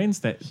 Brain's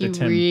that He the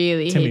Tim.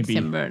 really Timmy hates B.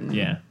 Tim Burton.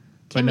 Yeah,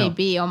 But Timmy no,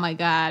 B, oh my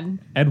god.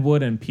 Ed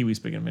Wood and Pee Wee's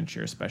Big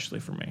Adventure, especially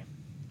for me.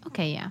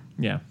 Okay, yeah.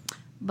 Yeah,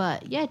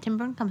 But yeah, Tim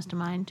Burton comes to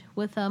mind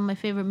with my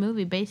favorite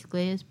movie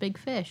basically is Big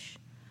Fish.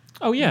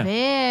 Oh yeah,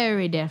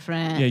 Very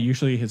different. yeah.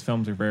 Usually his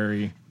films are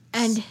very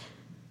And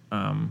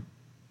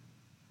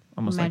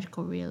almost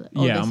magical real.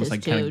 yeah, this almost is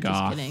like too, kinda just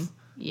goth kidding.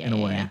 Yeah, in a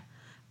yeah, way. yeah.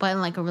 But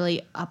in like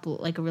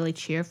a really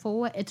cheerful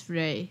way. It's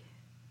very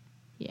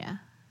yeah. like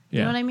You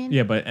know what I mean?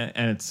 Yeah, but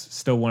and it's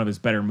still one of his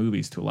better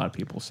movies to a lot of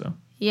people. So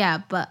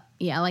Yeah, but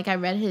yeah, like I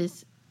read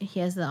he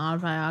has the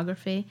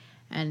autobiography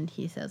and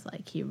he says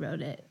like he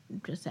wrote it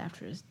just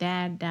after his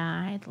dad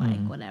died, like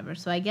whatever.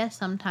 So I guess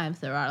sometimes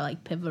there are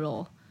like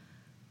pivotal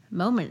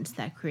moments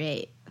that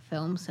create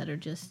films that are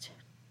just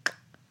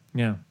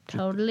yeah,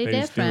 totally they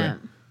just do it.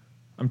 different.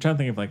 I'm trying to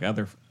think of like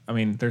other. I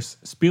mean, there's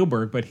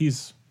Spielberg, but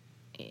he's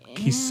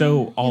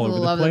so all He's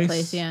over all the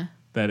place. Yeah.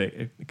 That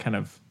it kind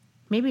of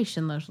Maybe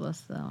Schindler's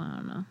List though, I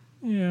don't know.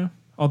 yeah.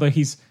 Although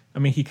he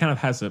kind of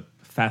has a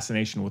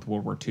fascination with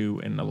World War II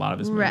in a lot of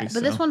his Right, movies.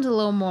 but this one's a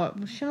little more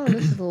Schindler's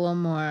List is a little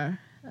more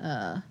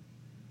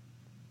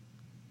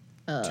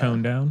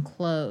toned down,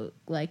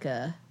 like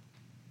a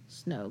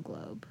snow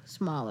globe,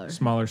 smaller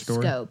story.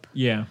 scope.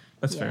 Yeah,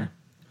 that's Yeah. fair.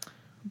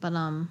 But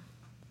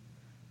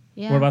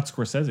yeah. What about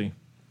Scorsese?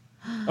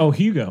 Oh,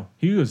 Hugo.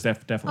 Hugo's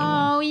definitely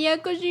one. Oh yeah,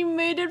 because he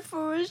made it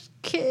for his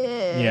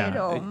kid. Yeah.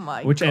 Oh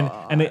my Which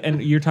god.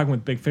 and you're talking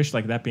with Big Fish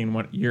like that being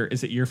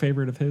is it your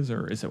favorite of his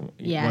or is it?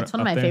 Yeah, it's one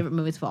of up my there? favorite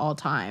movies of all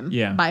time.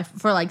 Yeah.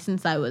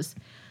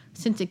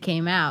 Since it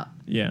came out.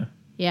 Yeah.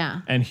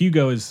 Yeah. And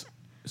Hugo is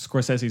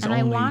Scorsese's And only.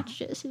 I watched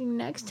it sitting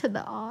next to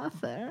the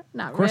author.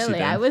 Not course you really.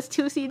 did. I was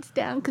 2 seats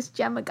down because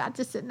Gemma got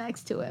to sit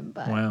next to him.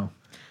 But Wow.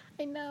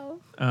 I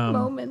know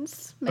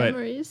moments, But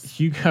memories.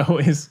 Hugo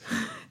is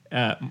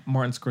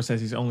Martin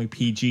Scorsese's only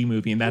PG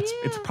movie, and that's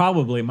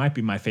it might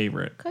be my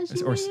favorite, Because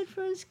he or made it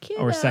for his kid.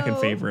 or second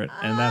favorite,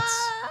 and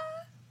that's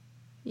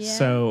Yeah.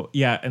 so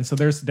yeah. And so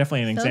there's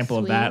definitely an So example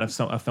of that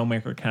sweet. of a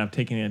filmmaker kind of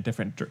taking it in a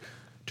different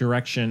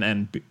direction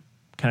and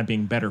kind of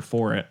being better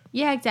for it.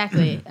 Yeah,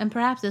 exactly. And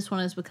perhaps this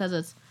one is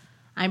because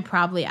I'm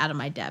probably out of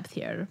my depth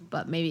here,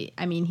 but maybe,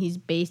 he's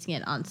basing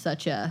it on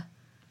such a,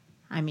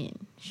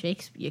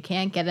 Shakespeare, you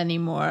can't get any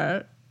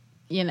more,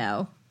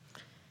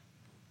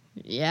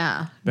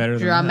 Better than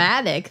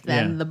dramatic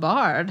than Yeah. The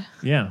Bard.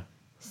 Yeah.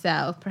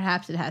 So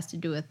perhaps it has to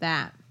do with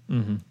that.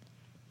 Mm-hmm.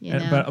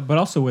 But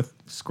also with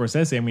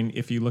Scorsese,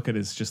 if you look at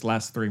his just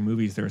last 3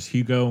 movies, there's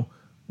Hugo,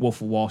 Wolf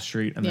of Wall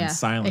Street and Yeah. then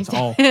Silence,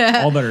 Exactly.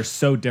 all that are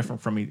so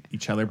different from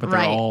each other, but they're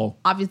all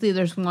Obviously,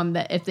 there's one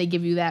that if they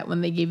give you that,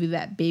 when they give you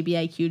that baby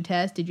IQ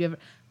test, did you ever?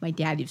 My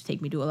dad used to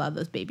take me to a lot of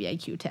those baby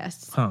IQ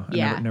tests. I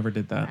Yeah. never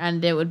did that.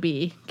 And it would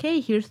be, okay,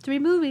 here's 3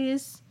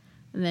 movies.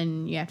 And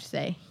then you have to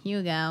say, here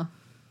you go.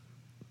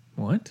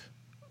 What?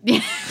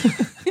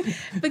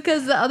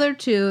 Because the other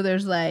 2,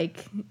 there's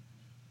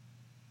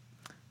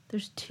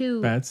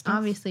 2 Bad stuff?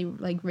 obviously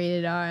like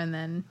rated R and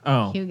then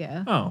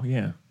Hugo. Oh,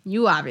 yeah.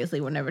 You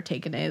obviously were never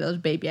taking any of those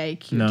baby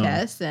IQ No.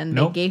 tests, and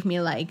Nope. they gave me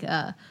like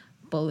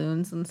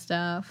balloons and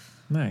stuff.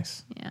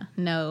 Nice. Yeah,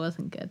 no, it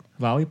wasn't good.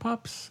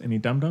 Lollipops? Any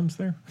dum-dums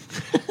there?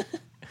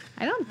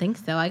 I don't think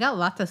so. I got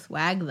lots of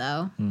swag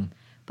though,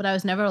 but I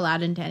was never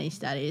allowed into any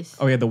studies.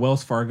 Oh, yeah, the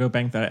Wells Fargo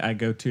bank that I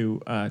go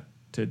to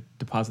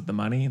deposit the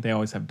money, they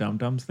always have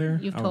dum-dums there.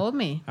 You've told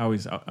me. I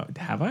always,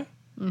 have I?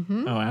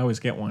 Mm-hmm. Oh, I always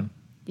get one.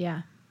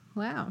 Yeah.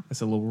 Wow.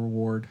 That's a little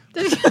reward.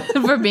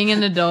 For being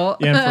an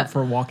adult. Yeah,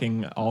 for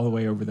walking all the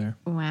way over there.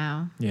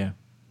 Wow. Yeah.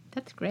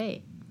 That's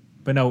great.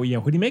 But no, yeah,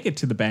 when you make it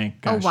to the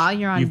bank, gosh, while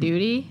you're on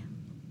duty?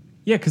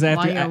 Yeah, because I have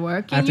While to. you're I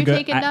working, have to you're go,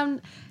 taking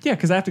down. Yeah,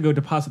 because I have to go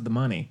deposit the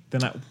money.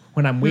 Then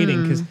when I'm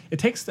waiting, because it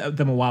takes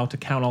them a while to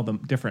count all the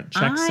different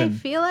checks. I and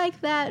feel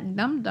like that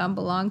dum dum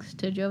belongs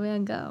to Joe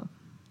Van Gogh.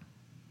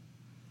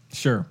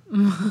 Sure.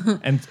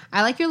 And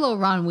I like your little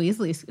Ron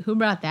Weasley. Who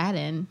brought that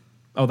in?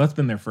 oh, that's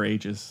been there for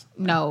ages.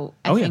 No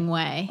Oh, yeah. effing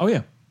way. Oh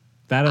yeah,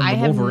 that and I the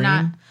have Wolverine.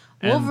 not.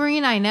 and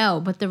Wolverine, I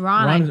know, but the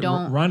Ron, I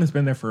don't. Ron has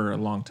been there for a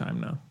long time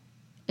now.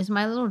 Is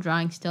my little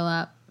drawing still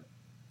up?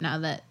 Now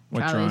that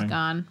What Charlie's drawing?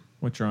 gone,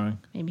 What drawing?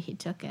 maybe he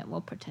took it.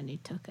 We'll pretend he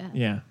took it.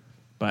 Yeah,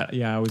 but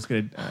yeah, I was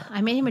gonna.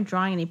 I made him a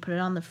drawing and he put it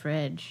on the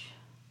fridge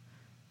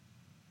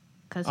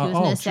because he was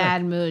Oh, in a check.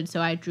 sad mood.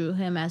 So I drew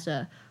him as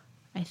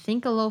I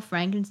think a little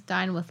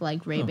Frankenstein with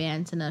like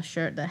Ray-Bans and a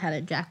shirt that had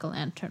a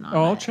jack-o'-lantern on it.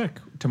 Oh, I'll check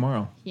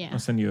tomorrow. Yeah. I'll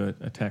send you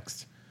a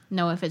text.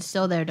 No, if it's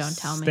still there, don't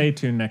tell me. Stay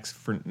tuned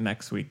for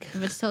next week.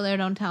 If it's still there,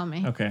 don't tell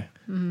me. Okay.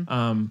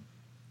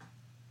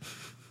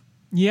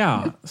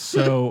 Yeah.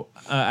 So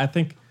I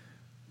think,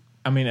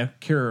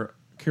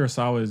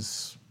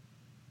 Kurosawa's,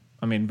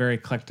 very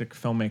eclectic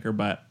filmmaker,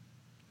 but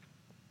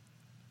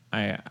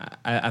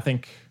I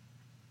think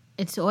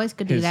It's always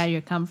good to His- get out of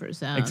your comfort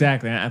zone.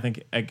 exactly. I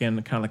think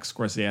again, kind of like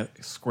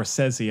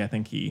Scorsese. I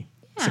think he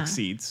Yeah.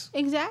 succeeds.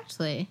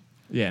 Exactly.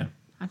 Yeah.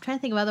 I'm trying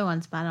to think of other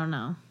ones, but I don't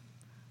know.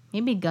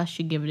 Maybe Gus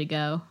should give it a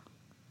go.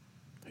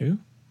 Who?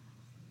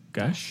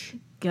 Gush.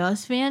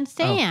 Gus Van Oh.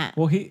 Sant.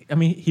 Well, he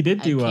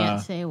did I do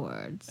can't say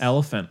words.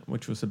 Elephant,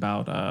 which was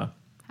about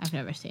I've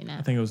never seen I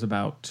it. think it was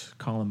about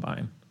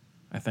Columbine.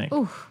 I think,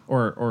 Oof.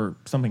 or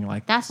something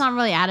like That's not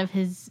really out of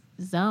his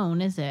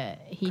zone, is it?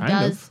 He Kind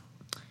does. of.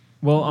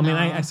 Well, No.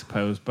 I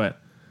suppose, but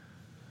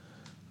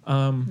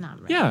Not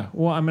really. yeah.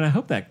 Well, I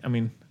hope that.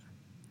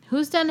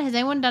 Has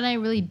anyone done any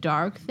really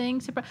dark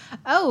things?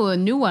 Oh, a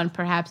new one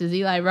perhaps is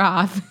Eli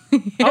Roth.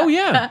 Oh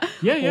yeah,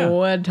 yeah.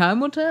 Well, time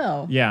will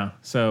tell. Yeah.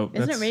 So Isn't it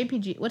that's- rated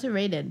PG? What's it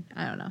rated?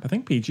 I don't know. I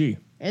think PG.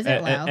 Is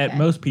it? Wow, At okay.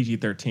 most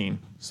PG-13.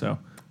 So,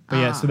 but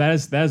yeah. So that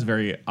is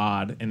very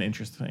odd and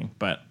interesting.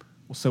 But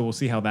so we'll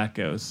see how that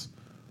goes.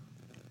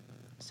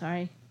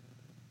 Sorry.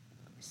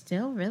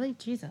 Still? Really?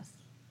 Jesus.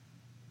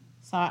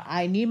 Sorry,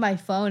 I need my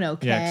phone,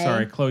 okay? Yeah.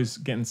 Sorry, Chloe's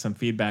getting some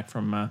feedback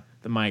from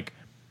the mic,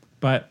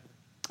 but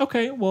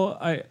okay. Well,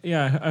 I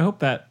hope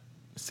that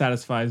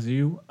satisfies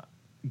you,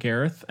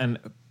 Gareth. And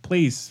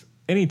please,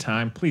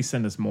 anytime, please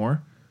send us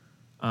more.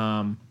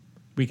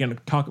 We can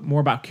talk more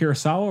about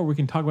Kurosawa, or we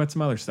can talk about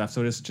some other stuff.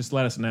 So just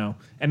let us know.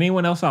 And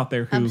anyone else out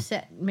there who,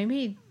 Maybe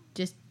he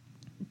just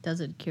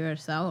does a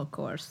Kurosawa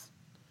course.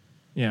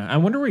 yeah, I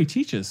wonder where he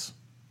teaches.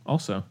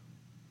 Also,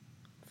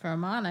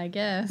 Vermont, I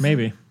guess.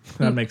 maybe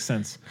that makes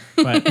sense.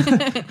 But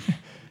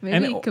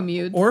Maybe he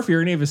commutes. or if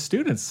you're any of his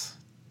students,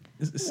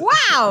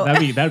 wow!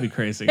 that'd be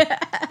crazy.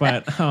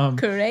 But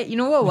Great. You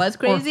know what was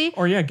crazy?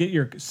 Or yeah, get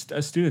your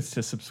students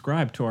to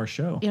subscribe to our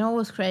show. You know what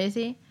was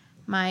crazy?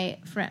 My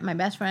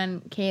best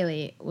friend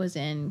Kaylee was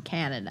in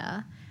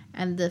Canada,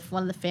 and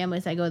one of the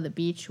families I go to the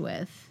beach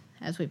with,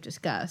 as we've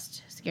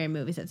discussed, scary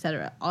movies,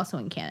 etc., also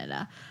in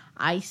Canada.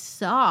 I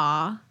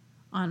saw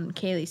on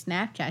Kaylee's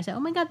Snapchat. I said, "Oh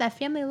my god, that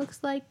family looks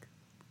like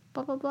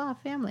blah blah blah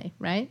family,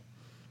 right?"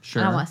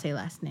 Sure. I don't want to say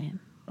last name.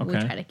 We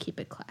Okay. try to keep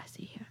it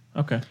classy here.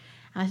 Okay.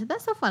 And I said,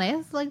 that's so funny.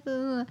 It's like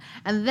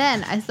and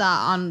then I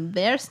saw on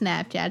their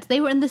Snapchats, they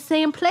were in the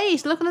same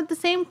place, looking at the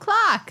same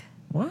clock.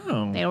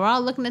 Wow. They were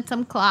all looking at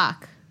some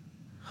clock.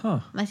 Huh.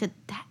 And I said,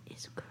 that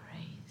is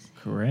crazy.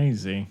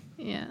 Crazy.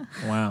 Yeah.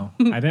 Wow.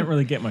 I didn't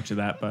really get much of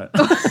that, but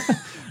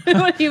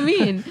What do you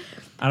mean?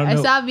 I don't I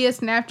know. saw via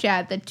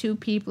Snapchat that 2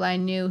 people I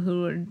knew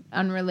who were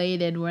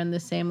unrelated were in the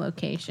same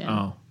location.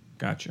 Oh,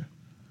 gotcha.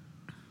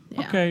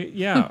 Yeah. Okay.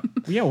 Yeah.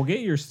 Yeah. We'll get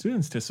your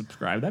students to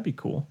subscribe. That'd be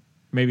cool.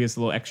 Maybe it's a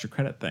little extra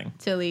credit thing.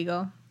 It's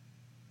illegal.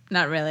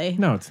 Not really.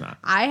 No, it's not.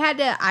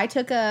 I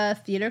took a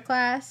theater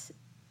class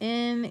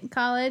in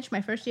college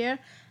my first year,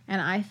 and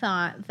I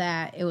thought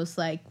that it was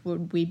like,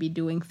 would we be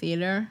doing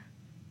theater?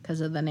 Because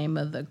of the name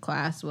of the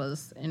class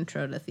was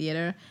Intro to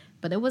Theater.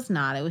 but it was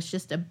not. It was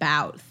just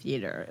about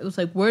theater. It was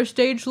like, we're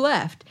stage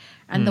left.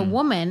 And the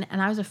woman,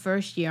 and I was a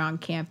first year on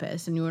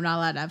campus, and you were not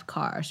allowed to have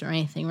cars or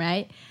anything,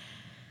 right?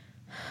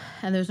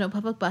 And there was no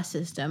public bus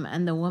system.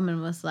 And the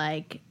woman was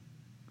like,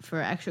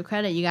 for extra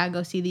credit, you got to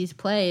go see these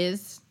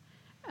plays.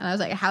 And I was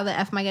like, how the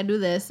F am I going to do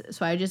this?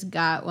 So I just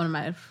got one of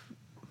my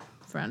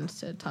friends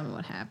to tell me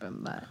what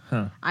happened. But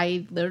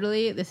I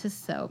literally, this is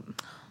so...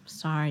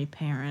 Sorry,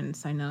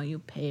 parents. I know you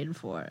paid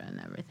for it and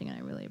everything, and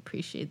I really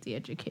appreciate the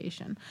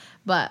education.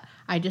 But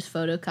I just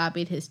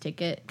photocopied his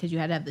ticket because you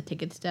had to have the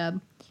ticket stub.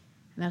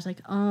 And I was like,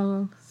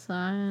 oh,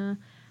 sorry.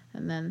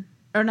 And then,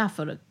 or not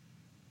photo.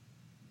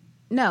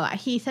 No,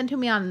 he sent to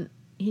me on,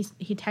 he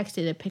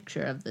texted a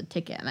picture of the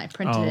ticket, and I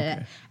printed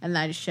it, and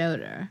I just showed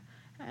her.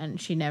 And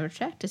she never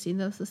checked to see if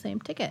it was the same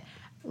ticket.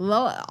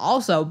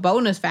 Also,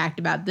 bonus fact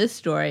about this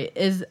story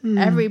is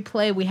every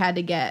play we had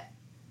to get,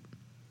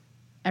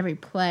 every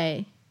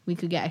play we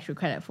could get extra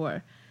credit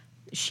for,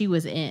 she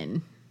was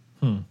in.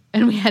 And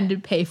we had to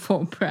pay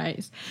full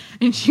price.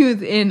 And she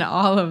was in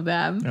all of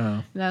them.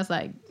 Oh. And I was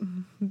like,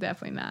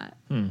 definitely not.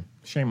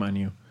 Shame on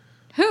you.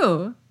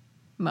 Who?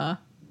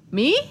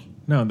 Me?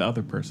 No, the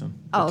other person.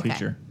 The okay.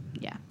 teacher.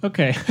 Yeah.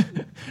 Okay.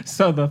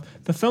 So the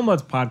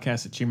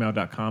filmloadspodcast at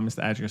gmail.com is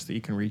the address that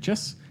you can reach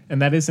us.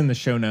 And that is in the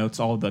show notes,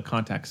 all the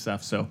contact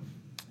stuff. So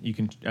you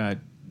can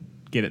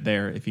get it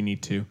there if you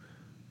need to.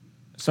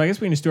 So I guess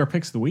we can just do our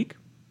picks of the week.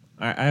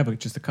 I have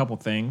just a couple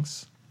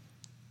things.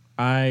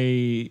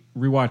 I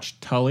rewatched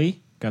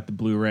Tully, got the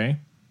Blu-ray,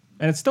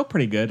 and it's still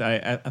pretty good.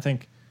 I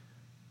think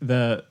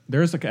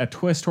there's like a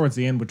twist towards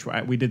the end, which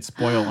we did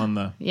spoil on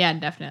the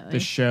definitely the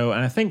show,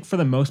 and I think for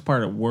the most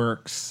part it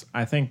works.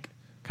 I think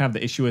kind of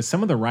the issue is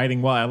some of the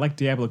writing. While I like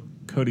Diablo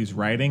Cody's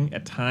writing,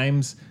 at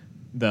times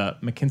the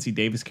Mackenzie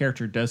Davis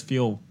character does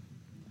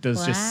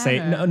just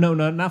say no,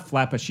 not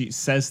flat, but she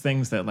says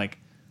things that like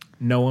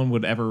no one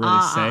would ever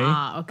really say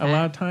a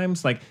lot of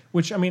times. Like,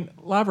 which, I mean,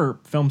 a lot of her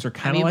films are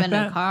kind of like that. Have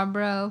you been a car,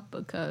 bro?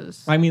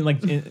 Because... I mean,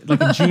 like in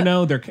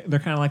Juno, they're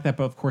kind of like that,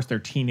 but of course they're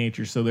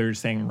teenagers, so they're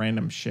just saying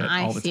random shit all the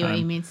time. I see what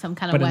you mean. Some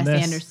kind of Wes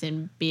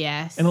Anderson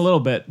BS. In a little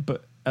bit,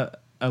 but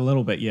a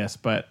little bit, yes.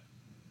 But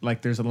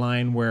like there's a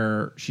line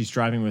where she's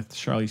driving with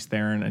Charlize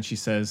Theron, and she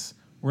says,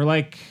 we're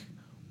like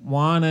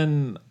Juan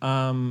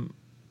and...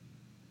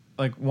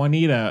 like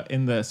Juanita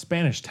in the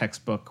Spanish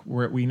textbook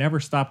where we never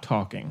stop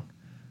talking.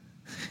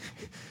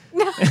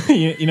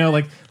 you know,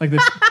 like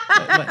this,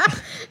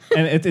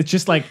 and it's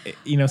just like,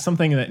 you know,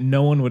 something that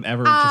no one would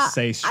ever just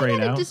say straight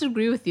out. I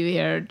disagree with you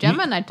here.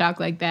 Gemma and I talk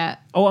like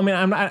that. Oh, I mean,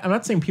 I'm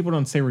not saying people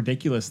don't say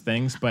ridiculous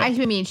things, but I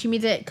mean, she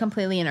means it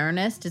completely in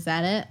earnest. Is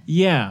that it?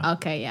 Yeah.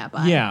 Okay. Yeah.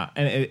 Bye. Yeah,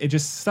 and it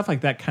just stuff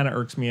like that kind of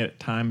irks me at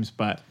times,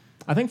 but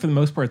I think for the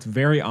most part, it's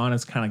very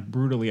honest, kind of like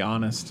brutally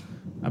honest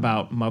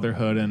about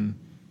motherhood, and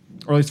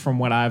or at least from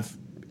what I've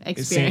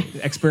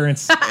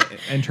experienced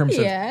in terms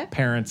of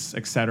parents,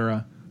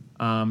 etc.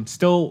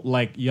 Still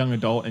like young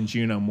adult and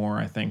Juno more,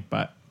 I think,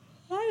 but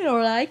I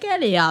don't like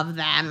any of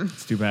them.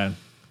 It's too bad.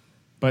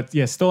 But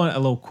yeah, still a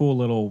little cool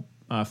little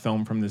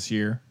film from this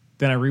year.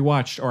 Then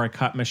I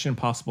caught Mission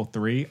Impossible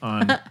 3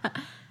 on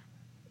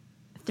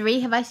 3.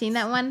 Have I seen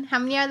that one? How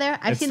many are there?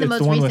 I've seen the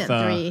most recent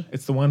 3.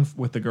 It's the one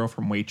with the girl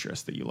from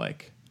Waitress that you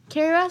like.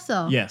 Kerry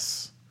Russell.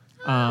 Yes.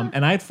 And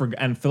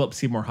and Philip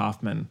Seymour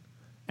Hoffman.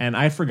 And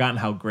I'd forgotten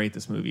how great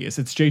this movie is.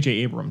 It's J.J.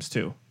 Abrams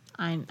too.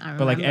 I remember.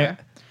 But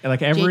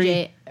like every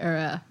J.J.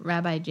 or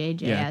Rabbi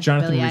J.J. Yeah,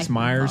 Jonathan Rhys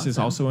Meyers is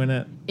also in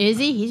it. Is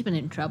he? He's been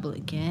in trouble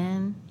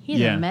again.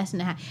 He's a mess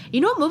and a half. You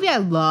know what movie I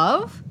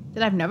love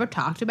that I've never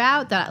talked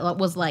about that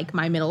was like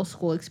my middle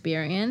school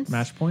experience?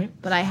 Match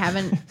Point. But I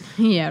haven't.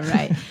 Yeah,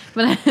 right.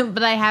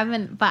 But I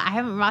haven't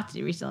watched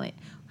it recently.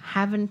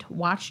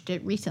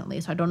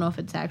 So I don't know if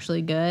it's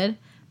actually good.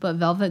 But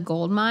Velvet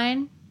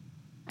Goldmine.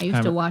 I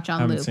used to watch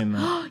on loop. Seen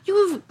that.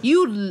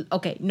 you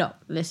okay? No,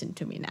 listen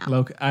to me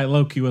now.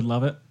 Loki would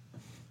love it.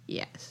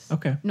 Yes.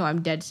 Okay. No,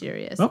 I'm dead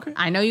serious. Okay.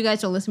 I know you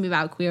guys don't listen to me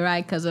about Queer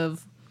Eye because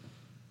of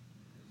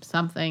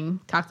something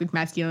toxic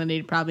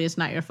masculinity. Probably it's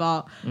not your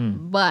fault,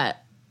 but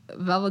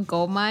Velvet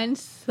Goldmine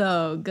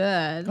so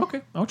good.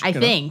 Okay, I'll check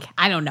it out.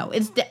 I don't know.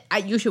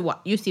 You should watch.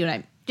 You see what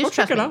I just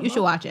trust me. You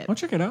should watch it. I'll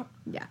check it out.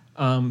 Yeah.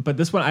 But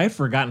this one I had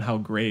forgotten how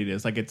great it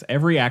is. Like it's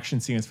every action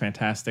scene is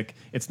fantastic.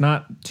 It's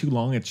not too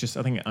long. It's just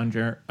I think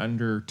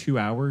under 2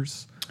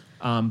 hours.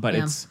 But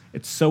it's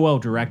so well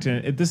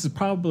directed. This is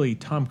probably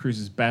Tom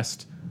Cruise's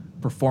best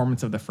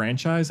performance of the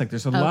franchise. Like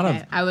there's a lot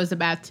of. I was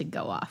about to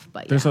go off,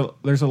 but there's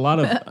a lot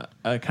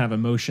of kind of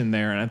emotion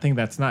there, and I think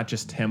that's not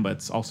just him, but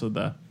it's also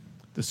the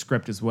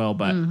script as well.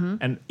 But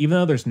and even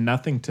though there's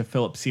nothing to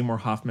Philip Seymour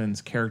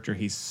Hoffman's character,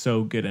 he's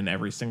so good in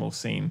every single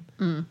scene.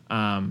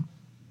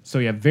 So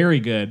yeah,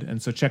 very good.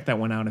 And so check that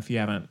one out if you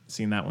haven't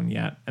seen that one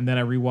yet. And then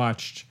I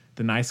rewatched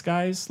The Nice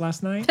Guys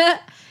last night.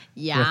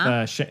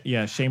 Yeah.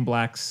 With Shane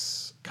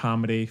Black's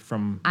comedy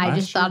from I last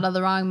just year. thought of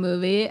the wrong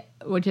movie,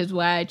 which is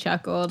why I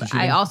chuckled.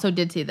 I also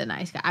did see The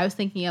Nice Guy. I was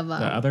thinking of The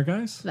Other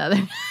Guys. the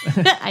other.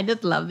 I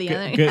just love the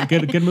other.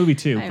 Good movie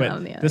too. I love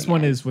But The Other this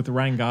one Guy. is with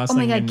Ryan Oh Gosling.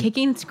 my god, and,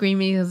 Kicking and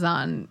Screaming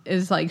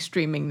is like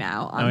streaming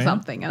now on Oh, yeah?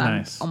 something, and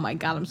Nice. oh my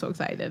god, I'm so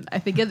excited. I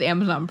think it's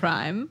Amazon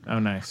Prime. Oh,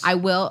 nice. I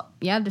will.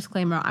 Yeah,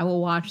 disclaimer. I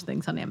will watch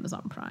things on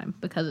Amazon Prime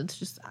because it's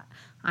just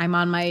I'm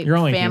on my You're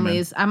only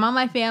family's. I'm on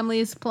my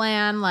family's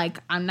plan. Like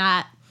I'm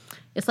not.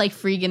 It's like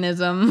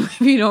freeganism.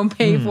 If you don't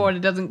pay for it, it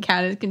doesn't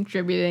count as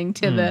contributing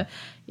to the.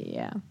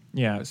 Yeah.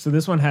 Yeah. So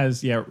this one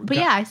has But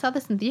yeah, I saw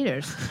this in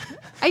theaters.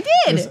 I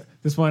did.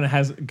 This one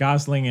has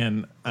Gosling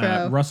and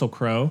Crowe. Russell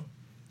Crowe,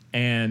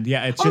 and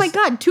yeah, it's Oh just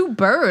my god, two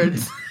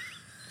birds.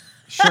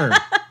 sure.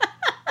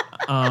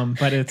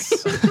 But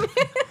it's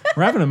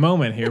we're having a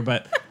moment here,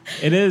 but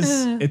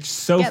it's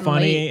so Getting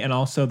funny, late. and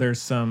also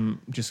there's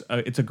some just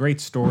it's a great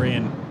story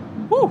and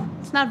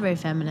It's not very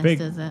feminist,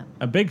 big is it?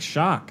 a big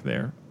shock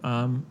there.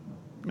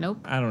 Nope.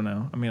 I don't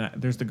know. I mean,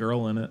 there's the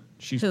girl in it.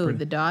 She's Who, pretty,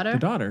 the daughter? The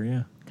daughter,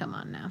 yeah. Come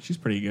on now. She's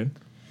pretty good.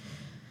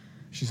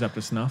 She's up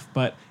to snuff,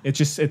 but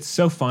it's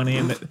so funny,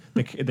 and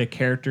the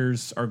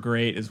characters are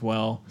great as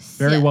well.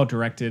 Very Yeah. well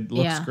directed,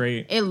 looks Yeah.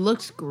 great. It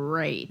looks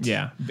great.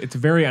 Yeah, it's a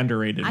very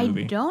underrated I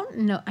movie. don't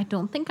know. I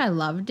don't think I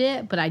loved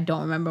it, but I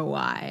don't remember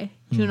why.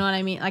 Do you know what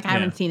I mean? Like I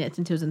haven't seen it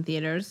since it was in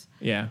theaters,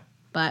 Yeah,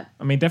 but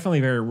I mean,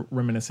 definitely very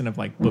reminiscent of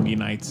like Boogie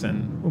Nights,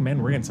 and oh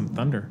man, we're getting some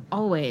thunder.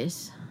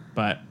 always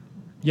But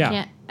yeah,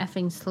 can't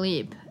effing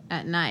sleep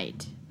at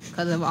night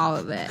because of all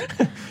of it.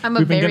 I'm a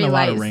We've been very getting a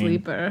lot light of rain.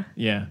 sleeper.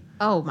 yeah.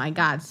 Oh my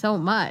god, so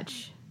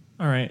much.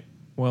 All right,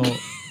 well,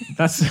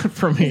 that's it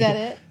for me. Is that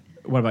it?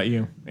 What about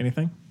you?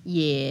 Anything?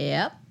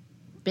 Yep.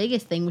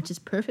 Biggest thing, which is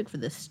perfect for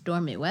this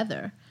stormy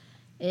weather,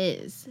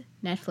 is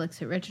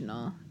Netflix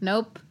original.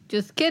 Nope,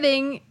 just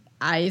kidding.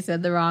 I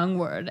said the wrong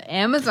word.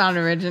 Amazon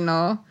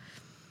original.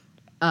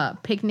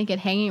 Picnic at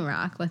Hanging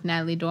Rock with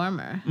Natalie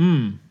Dormer.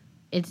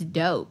 It's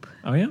dope.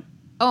 Oh yeah,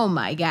 Oh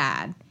my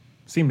god.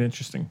 seemed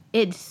interesting.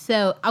 It's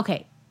so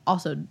okay.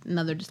 Also,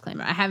 another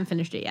disclaimer. I haven't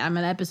finished it yet. I'm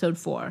on episode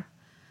 4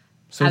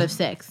 So out of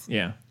 6.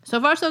 yeah,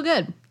 So far, so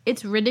good.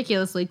 It's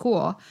ridiculously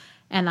cool.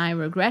 And I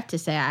regret to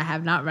say I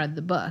have not read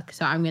the book.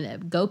 So I'm going to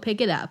go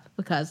pick it up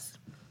because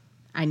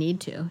I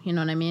need to. You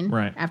know what I mean?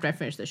 Right. After I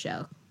finish the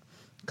show.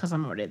 Because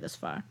I'm already this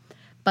far.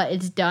 But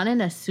it's done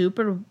in a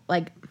super,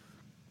 like,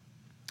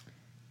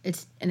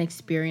 it's an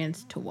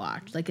experience to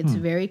watch. Like, it's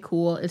very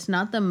cool. It's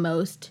not the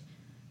most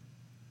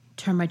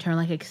turn by turn,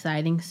 like,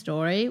 exciting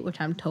story,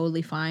 which I'm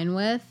totally fine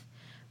with.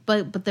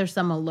 But there's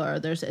some allure.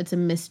 It's a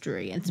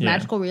mystery. It's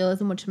magical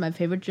realism, which is my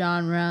favorite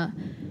genre.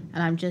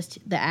 And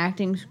the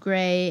acting's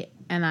great.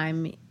 And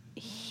I'm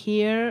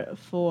here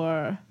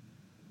for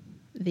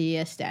the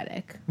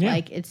aesthetic. Yeah.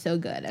 Like, it's so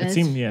good. And it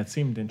seemed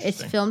interesting.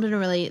 it's filmed in a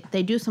really,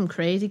 they do some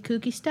crazy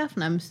kooky stuff.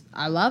 And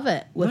I love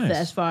it with Nice.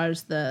 as far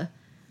as the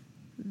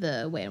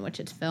way in which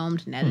it's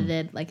filmed and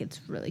edited. Like, it's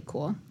really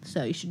cool.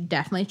 So you should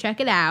definitely check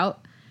it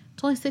out.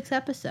 It's only 6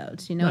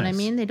 episodes. You know what I Nice.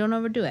 mean? They don't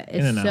overdo it. In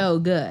and It's out. so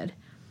good.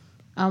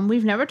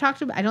 We've never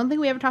talked about. I don't think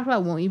we ever talked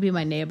about "Won't You Be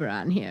My Neighbor"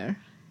 on here.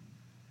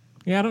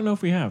 Yeah, I don't know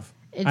if we have.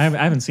 It's- I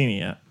haven't seen it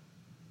yet.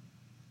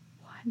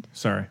 What?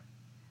 Sorry.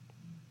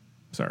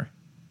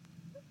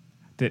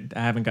 I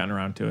haven't gotten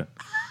around to it.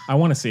 I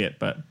want to see it,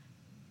 but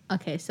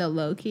Okay, so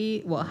low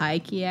key, well, high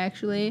key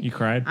actually. you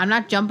cried. I'm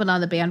not jumping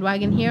on the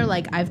bandwagon here.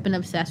 Like I've been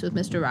obsessed with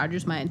Mr.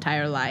 Rogers my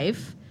entire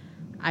life.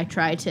 I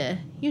try to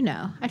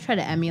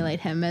emulate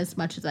him as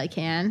much as I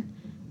can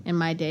in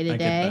my day to I get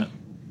day. that.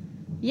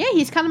 Yeah,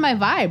 he's kind of my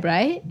vibe,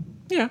 right?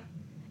 Yeah.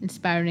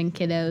 Inspiring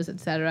kiddos,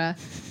 etc.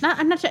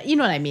 I'm not. You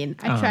know what I mean.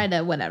 I try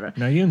to whatever.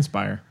 No, you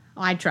inspire.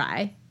 I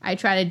try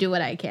to do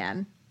what I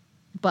can.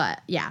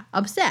 But yeah,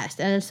 obsessed,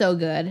 and it's so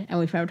good. And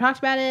we've never talked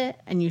about it,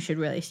 and you should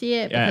really see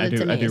it Yeah, because I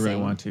it's do. I amazing. do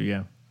really want to.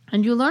 Yeah.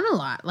 And you learn a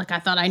lot. Like I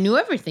thought I knew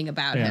everything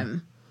about Yeah.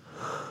 him.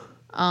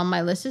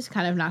 My list is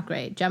kind of not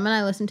great. Gem and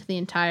I listened to the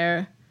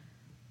entire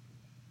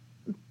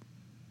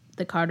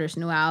the Carters'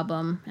 new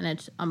album, and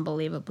it's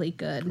unbelievably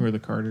good. Who are the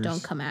Carters?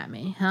 Don't come at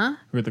me, huh?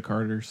 Who are the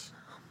Carters?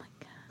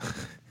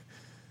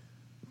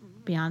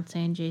 Beyonce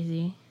and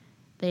Jay-Z,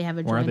 they have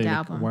a Why are joint they?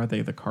 album. Why are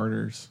they the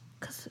Carters?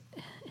 Because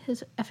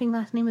his effing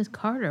last name is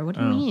Carter. What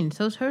do you mean?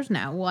 So's hers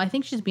now. Well, I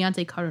think she's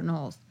Beyonce Carter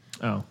Knowles,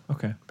 Oh,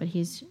 okay. but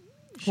he's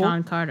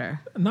Sean Carter.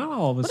 Not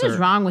all of us What is are.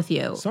 wrong with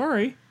you?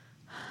 Sorry.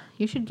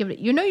 You should give it.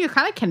 You know, you're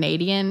kind of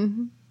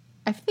Canadian.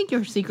 I think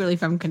you're secretly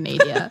from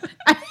Canada.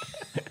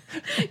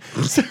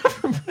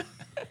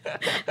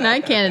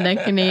 Not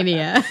Canada,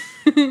 Canada.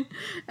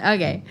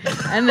 Okay,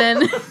 and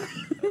then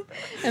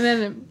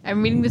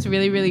I'm reading this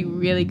really, really,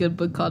 really good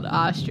book called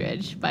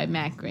Ostrich by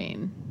Matt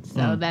Green.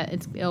 So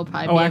it'll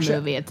probably Oh, be actually, a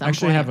movie at some I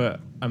actually point. have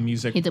a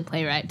music. He's a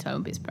playwright, so I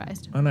won't be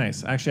surprised. Oh,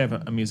 nice. I actually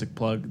have a music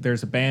plug.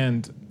 There's a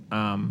band.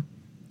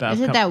 That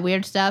Is it that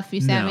weird stuff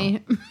you sent No.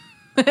 me?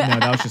 No,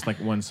 that was just like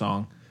one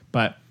song.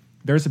 But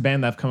there's a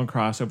band that I've come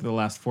across over the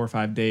last 4 or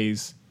 5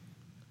 days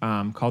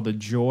called The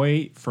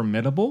Joy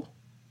Formidable.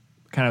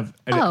 Kind of.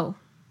 Oh,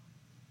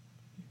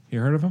 You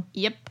heard of them?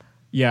 yep.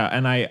 Yeah,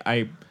 and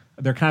I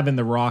they're kind of in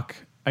the rock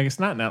I guess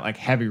not like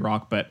heavy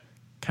rock, but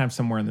kind of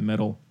somewhere in the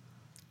middle.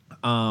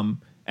 And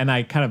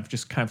I kind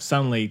of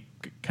suddenly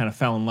kind of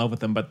fell in love with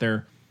them, but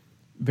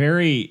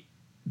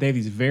they have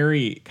these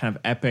very kind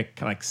of epic,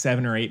 like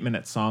 7 or 8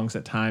 minute songs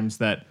at times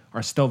that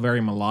are still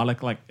very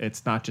melodic. Like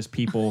it's not just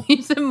people.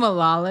 You said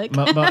melodic.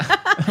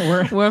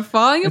 We're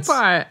falling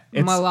apart.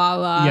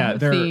 Malala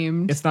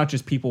themed. It's not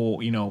just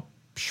people,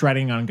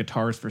 shredding on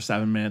guitars for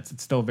 7 minutes.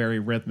 It's still very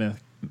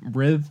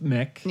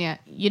rhythmic. Yeah,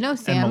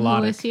 Sam who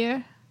was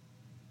here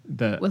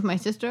with my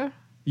sister.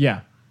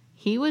 Yeah,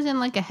 he was in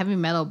like a heavy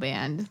metal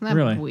band. Isn't that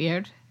really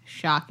weird?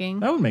 Shocking.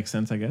 That would make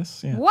sense, I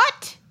guess. Yeah.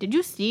 What? Did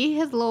you see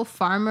his little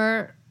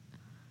farmer?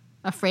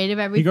 Afraid of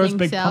everything. He goes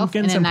Big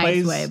Pumpkins in a and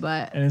plays, nice way,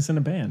 but and it's in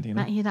a band.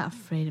 he's not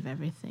afraid of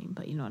everything,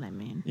 but you know what I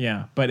mean.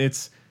 Yeah, but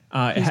it's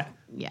yeah.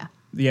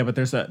 But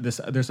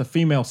there's a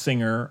female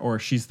singer, or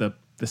she's the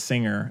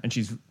singer, and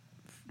she's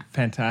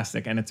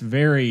fantastic, and it's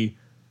very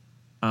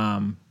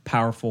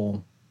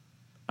powerful.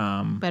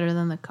 Better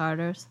than the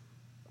Carters.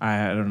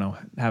 I don't know.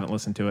 Haven't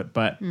listened to it,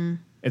 but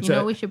it's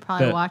we should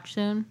probably watch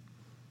soon.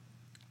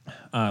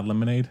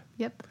 Lemonade.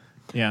 Yep.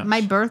 Yeah. My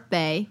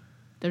birthday.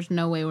 There's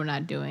no way we're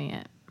not doing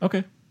it.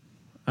 Okay.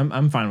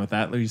 I'm fine with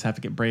that. You just have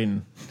to get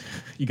Braden.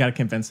 You got to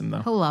convince him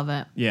though. He'll love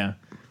it. Yeah.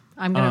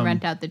 I'm gonna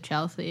rent out the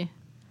Chelsea.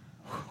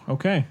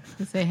 Okay.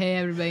 And say, hey,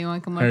 everybody, you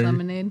want to come watch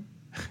Lemonade?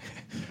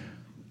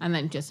 And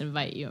then just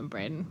invite you and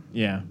Braden.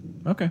 Yeah.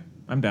 Okay.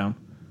 I'm down.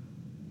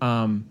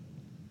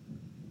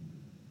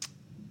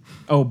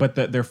 But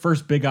their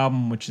first big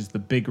album, which is The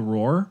Big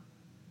Roar,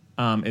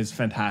 is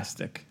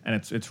fantastic, and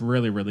it's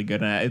really, really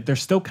good. And they're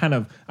still kind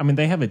of,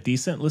 they have a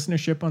decent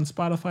listenership on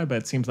Spotify, but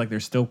it seems like they're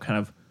still kind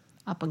of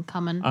up and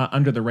coming,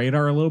 under the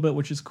radar a little bit,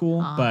 which is cool.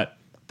 But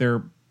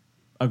they're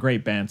a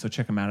great band, so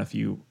check them out if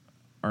you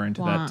are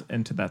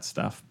into that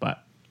stuff.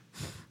 But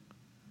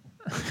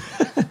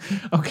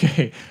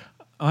okay,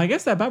 I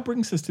guess that about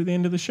brings us to the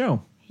end of the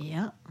show.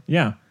 Yeah.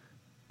 Yeah.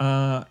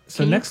 So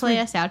can next you play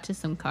week, us out to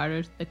some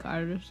Carters? The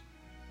Carters.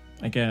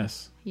 I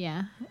guess.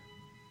 Yeah.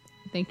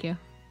 Thank you.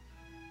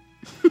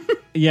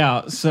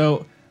 Yeah.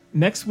 So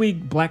next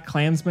week, Black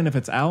Klansman, if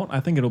it's out, I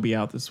think it'll be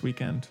out this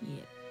weekend.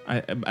 Yeah.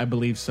 I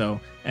believe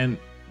so. And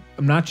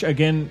I'm not sure,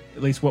 again,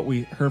 at least what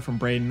we heard from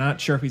Braden, not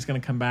sure if he's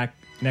going to come back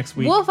next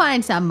week. We'll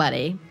find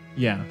somebody.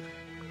 Yeah.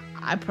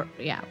 It'll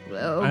be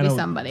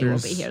somebody will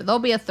be here. There'll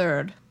be a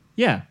third.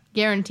 Yeah.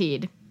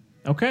 Guaranteed.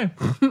 Okay.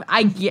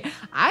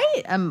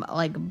 I am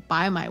like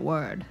by my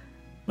word.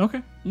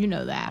 Okay. You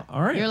know that.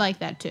 All right. You're like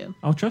that too.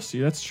 I'll trust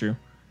you. That's true.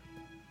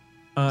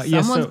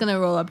 Someone's going to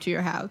roll up to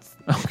your house.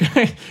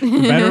 Okay.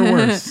 Better or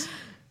worse.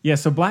 Yeah,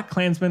 so Black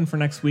Klansman for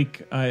next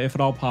week, if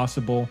at all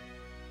possible.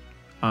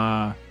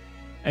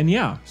 And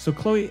yeah, so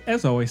Chloe,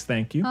 as always,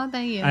 thank you. Oh,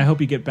 thank you. I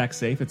hope you get back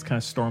safe. It's kind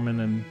of storming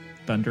and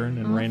thundering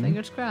and raining.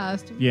 Fingers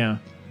crossed. Yeah.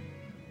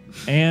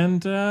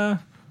 And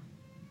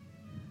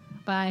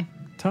bye.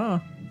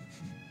 Ta.